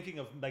you're thinking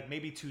of like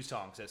maybe 2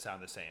 songs that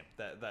sound the same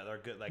that are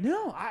good. Like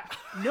No,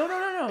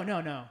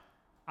 no.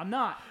 I'm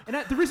not. And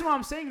the reason why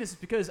I'm saying this is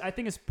because I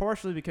think it's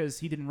partially because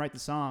he didn't write the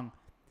song,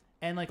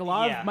 and like a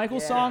lot Yeah. of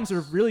Michael's Yes. songs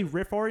are really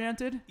riff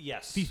oriented.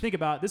 Yes. If you think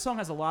about it, this song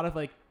has a lot of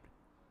like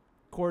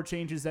chord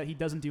changes that he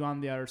doesn't do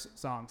on the other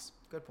songs.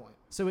 Good point.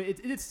 So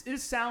it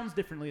sounds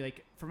differently,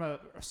 like from a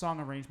song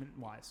arrangement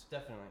wise.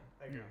 Definitely.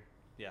 I agree.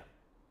 Yeah.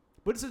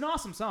 But it's an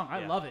awesome song.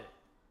 I Yeah. love it.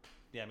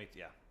 Yeah.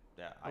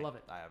 Yeah. I love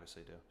it. I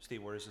obviously do.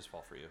 Steve, where does this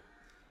fall for you?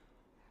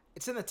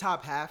 It's in the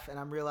top half, and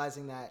I'm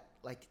realizing that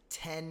like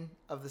 10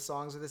 of the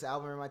songs of this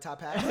album are in my top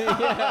half.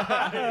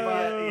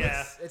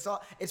 Yeah.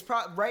 It's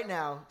right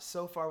now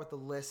so far with the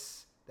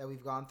lists that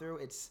we've gone through.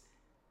 It's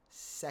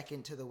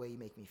second to The Way You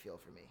Make Me Feel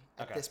for me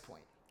at Okay. this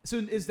point. So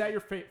is that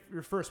your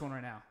first one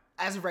right now?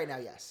 As of right now,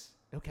 yes.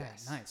 Okay,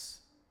 Yes. nice.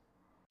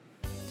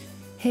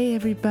 Hey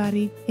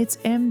everybody, it's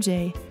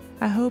MJ.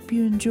 I hope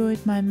you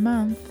enjoyed my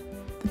month.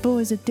 The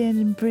boys at Dan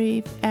and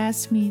Brave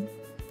asked me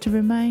to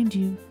remind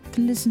you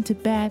to listen to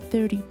Bad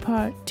 30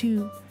 Part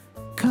 2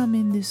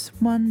 coming this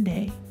one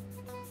day.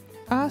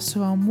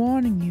 Also, I'm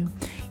warning you,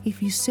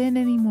 if you send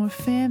any more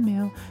fan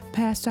mail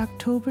past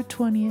October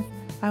 20th,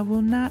 I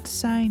will not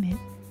sign it.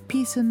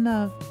 Peace and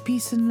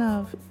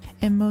love,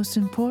 and most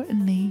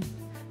importantly,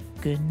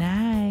 good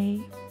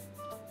night.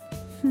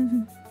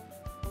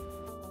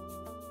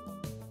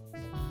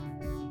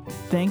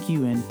 Thank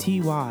you and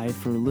TY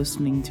for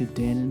listening to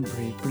Dan and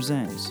Brave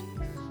Presents.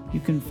 You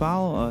can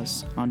follow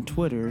us on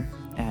Twitter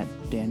at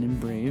Dan and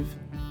Brave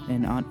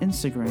and on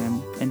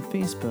Instagram and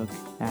Facebook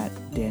at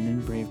Dan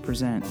and Brave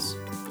Presents.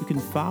 You can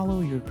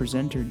follow your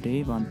presenter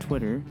Dave on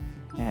Twitter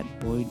at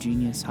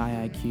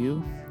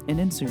BoyGeniusHighIQ and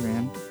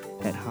Instagram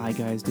at Hi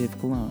Guys Dave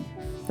Cologne.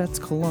 That's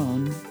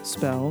Cologne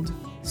spelled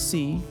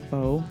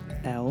C-O-L-O-N.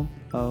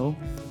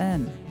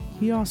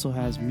 He also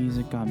has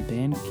music on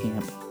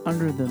Bandcamp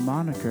under the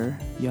moniker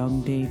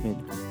Young David.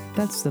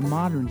 That's the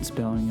modern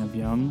spelling of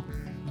Young,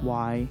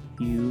 Y-U-N-G.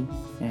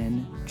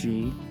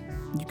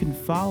 You can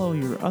follow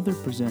your other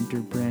presenter,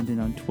 Brandon,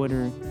 on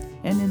Twitter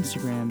and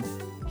Instagram,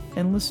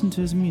 and listen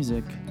to his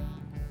music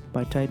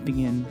by typing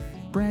in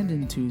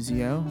Brandon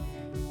Tuzio.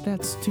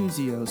 That's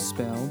Tuzio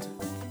spelled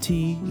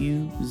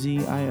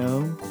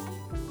T-U-Z-I-O.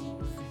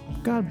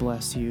 God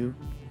bless you,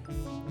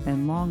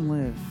 and long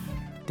live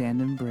Dan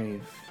and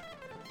Brave.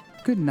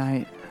 Good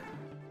night.